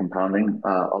it to be compounding,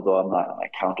 although I'm not an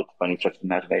accountant by any stretch of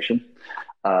imagination.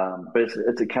 But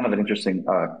it's a kind of an interesting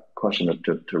question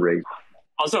to raise.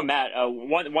 Also, Matt,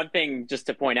 one thing just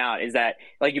to point out is that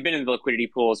you've been in the liquidity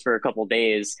pools for a couple of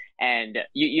days, and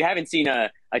you haven't seen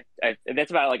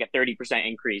that's about like a 30%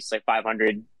 increase, like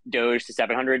 500 Doge to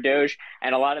 700 Doge,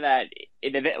 and a lot of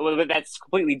that's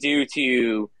completely due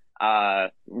to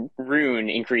Rune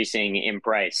increasing in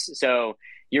price. So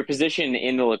your position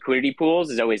in the liquidity pools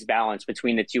is always balanced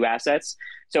between the two assets.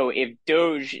 So if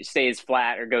Doge stays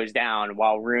flat or goes down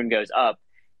while Rune goes up,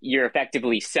 you're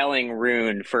effectively selling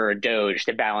Rune for Doge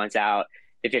to balance out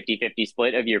the 50-50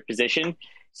 split of your position.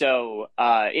 So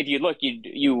if you look,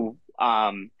 you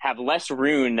have less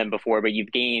Rune than before, but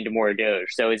you've gained more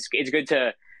Doge. So it's good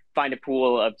to find a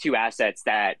pool of two assets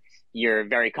that you're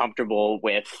very comfortable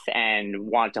with and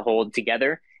want to hold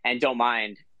together, and don't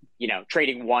mind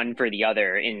trading one for the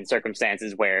other in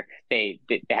circumstances where they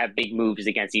have big moves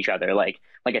against each other, like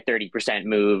a 30%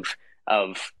 move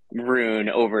of Rune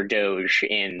over Doge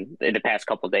in the past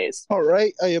couple of days. All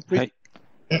right, I appreciate.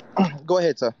 Go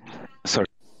ahead, sir. Sorry.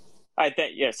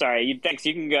 Sorry. Thanks.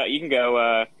 You can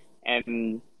go.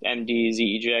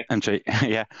 MDZEJ. MJ,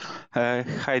 yeah.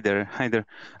 Hi there.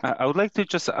 I would like to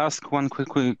just ask one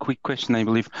quick question, I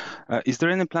believe. Is there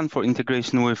any plan for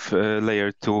integration with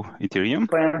Layer 2 Ethereum?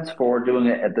 Plans for doing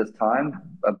it at this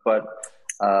time, but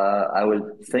I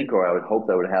would think, or I would hope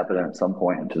that would happen at some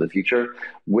point into the future.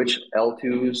 Which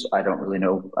L2s, I don't really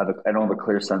know. I don't have a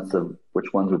clear sense of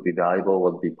which ones would be valuable,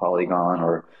 whether it be Polygon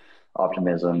or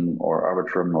Optimism or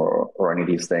Arbitrum or any of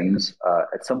these things.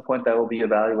 At some point that will be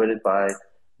evaluated by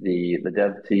the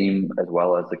dev team as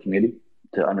well as the community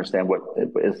to understand what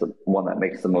is the one that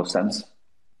makes the most sense.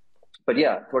 But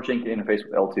yeah, THORChain can interface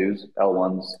with L2s,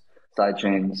 L1s, side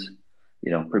chains,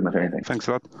 pretty much anything. Thanks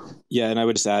a lot. Yeah, and I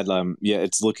would just add,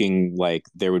 it's looking like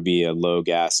there would be a low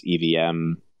gas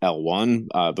EVM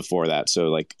L1 before that. So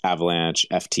like Avalanche,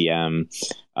 FTM,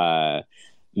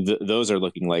 those are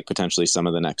looking like potentially some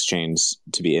of the next chains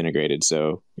to be integrated.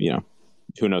 So,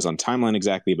 who knows on timeline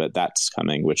exactly, but that's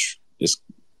coming, which is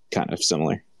kind of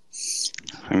similar.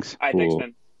 Thanks. All right, cool.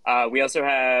 Thanks, man. We also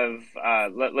have,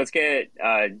 let's get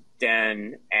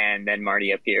Den and then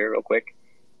Marty up here real quick.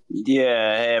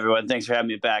 Yeah, hey everyone, thanks for having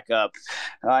me back up.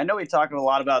 I know we talked a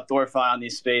lot about THORFi on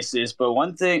these spaces, but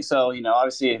one thing, so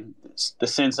obviously the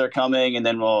synths are coming, and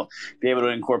then we'll be able to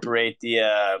incorporate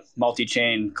the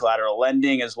multi-chain collateral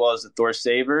lending as well as the Thor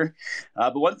Saver.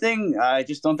 But one thing I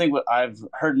just don't think what I've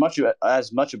heard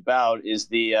as much about is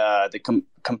the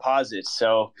composites.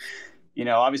 So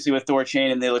obviously with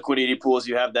THORChain and the liquidity pools,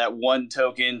 you have that one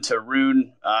token to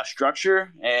Rune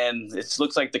structure, and it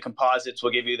looks like the composites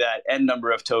will give you that N number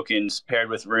of tokens paired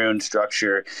with Rune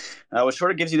structure, which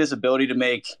sort of gives you this ability to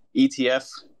make ETF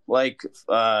like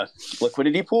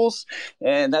liquidity pools.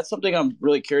 And that's something I'm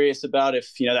really curious about,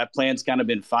 if that plan's kind of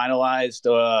been finalized,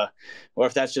 or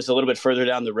if that's just a little bit further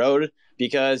down the road,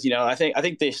 because I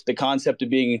think the concept of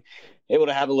being able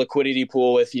to have a liquidity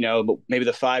pool with, maybe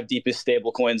the 5 deepest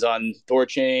stable coins on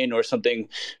THORChain, or something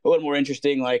a little more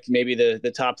interesting, like maybe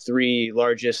the top 3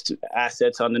 largest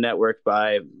assets on the network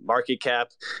by market cap.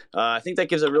 I think that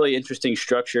gives a really interesting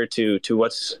structure to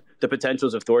what's the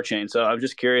potentials of THORChain. So I'm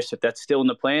just curious if that's still in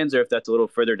the plans or if that's a little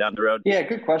further down the road. Yeah,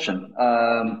 good question.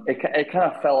 It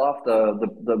kind of fell off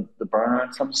the burner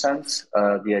in some sense,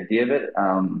 the idea of it.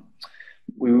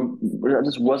 I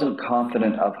just wasn't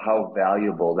confident of how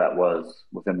valuable that was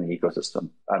within the ecosystem.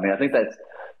 I mean, I think that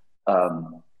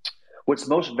what's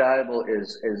most valuable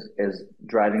is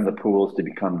driving the pools to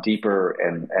become deeper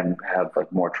and have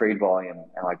like more trade volume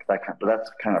and like that kind. But that's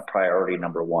kind of priority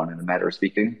number 1 in a matter of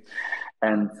speaking.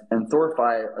 And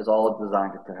THORFi is all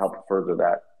designed to help further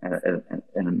that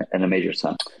in a major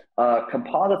sense.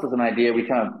 Composites is an idea we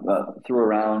kind of threw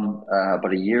around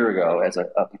about a year ago as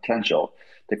a potential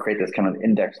to create this kind of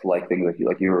index-like thing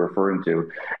like you were referring to.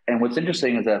 And what's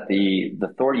interesting is that the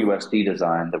THORUSD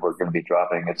design that we're going to be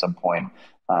dropping at some point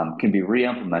can be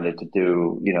re-implemented to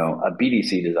do, a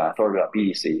BDC design,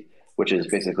 THOR.BDC, which is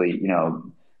basically,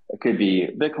 it could be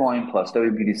Bitcoin plus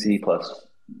WBDC plus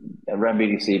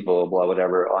RemBDC, blah, blah, blah,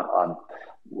 whatever, on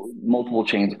multiple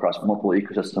chains across multiple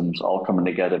ecosystems all coming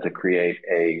together to create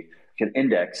an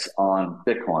index on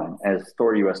Bitcoin, as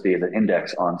THORUSD is an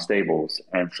index on stables.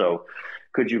 And so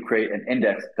could you create an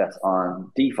index that's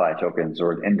on DeFi tokens,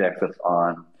 or an index that's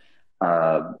on,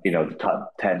 the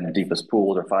top 10 deepest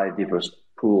pools or 5 deepest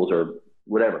pools or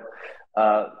whatever?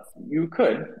 You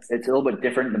could. It's a little bit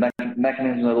different. The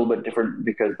mechanism is a little bit different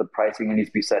because the pricing needs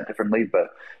to be set differently, but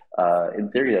in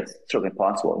theory, that's certainly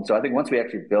possible. And so I think once we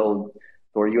actually build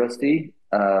THORUSD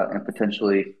and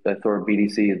potentially the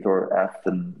THORBDC and THORF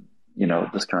and,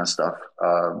 this kind of stuff,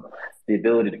 the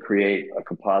ability to create a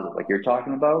composite like you're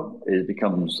talking about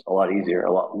becomes a lot easier,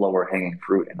 a lot lower hanging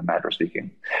fruit in a matter of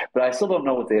speaking. But I still don't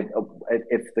know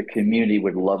if the community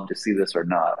would love to see this or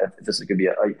not. If this could be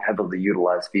a heavily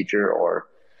utilized feature, or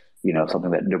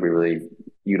something that nobody really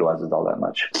utilizes all that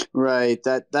much. Right.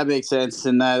 That makes sense.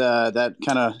 And that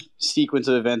kind of sequence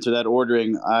of events, or that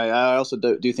ordering, I also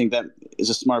do think that is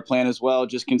a smart plan as well,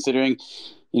 just considering,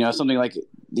 something like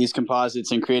these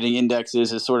composites and creating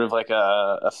indexes is sort of like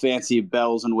a fancy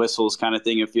bells and whistles kind of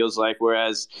thing, it feels like.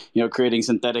 Whereas, creating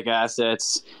synthetic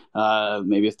assets,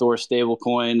 maybe a Thor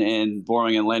stablecoin and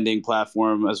borrowing and lending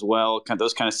platform as well,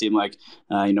 those kind of seem like,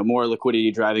 more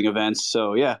liquidity driving events.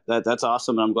 So yeah, that's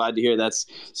awesome. And I'm glad to hear that's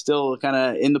still kind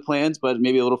of in the plans, but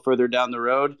maybe a little further down the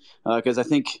road. Because I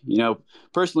think,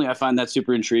 personally, I find that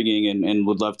super intriguing and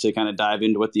would love to kind of dive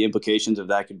into what the implications of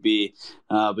that could be.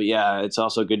 But yeah, it's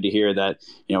also good to hear that,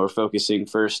 we're focusing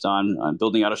first on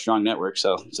building out a strong network.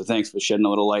 So thanks for shedding a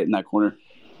little light in that corner.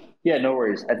 Yeah, no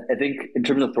worries. I think in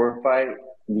terms of THORFi,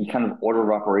 the kind of order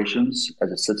of operations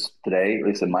as it sits today, at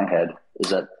least in my head,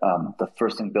 is that the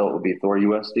first thing built would be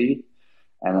THORUSD.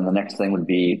 And then the next thing would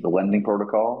be the lending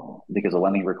protocol, because the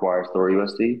lending requires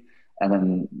THORUSD. And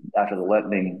then after the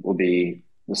lending will be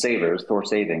the savers, Thor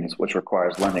Savings, which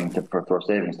requires lending for Thor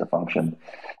Savings to function.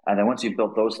 And then once you've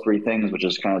built those 3 things, which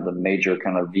is kind of the major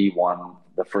kind of V1,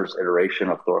 the first iteration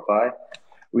of THORFi,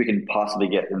 we can possibly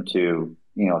get into,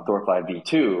 THORFi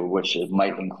V2, which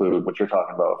might include what you're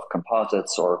talking about,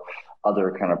 composites or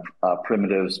other kind of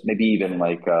primitives, maybe even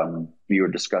like we were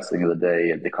discussing the other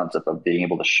day, the concept of being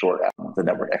able to short the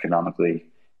network economically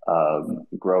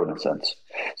grow in a sense.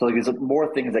 So there's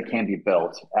more things that can be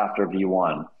built after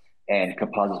V1. And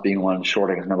composites being one,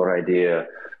 shorting is another idea,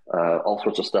 all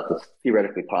sorts of stuff that's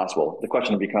theoretically possible. The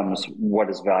question becomes what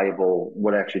is valuable,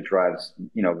 what actually drives,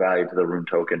 value to the Rune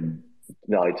token,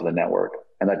 value to the network.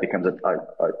 And that becomes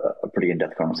a pretty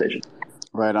in-depth conversation.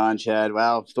 Right on, Chad.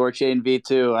 Wow, THORChain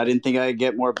V2. I didn't think I'd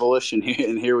get more bullish, and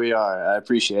here we are. I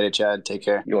appreciate it, Chad. Take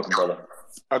care. You're welcome, brother.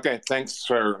 Okay, thanks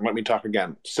for letting me talk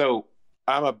again. So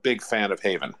I'm a big fan of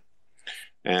Haven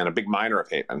and a big miner of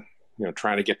Haven.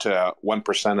 Trying to get to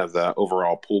 1% of the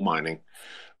overall pool mining.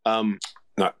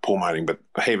 Not pool mining, but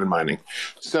Haven mining.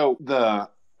 So the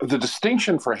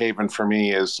distinction for Haven for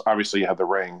me is obviously you have the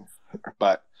ring,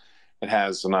 but it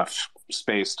has enough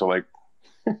space to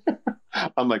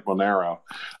unlike Monero.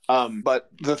 But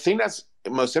the thing that's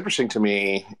most interesting to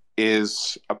me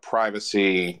is a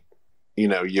privacy,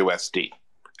 USD,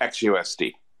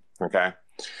 XUSD, okay?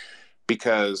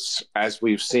 Because as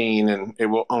we've seen, and it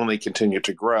will only continue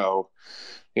to grow,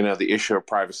 the issue of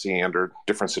privacy under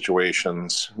different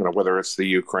situations, whether it's the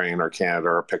Ukraine or Canada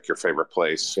or pick your favorite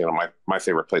place. My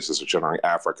favorite places are generally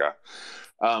Africa,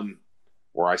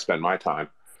 where I spend my time.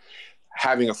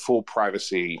 Having a full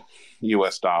privacy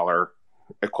US dollar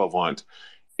equivalent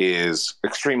is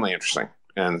extremely interesting.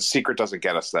 And Secret doesn't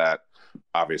get us that,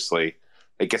 obviously.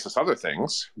 It gets us other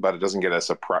things, but it doesn't get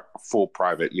us a full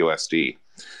private USD.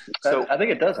 So I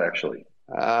think it does actually.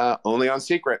 Only on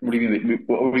secret. What do you mean?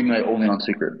 What do you mean only on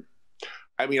secret?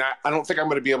 I mean, I don't think I'm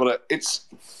going to be able to.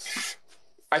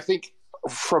 I think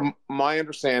from my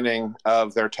understanding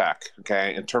of their tech,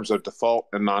 okay, in terms of default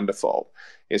and non-default,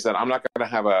 is that I'm not going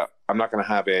to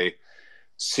have a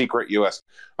secret US.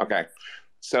 Okay,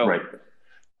 so right.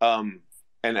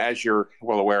 And as you're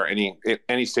well aware,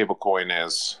 any stable coin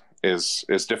is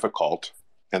difficult,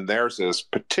 and theirs is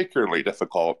particularly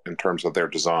difficult in terms of their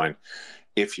design.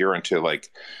 If you're into like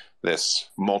this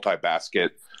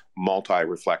multi-basket,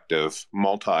 multi-reflective,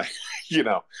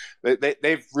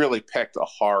 they've really picked a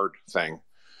hard thing.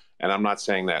 And I'm not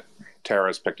saying that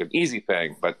Terra's picked an easy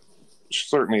thing, but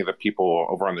certainly the people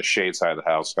over on the shade side of the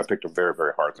house have picked a very,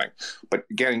 very hard thing. But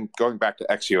again, going back to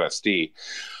XUSD,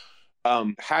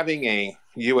 having a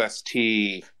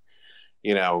UST,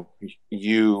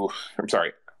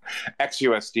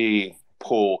 XUSD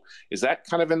pool, is that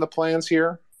kind of in the plans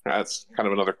here? That's kind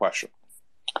of another question.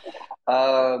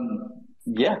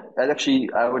 Yeah,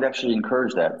 I would actually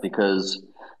encourage that because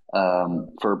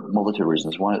for multitude of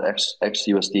reasons. One,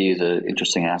 XUSD is an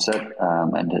interesting asset,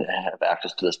 and to have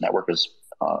access to this network is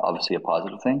obviously a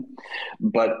positive thing.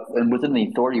 And within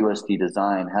the THORUSD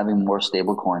design, having more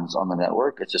stablecoins on the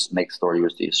network, it just makes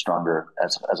THORUSD stronger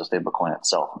as a stablecoin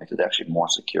itself. It makes it actually more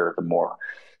secure the more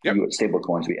stable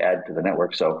coins we add to the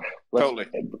network. So let's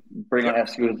bring on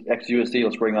XUSD,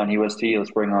 let's bring on UST, let's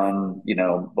bring on,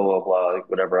 blah, blah, blah,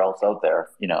 whatever else out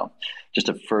there, just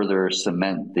to further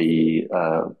cement the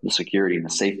security and the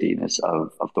safetiness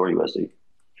of THORUSD.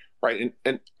 Right.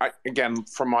 And again,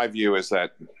 from my view is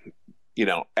that,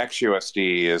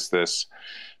 XUSD is this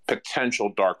potential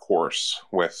dark horse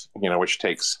with, which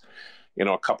takes,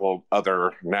 a couple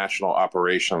other national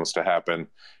operations to happen.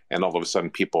 And all of a sudden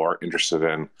people are interested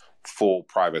in full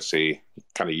privacy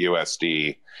kind of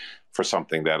USD for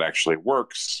something that actually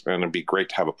works. And it'd be great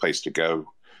to have a place to go,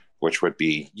 which would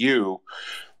be you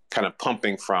kind of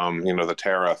pumping from, the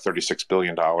Terra $36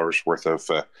 billion worth of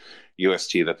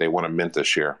UST that they want to mint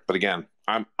this year. But again,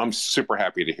 I'm super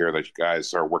happy to hear that you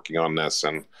guys are working on this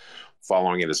and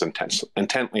following it as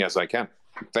intently as I can.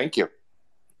 Thank you.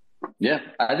 Yeah,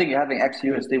 I think having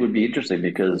XUSD would be interesting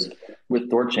because with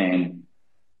THORChain,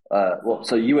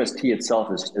 so UST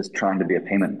itself is trying to be a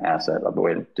payment asset, a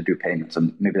way to do payments,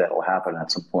 and maybe that will happen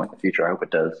at some point in the future. I hope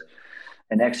it does.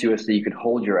 In XUSD, you could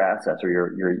hold your assets or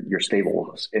your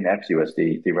stables in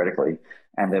XUSD theoretically,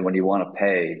 and then when you want to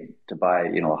pay to buy,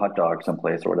 a hot dog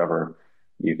someplace or whatever,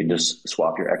 you can just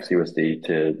swap your XUSD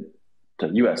to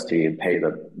UST and pay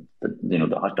the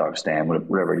hot dog stand,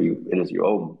 whatever it is you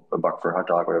owe, $1 for a hot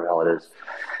dog, whatever the hell it is.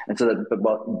 And so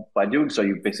that, by doing so,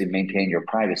 you basically maintain your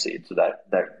privacy, so that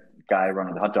guy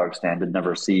running the hot dog stand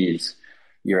never sees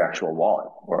your actual wallet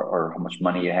or how much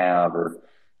money you have or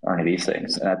any of these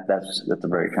things. And that's a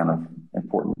very kind of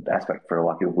important aspect for a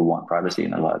lot of people who want privacy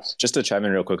in their lives. Just to chime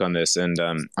in real quick on this, and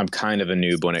I'm kind of a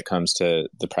noob when it comes to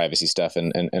the privacy stuff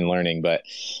and learning, but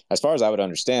as far as I would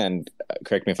understand,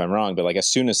 correct me if I'm wrong, but like as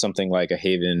soon as something like a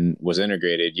Haven was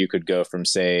integrated, you could go from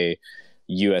say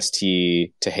UST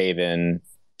to Haven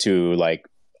to like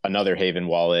another Haven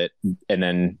wallet and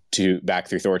then back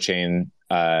through THORChain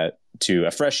to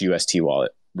a fresh UST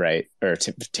wallet. Right. Or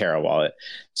Terra wallet.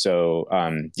 So,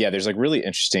 there's like really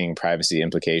interesting privacy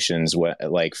implications,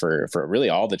 like for really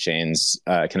all the chains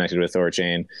connected with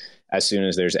THORChain as soon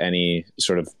as there's any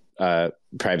sort of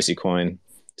privacy coin.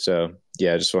 So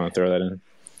I just want to throw that in.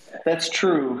 That's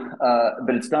true.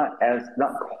 But it's not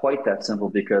quite that simple,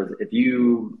 because if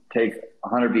you take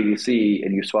 100 BTC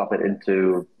and you swap it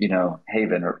into,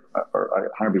 Haven or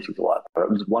 100 BTC is a lot, but it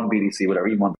was one BTC, whatever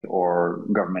you want, or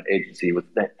government agency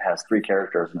that has 3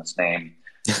 characters in its name,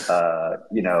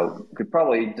 could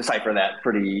probably decipher that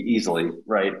pretty easily.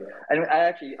 Right. And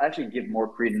I actually give more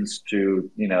credence to,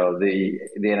 the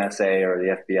NSA or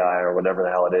the FBI or whatever the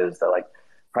hell it is, that like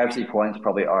privacy coins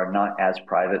probably are not as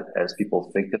private as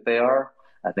people think that they are.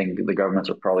 I think the governments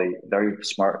are probably very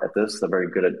smart at this. They're very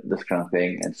good at this kind of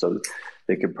thing. And so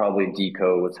they could probably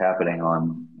decode what's happening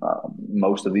on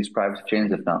most of these privacy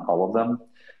chains, if not all of them,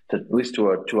 at least to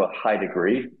a high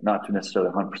degree, not to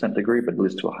necessarily 100% degree, but at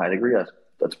least to a high degree.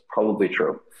 That's probably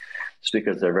true. Just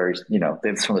because they're very,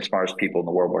 they're some of the smartest people in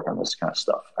the world working on this kind of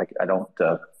stuff. I don't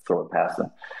throw it past them.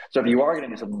 So if you are going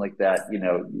to do something like that,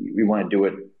 we want to do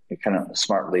it kind of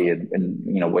smartly and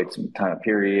wait some time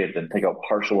period and take a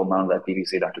partial amount of that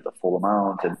BTC, not to the full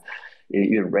amount, and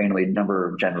you randomly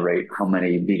number generate how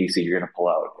many BTC you're going to pull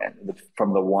out. And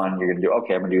from the one you're going to do,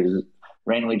 okay, I'm going to do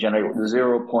randomly generate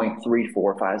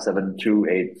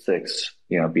 0.3457286,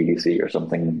 BTC or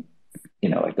something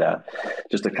like that,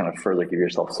 just to kind of further give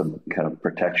yourself some kind of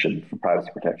protection, privacy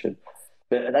protection.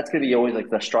 But that's going to be always like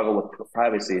the struggle with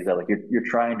privacy, is that like you're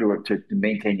trying to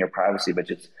maintain your privacy, but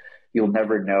you'll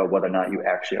never know whether or not you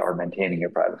actually are maintaining your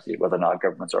privacy, whether or not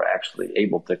governments are actually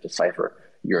able to decipher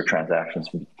your transactions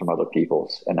from other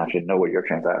people's and actually know what you're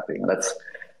transacting. And that's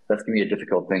going to be a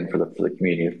difficult thing for the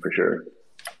community for sure.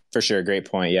 For sure. Great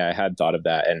point. Yeah, I had thought of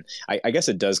that. And I guess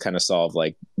it does kind of solve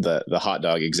like the hot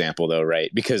dog example though,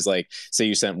 right? Because like, say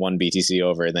you sent one BTC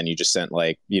over and then you just sent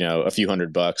like, a few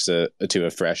 $100 to a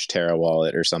fresh THOReau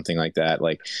wallet or something like that.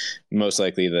 Like most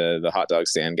likely the hot dog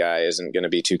stand guy isn't going to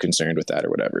be too concerned with that or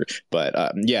whatever. But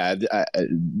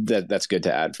that's good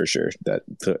to add for sure. That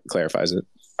clarifies it.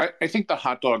 I think the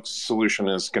hot dog solution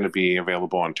is going to be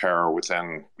available on THOReau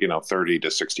within, 30 to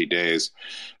 60 days.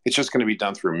 It's just going to be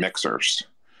done through mixers,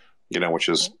 which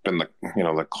has been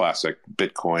the classic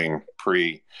Bitcoin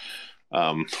pre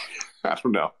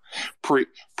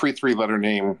 3-letter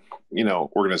name,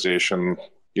 organization,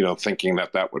 thinking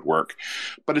that would work.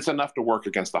 But it's enough to work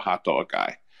against the hot dog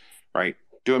guy, right?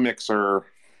 Do a mixer,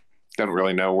 don't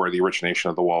really know where the origination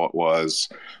of the wallet was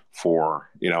for,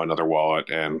 another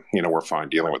wallet, and, we're fine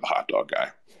dealing with the hot dog guy.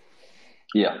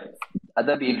 Yeah,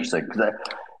 that'd be interesting, because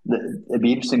it'd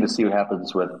be interesting to see what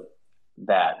happens with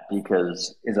that,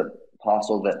 because is it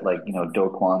possible that Do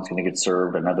Kwon's going to get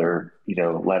served another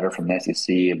letter from the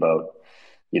SEC about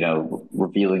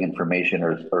revealing information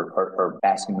or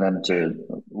asking them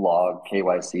to log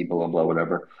KYC, blah blah,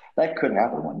 whatever. That could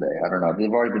happen one day. I don't know.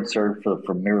 They've already been served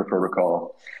for Mirror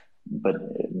Protocol, but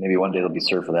maybe one day they'll be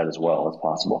served for that as well. It's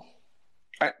possible.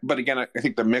 But again, I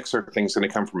think the mixer thing's going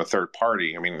to come from a third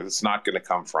party. I mean, it's not going to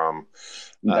come from.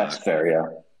 That's fair. Yeah.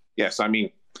 Yes,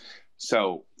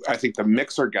 so I think the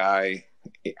mixer guy,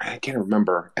 I can't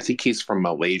remember. I think he's from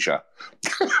Malaysia.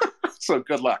 So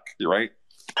good luck. You're right.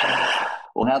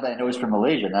 Well, now that I know he's from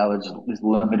Malaysia, now it's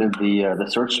limited the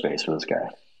search space for this guy.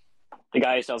 The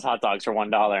guy who sells hot dogs for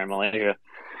 $1 in Malaysia.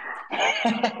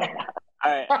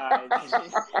 All right.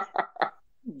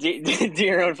 Do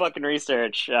your own fucking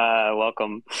research.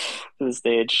 Welcome to the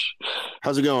stage.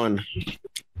 How's it going?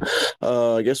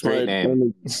 I guess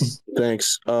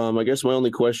thanks. I guess my only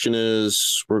question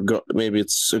is, maybe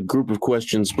it's a group of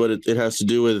questions, but it has to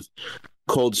do with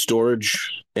cold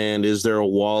storage. And is there a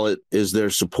wallet? Is there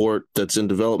support that's in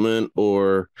development,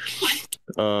 or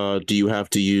do you have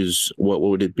to use, what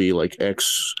would it be, like Rune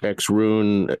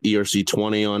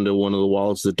ERC20 onto one of the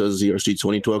wallets that does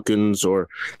ERC20 tokens, or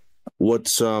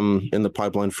what's in the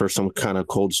pipeline for some kind of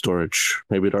cold storage?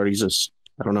 Maybe it already exists.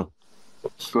 I don't know.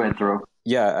 Go ahead, THOReau.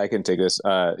 Yeah, I can take this.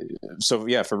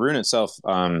 So for Rune itself,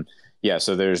 so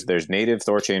there's native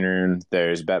THORChain Rune,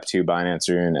 there's BEP2 Binance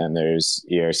Rune, and there's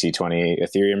ERC20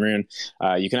 Ethereum Rune.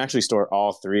 You can actually store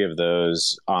all three of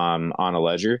those on a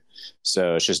ledger.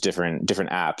 So it's just different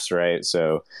apps, right?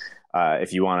 So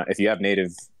if you have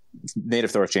native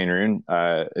THORChain Rune,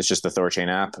 it's just the THORChain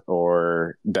app,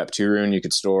 or BEP2 Rune you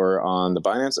could store on the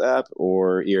Binance app,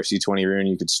 or ERC20 Rune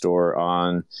you could store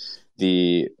on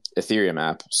the Ethereum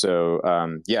app. So I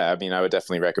would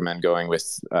definitely recommend going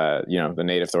with the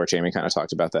native THORChain. We kind of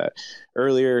talked about that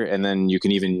earlier, and then you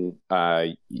can even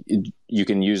you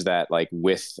can use that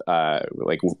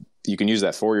you can use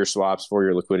that for your swaps, for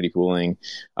your liquidity pooling,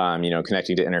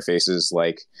 connecting to interfaces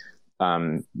like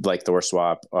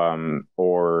THORSwap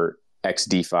or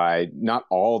XDeFi. Not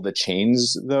all the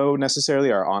chains though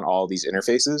necessarily are on all these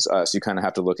interfaces, so you kind of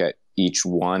have to look at each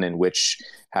one and which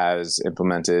has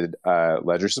implemented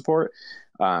ledger support.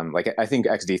 I think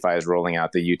XDeFi is rolling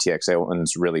out the UTXO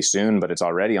ones really soon, but it's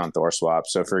already on THORSwap.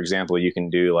 So for example, you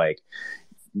can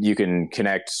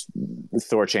connect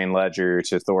THORChain ledger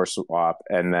to THORSwap,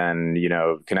 and then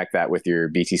connect that with your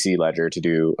BTC ledger to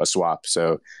do a swap.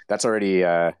 So that's already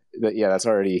that's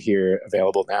already here,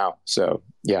 available now. So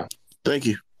yeah, thank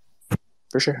you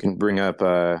for sure. Can bring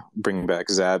back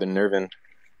Zab and Nervin.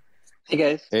 Hey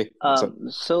guys. Hey.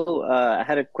 So I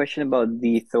had a question about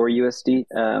the THORUSD.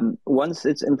 Once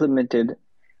it's implemented,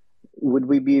 would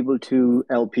we be able to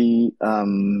LP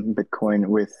Bitcoin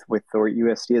with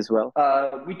THORUSD as well?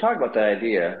 We talked about that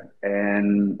idea,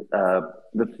 and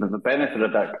the benefit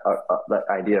of that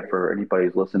idea for anybody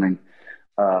who's listening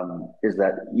is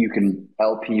that you can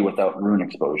LP without Rune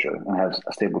exposure and have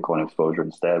a stablecoin exposure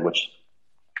instead, which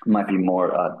might be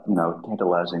more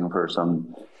tantalizing for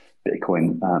some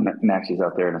Bitcoin maxis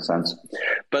out there in a sense.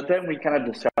 But then we kind of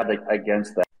decided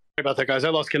against that. Sorry about that, guys. I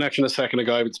lost connection a second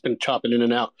ago. It's been chopping in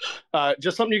and out.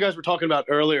 Just something you guys were talking about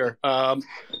earlier. So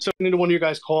into one of you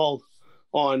guys called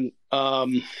on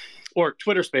or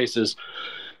Twitter Spaces,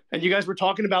 and you guys were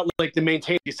talking about the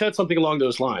maintain. You said something along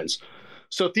those lines.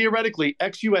 So theoretically,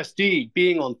 XUSD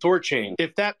being on THORChain,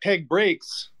 if that peg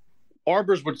breaks,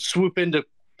 arbors would swoop in to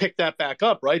pick that back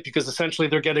up, right? Because essentially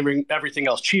they're getting everything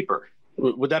else cheaper.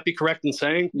 Would that be correct in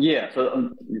saying? Yeah. So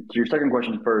to your second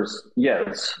question first,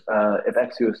 yes. If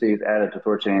XUSD is added to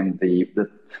THORChain,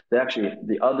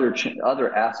 the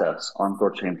other assets on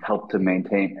THORChain help to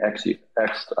maintain X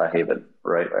Haven,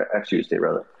 right? XUSD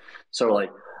rather. So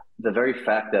like the very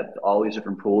fact that all these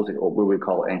different pools, what we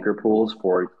call anchor pools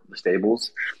for the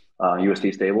stables,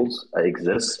 USD stables,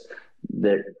 exists,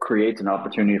 that creates an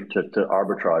opportunity to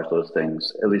arbitrage those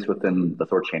things, at least within the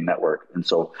THORChain network. And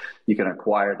so you can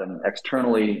acquire them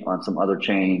externally on some other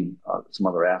chain, some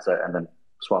other asset, and then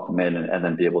swap them in and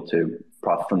then be able to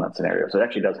profit from that scenario. So it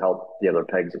actually does help the other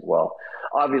pegs as well.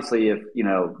 Obviously, if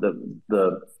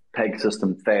the peg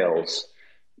system fails,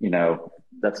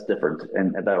 that's different,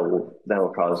 and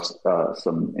that'll cause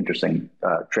some interesting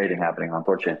trading happening on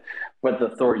THORChain. But the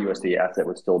THORUSD asset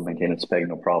would still maintain its peg,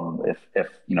 no problem. If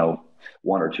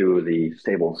one or two of the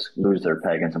stables lose their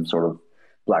peg in some sort of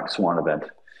black swan event.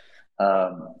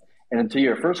 And then to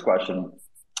your first question,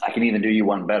 I can even do you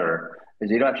one better. Is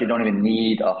you actually don't even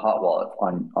need a hot wallet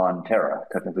on Terra,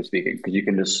 technically speaking, because you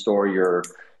can just store your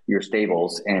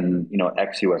stables in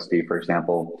XUSD, for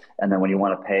example, and then when you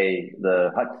want to pay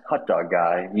the hot dog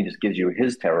guy, he just gives you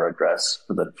his Terra address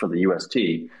for the UST,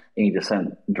 and you just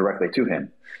send directly to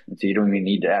him. And so you don't even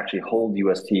need to actually hold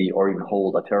UST or even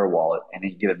hold a Terra wallet at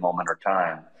any given moment or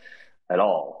time at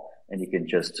all. And you can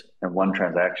just, in one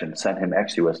transaction, send him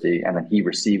XUSD, and then he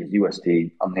receives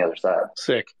USD on the other side.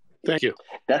 Sick. Thank you.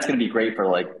 That's going to be great for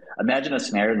imagine a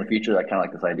scenario in the future. I kind of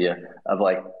like this idea of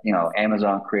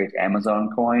Amazon creates Amazon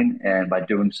coin. And by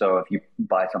doing so, if you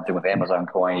buy something with Amazon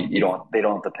coin, they don't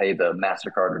have to pay the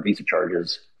MasterCard or Visa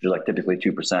charges, which is typically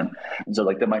 2%. And so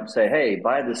they might say, hey,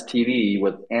 buy this TV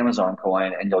with Amazon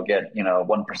coin and you'll get,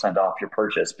 1% off your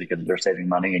purchase, because they're saving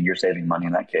money and you're saving money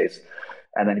in that case.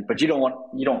 And then, but you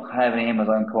don't have an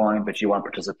Amazon coin, but you want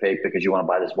to participate because you want to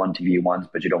buy this one TV once,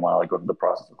 but you don't want to go through the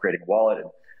process of creating a wallet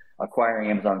and acquiring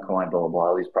Amazon coin, blah, blah, blah,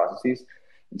 all these processes.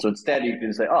 And so instead you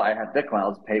can say, oh, I have Bitcoin,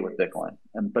 I'll just pay with Bitcoin.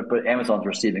 But Amazon's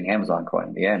receiving Amazon coin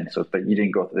in the end. So, but you didn't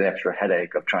go through the extra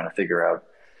headache of trying to figure out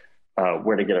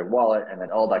where to get a wallet and then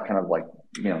all that kind of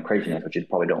craziness, which you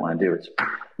probably don't want to do. It's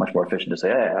much more efficient to say,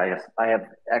 hey, I have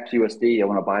XUSD, I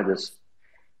want to buy this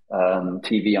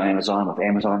TV on Amazon with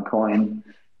Amazon coin.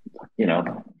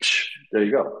 There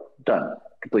you go. Done.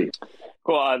 Complete.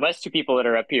 Cool. Last two people that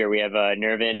are up here, we have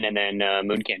Nervin and then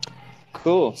Moonkin.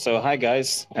 Cool. So hi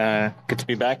guys, good to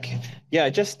be back. Yeah,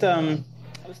 just I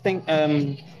was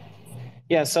thinking.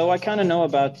 So I kind of know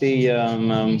about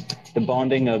the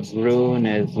bonding of Rune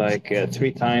is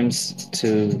 3 times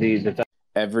to the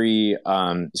every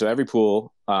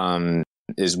pool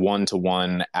is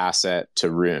 1-to-1 asset to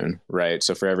Rune, right?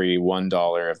 So for every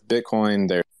 $1 of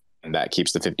Bitcoin, that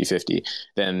keeps the 50-50.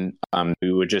 Then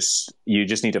you just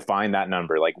need to find that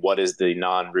number. What is the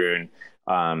non-Rune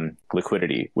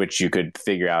liquidity, which you could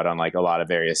figure out on a lot of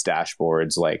various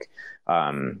dashboards,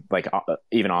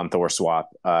 even on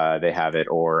THORSwap, they have it,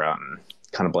 or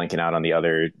kind of blanking out on the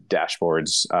other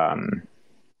dashboards,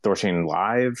 THORChain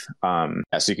Live.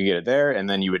 So you can get it there, and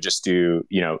then you would just do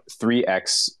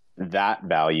 3x that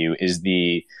value is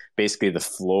basically the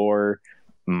floor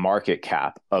market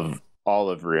cap of all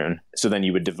of Rune. So then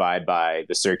you would divide by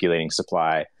the circulating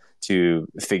supply to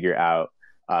figure out,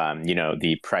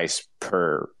 the price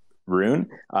per Rune.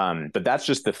 But that's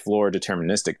just the floor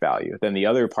deterministic value. Then the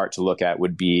other part to look at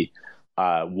would be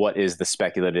what is the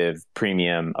speculative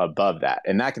premium above that,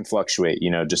 and that can fluctuate,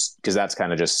 just because that's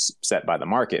kind of just set by the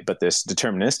market. But this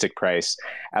deterministic price,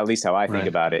 at least how I think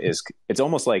about it, is it's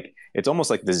almost like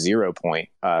the 0 point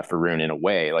for Rune in a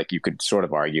way. You could sort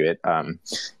of argue it,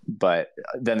 but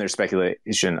then there's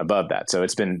speculation above that. So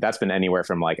that's been anywhere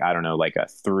from a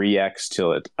 3x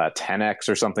to a 10x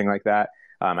or something like that.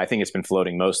 I think it's been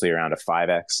floating mostly around a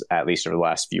 5x, at least over the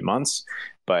last few months.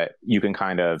 But you can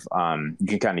kind of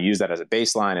use that as a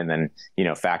baseline, and then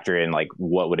factor in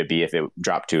what would it be if it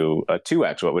dropped to a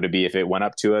 2x? What would it be if it went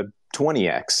up to a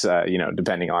 20x?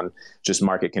 Depending on just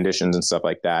market conditions and stuff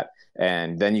like that.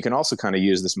 And then you can also kind of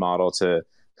use this model to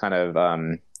kind of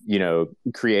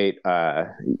create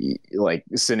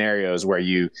scenarios where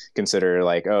you consider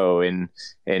in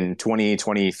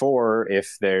 2024,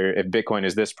 if Bitcoin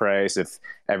is this price, if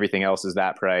everything else is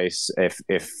that price, if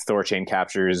THORChain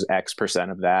captures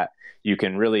X% of that, you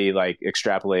can really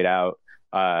extrapolate out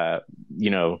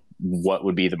what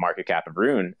would be the market cap of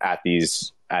Rune at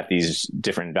these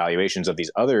different valuations of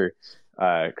these other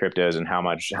cryptos and how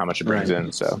much it brings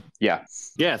in. So yeah.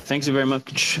 Thank you very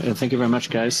much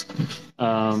guys.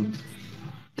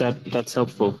 That's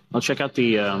helpful. I'll check out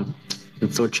the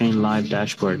THORChain Live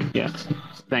dashboard. Yeah,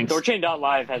 thanks.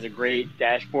 THORChain.live has a great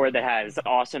dashboard that has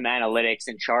awesome analytics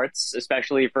and charts,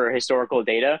 especially for historical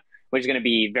data, which is going to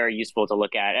be very useful to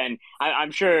look at. And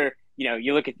I'm sure,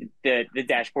 you look at the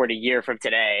dashboard a year from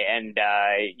today, and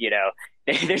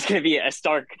there's going to be a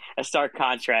stark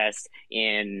contrast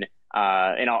in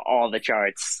all the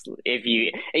charts. If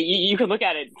you can look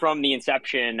at it from the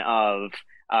inception of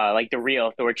like the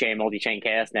real THORChain multi-chain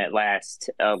chaosnet last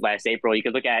April. You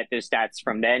could look at the stats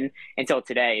from then until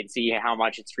today and see how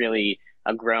much it's really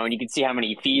grown. You can see how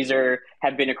many fees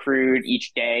have been accrued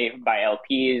each day by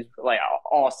LPs, like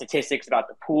all statistics about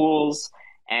the pools.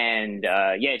 And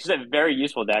it's just a very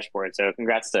useful dashboard. So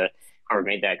congrats to whoever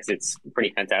made that, because it's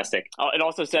pretty fantastic. It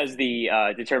also says the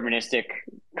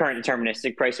current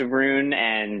deterministic price of Rune,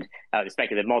 and the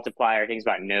speculative multiplier, things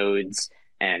about nodes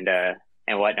and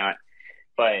whatnot.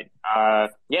 But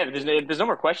if there's no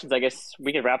more questions, I guess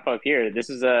we could wrap up here. This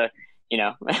is a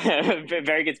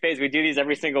very good space. We do these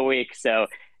every single week, so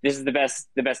this is the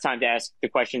best time to ask the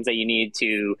questions that you need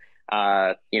to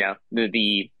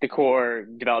the core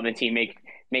development team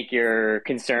make your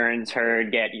concerns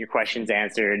heard, get your questions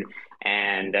answered,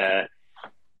 and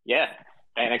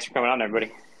thanks for coming on,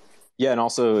 everybody. Yeah, and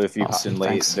also if you listen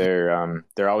late,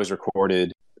 they're always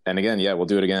recorded. And again, we'll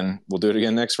do it again. We'll do it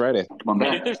again next Friday.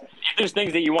 And if there's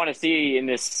things that you want to see in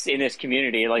this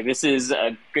community, like, this is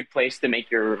a good place to make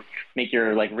your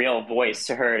like real voice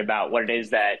heard about what it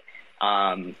is that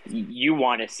you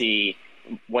want to see,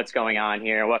 what's going on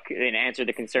here, and answer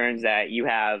the concerns that you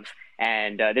have.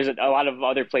 And there's a lot of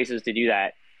other places to do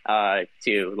that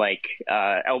too. Like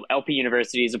LP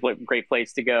University is a great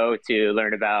place to go to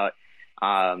learn about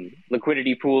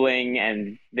liquidity pooling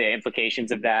and the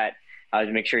implications of that. To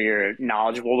make sure you're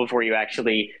knowledgeable before you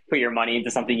actually put your money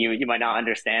into something you might not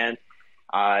understand,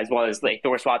 as well as like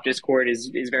THORSwap Discord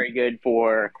is very good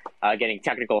for getting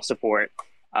technical support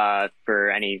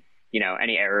for any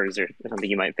errors or something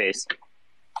you might face.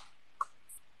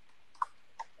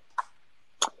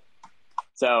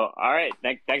 So, all right,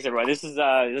 thanks everyone. This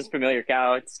is Familiar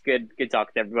Cow. It's good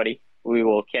talking to everybody. We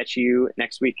will catch you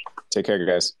next week. Take care,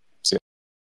 guys.